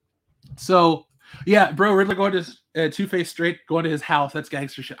 So, yeah, bro, Riddler going to Two-Face straight, going to his house. That's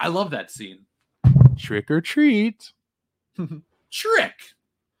gangster shit. I love that scene. Trick or treat. Trick.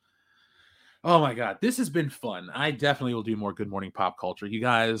 Oh my God, this has been fun. I definitely will do more Good Morning Pop Culture. You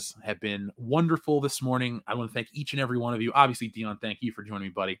guys have been wonderful this morning. I want to thank each and every one of you. Obviously, Dion, thank you for joining me,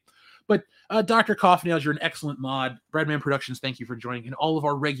 buddy. But Dr. Coffnails, you're an excellent mod. Breadman Productions, thank you for joining. And all of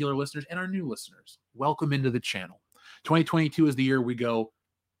our regular listeners and our new listeners, welcome into the channel. 2022 is the year we go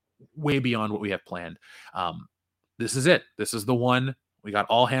way beyond what we have planned. This is it. This is the one. We got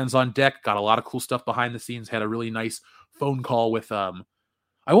all hands on deck, got a lot of cool stuff behind the scenes, had a really nice phone call with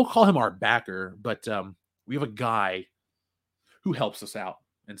I won't call him our backer, but we have a guy who helps us out.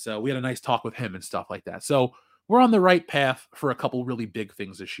 And so we had a nice talk with him and stuff like that. So we're on the right path for a couple really big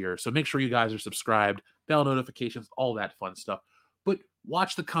things this year. So make sure you guys are subscribed, bell notifications, all that fun stuff. But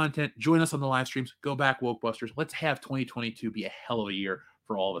watch the content, join us on the live streams, go back Wokebusters. Let's have 2022 be a hell of a year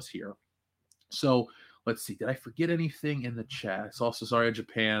for all of us here. So let's see. Did I forget anything in the chat? I saw Cesario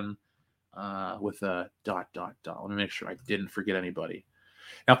Japan with a ... Let me make sure I didn't forget anybody.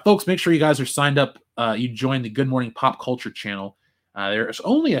 Now, folks, make sure you guys are signed up. You join the Good Morning Pop Culture channel. There's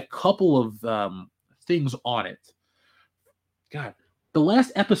only a couple of things on it. God, the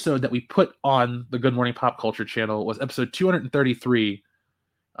last episode that we put on the Good Morning Pop Culture channel was episode 233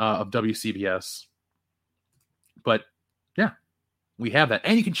 of WCBS. But, yeah, we have that.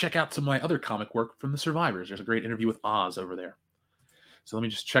 And you can check out some of my other comic work from The Survivors. There's a great interview with Oz over there. So let me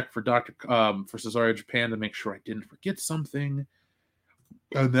just check for for Cesario Japan to make sure I didn't forget something.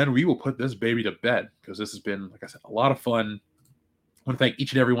 And then we will put this baby to bed because this has been, like I said, a lot of fun. I want to thank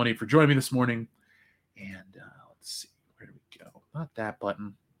each and every one of you for joining me this morning. And let's see, where do we go? Not that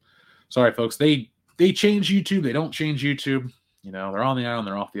button. Sorry, folks. They change YouTube. They don't change YouTube. You know, they're on the island.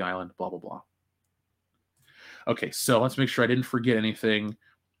 They're off the island. Blah, blah, blah. Okay, so let's make sure I didn't forget anything.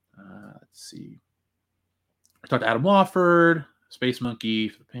 Let's see. I talked to Adam Wofford, Space Monkey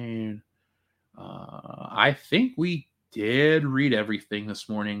for the pain. I think we did read everything this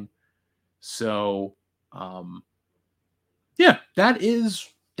morning. So, yeah, that is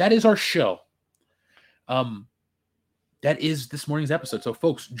our show. That is this morning's episode. So,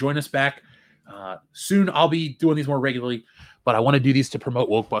 folks, join us back. Soon I'll be doing these more regularly, but I want to do these to promote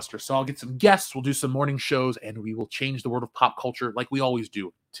Wokebusters. So I'll get some guests, we'll do some morning shows, and we will change the world of pop culture like we always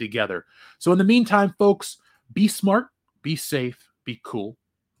do together. So in the meantime, folks, be smart, be safe, be cool,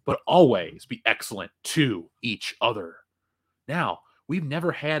 but always be excellent to each other. Now, we've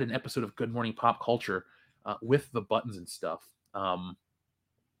never had an episode of Good Morning Pop Culture with the buttons and stuff.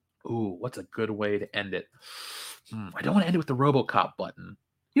 Ooh, what's a good way to end it? I don't want to end it with the RoboCop button.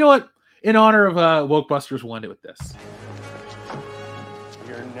 You know what? In honor of Wokebusters, we'll end it with this.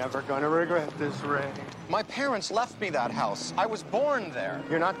 You're never going to regret this, Ray. My parents left me that house. I was born there.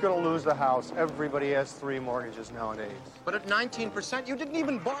 You're not going to lose the house. Everybody has 3 mortgages nowadays. But at 19%, you didn't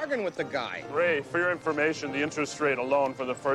even bargain with the guy. Ray, for your information, the interest rate alone for the first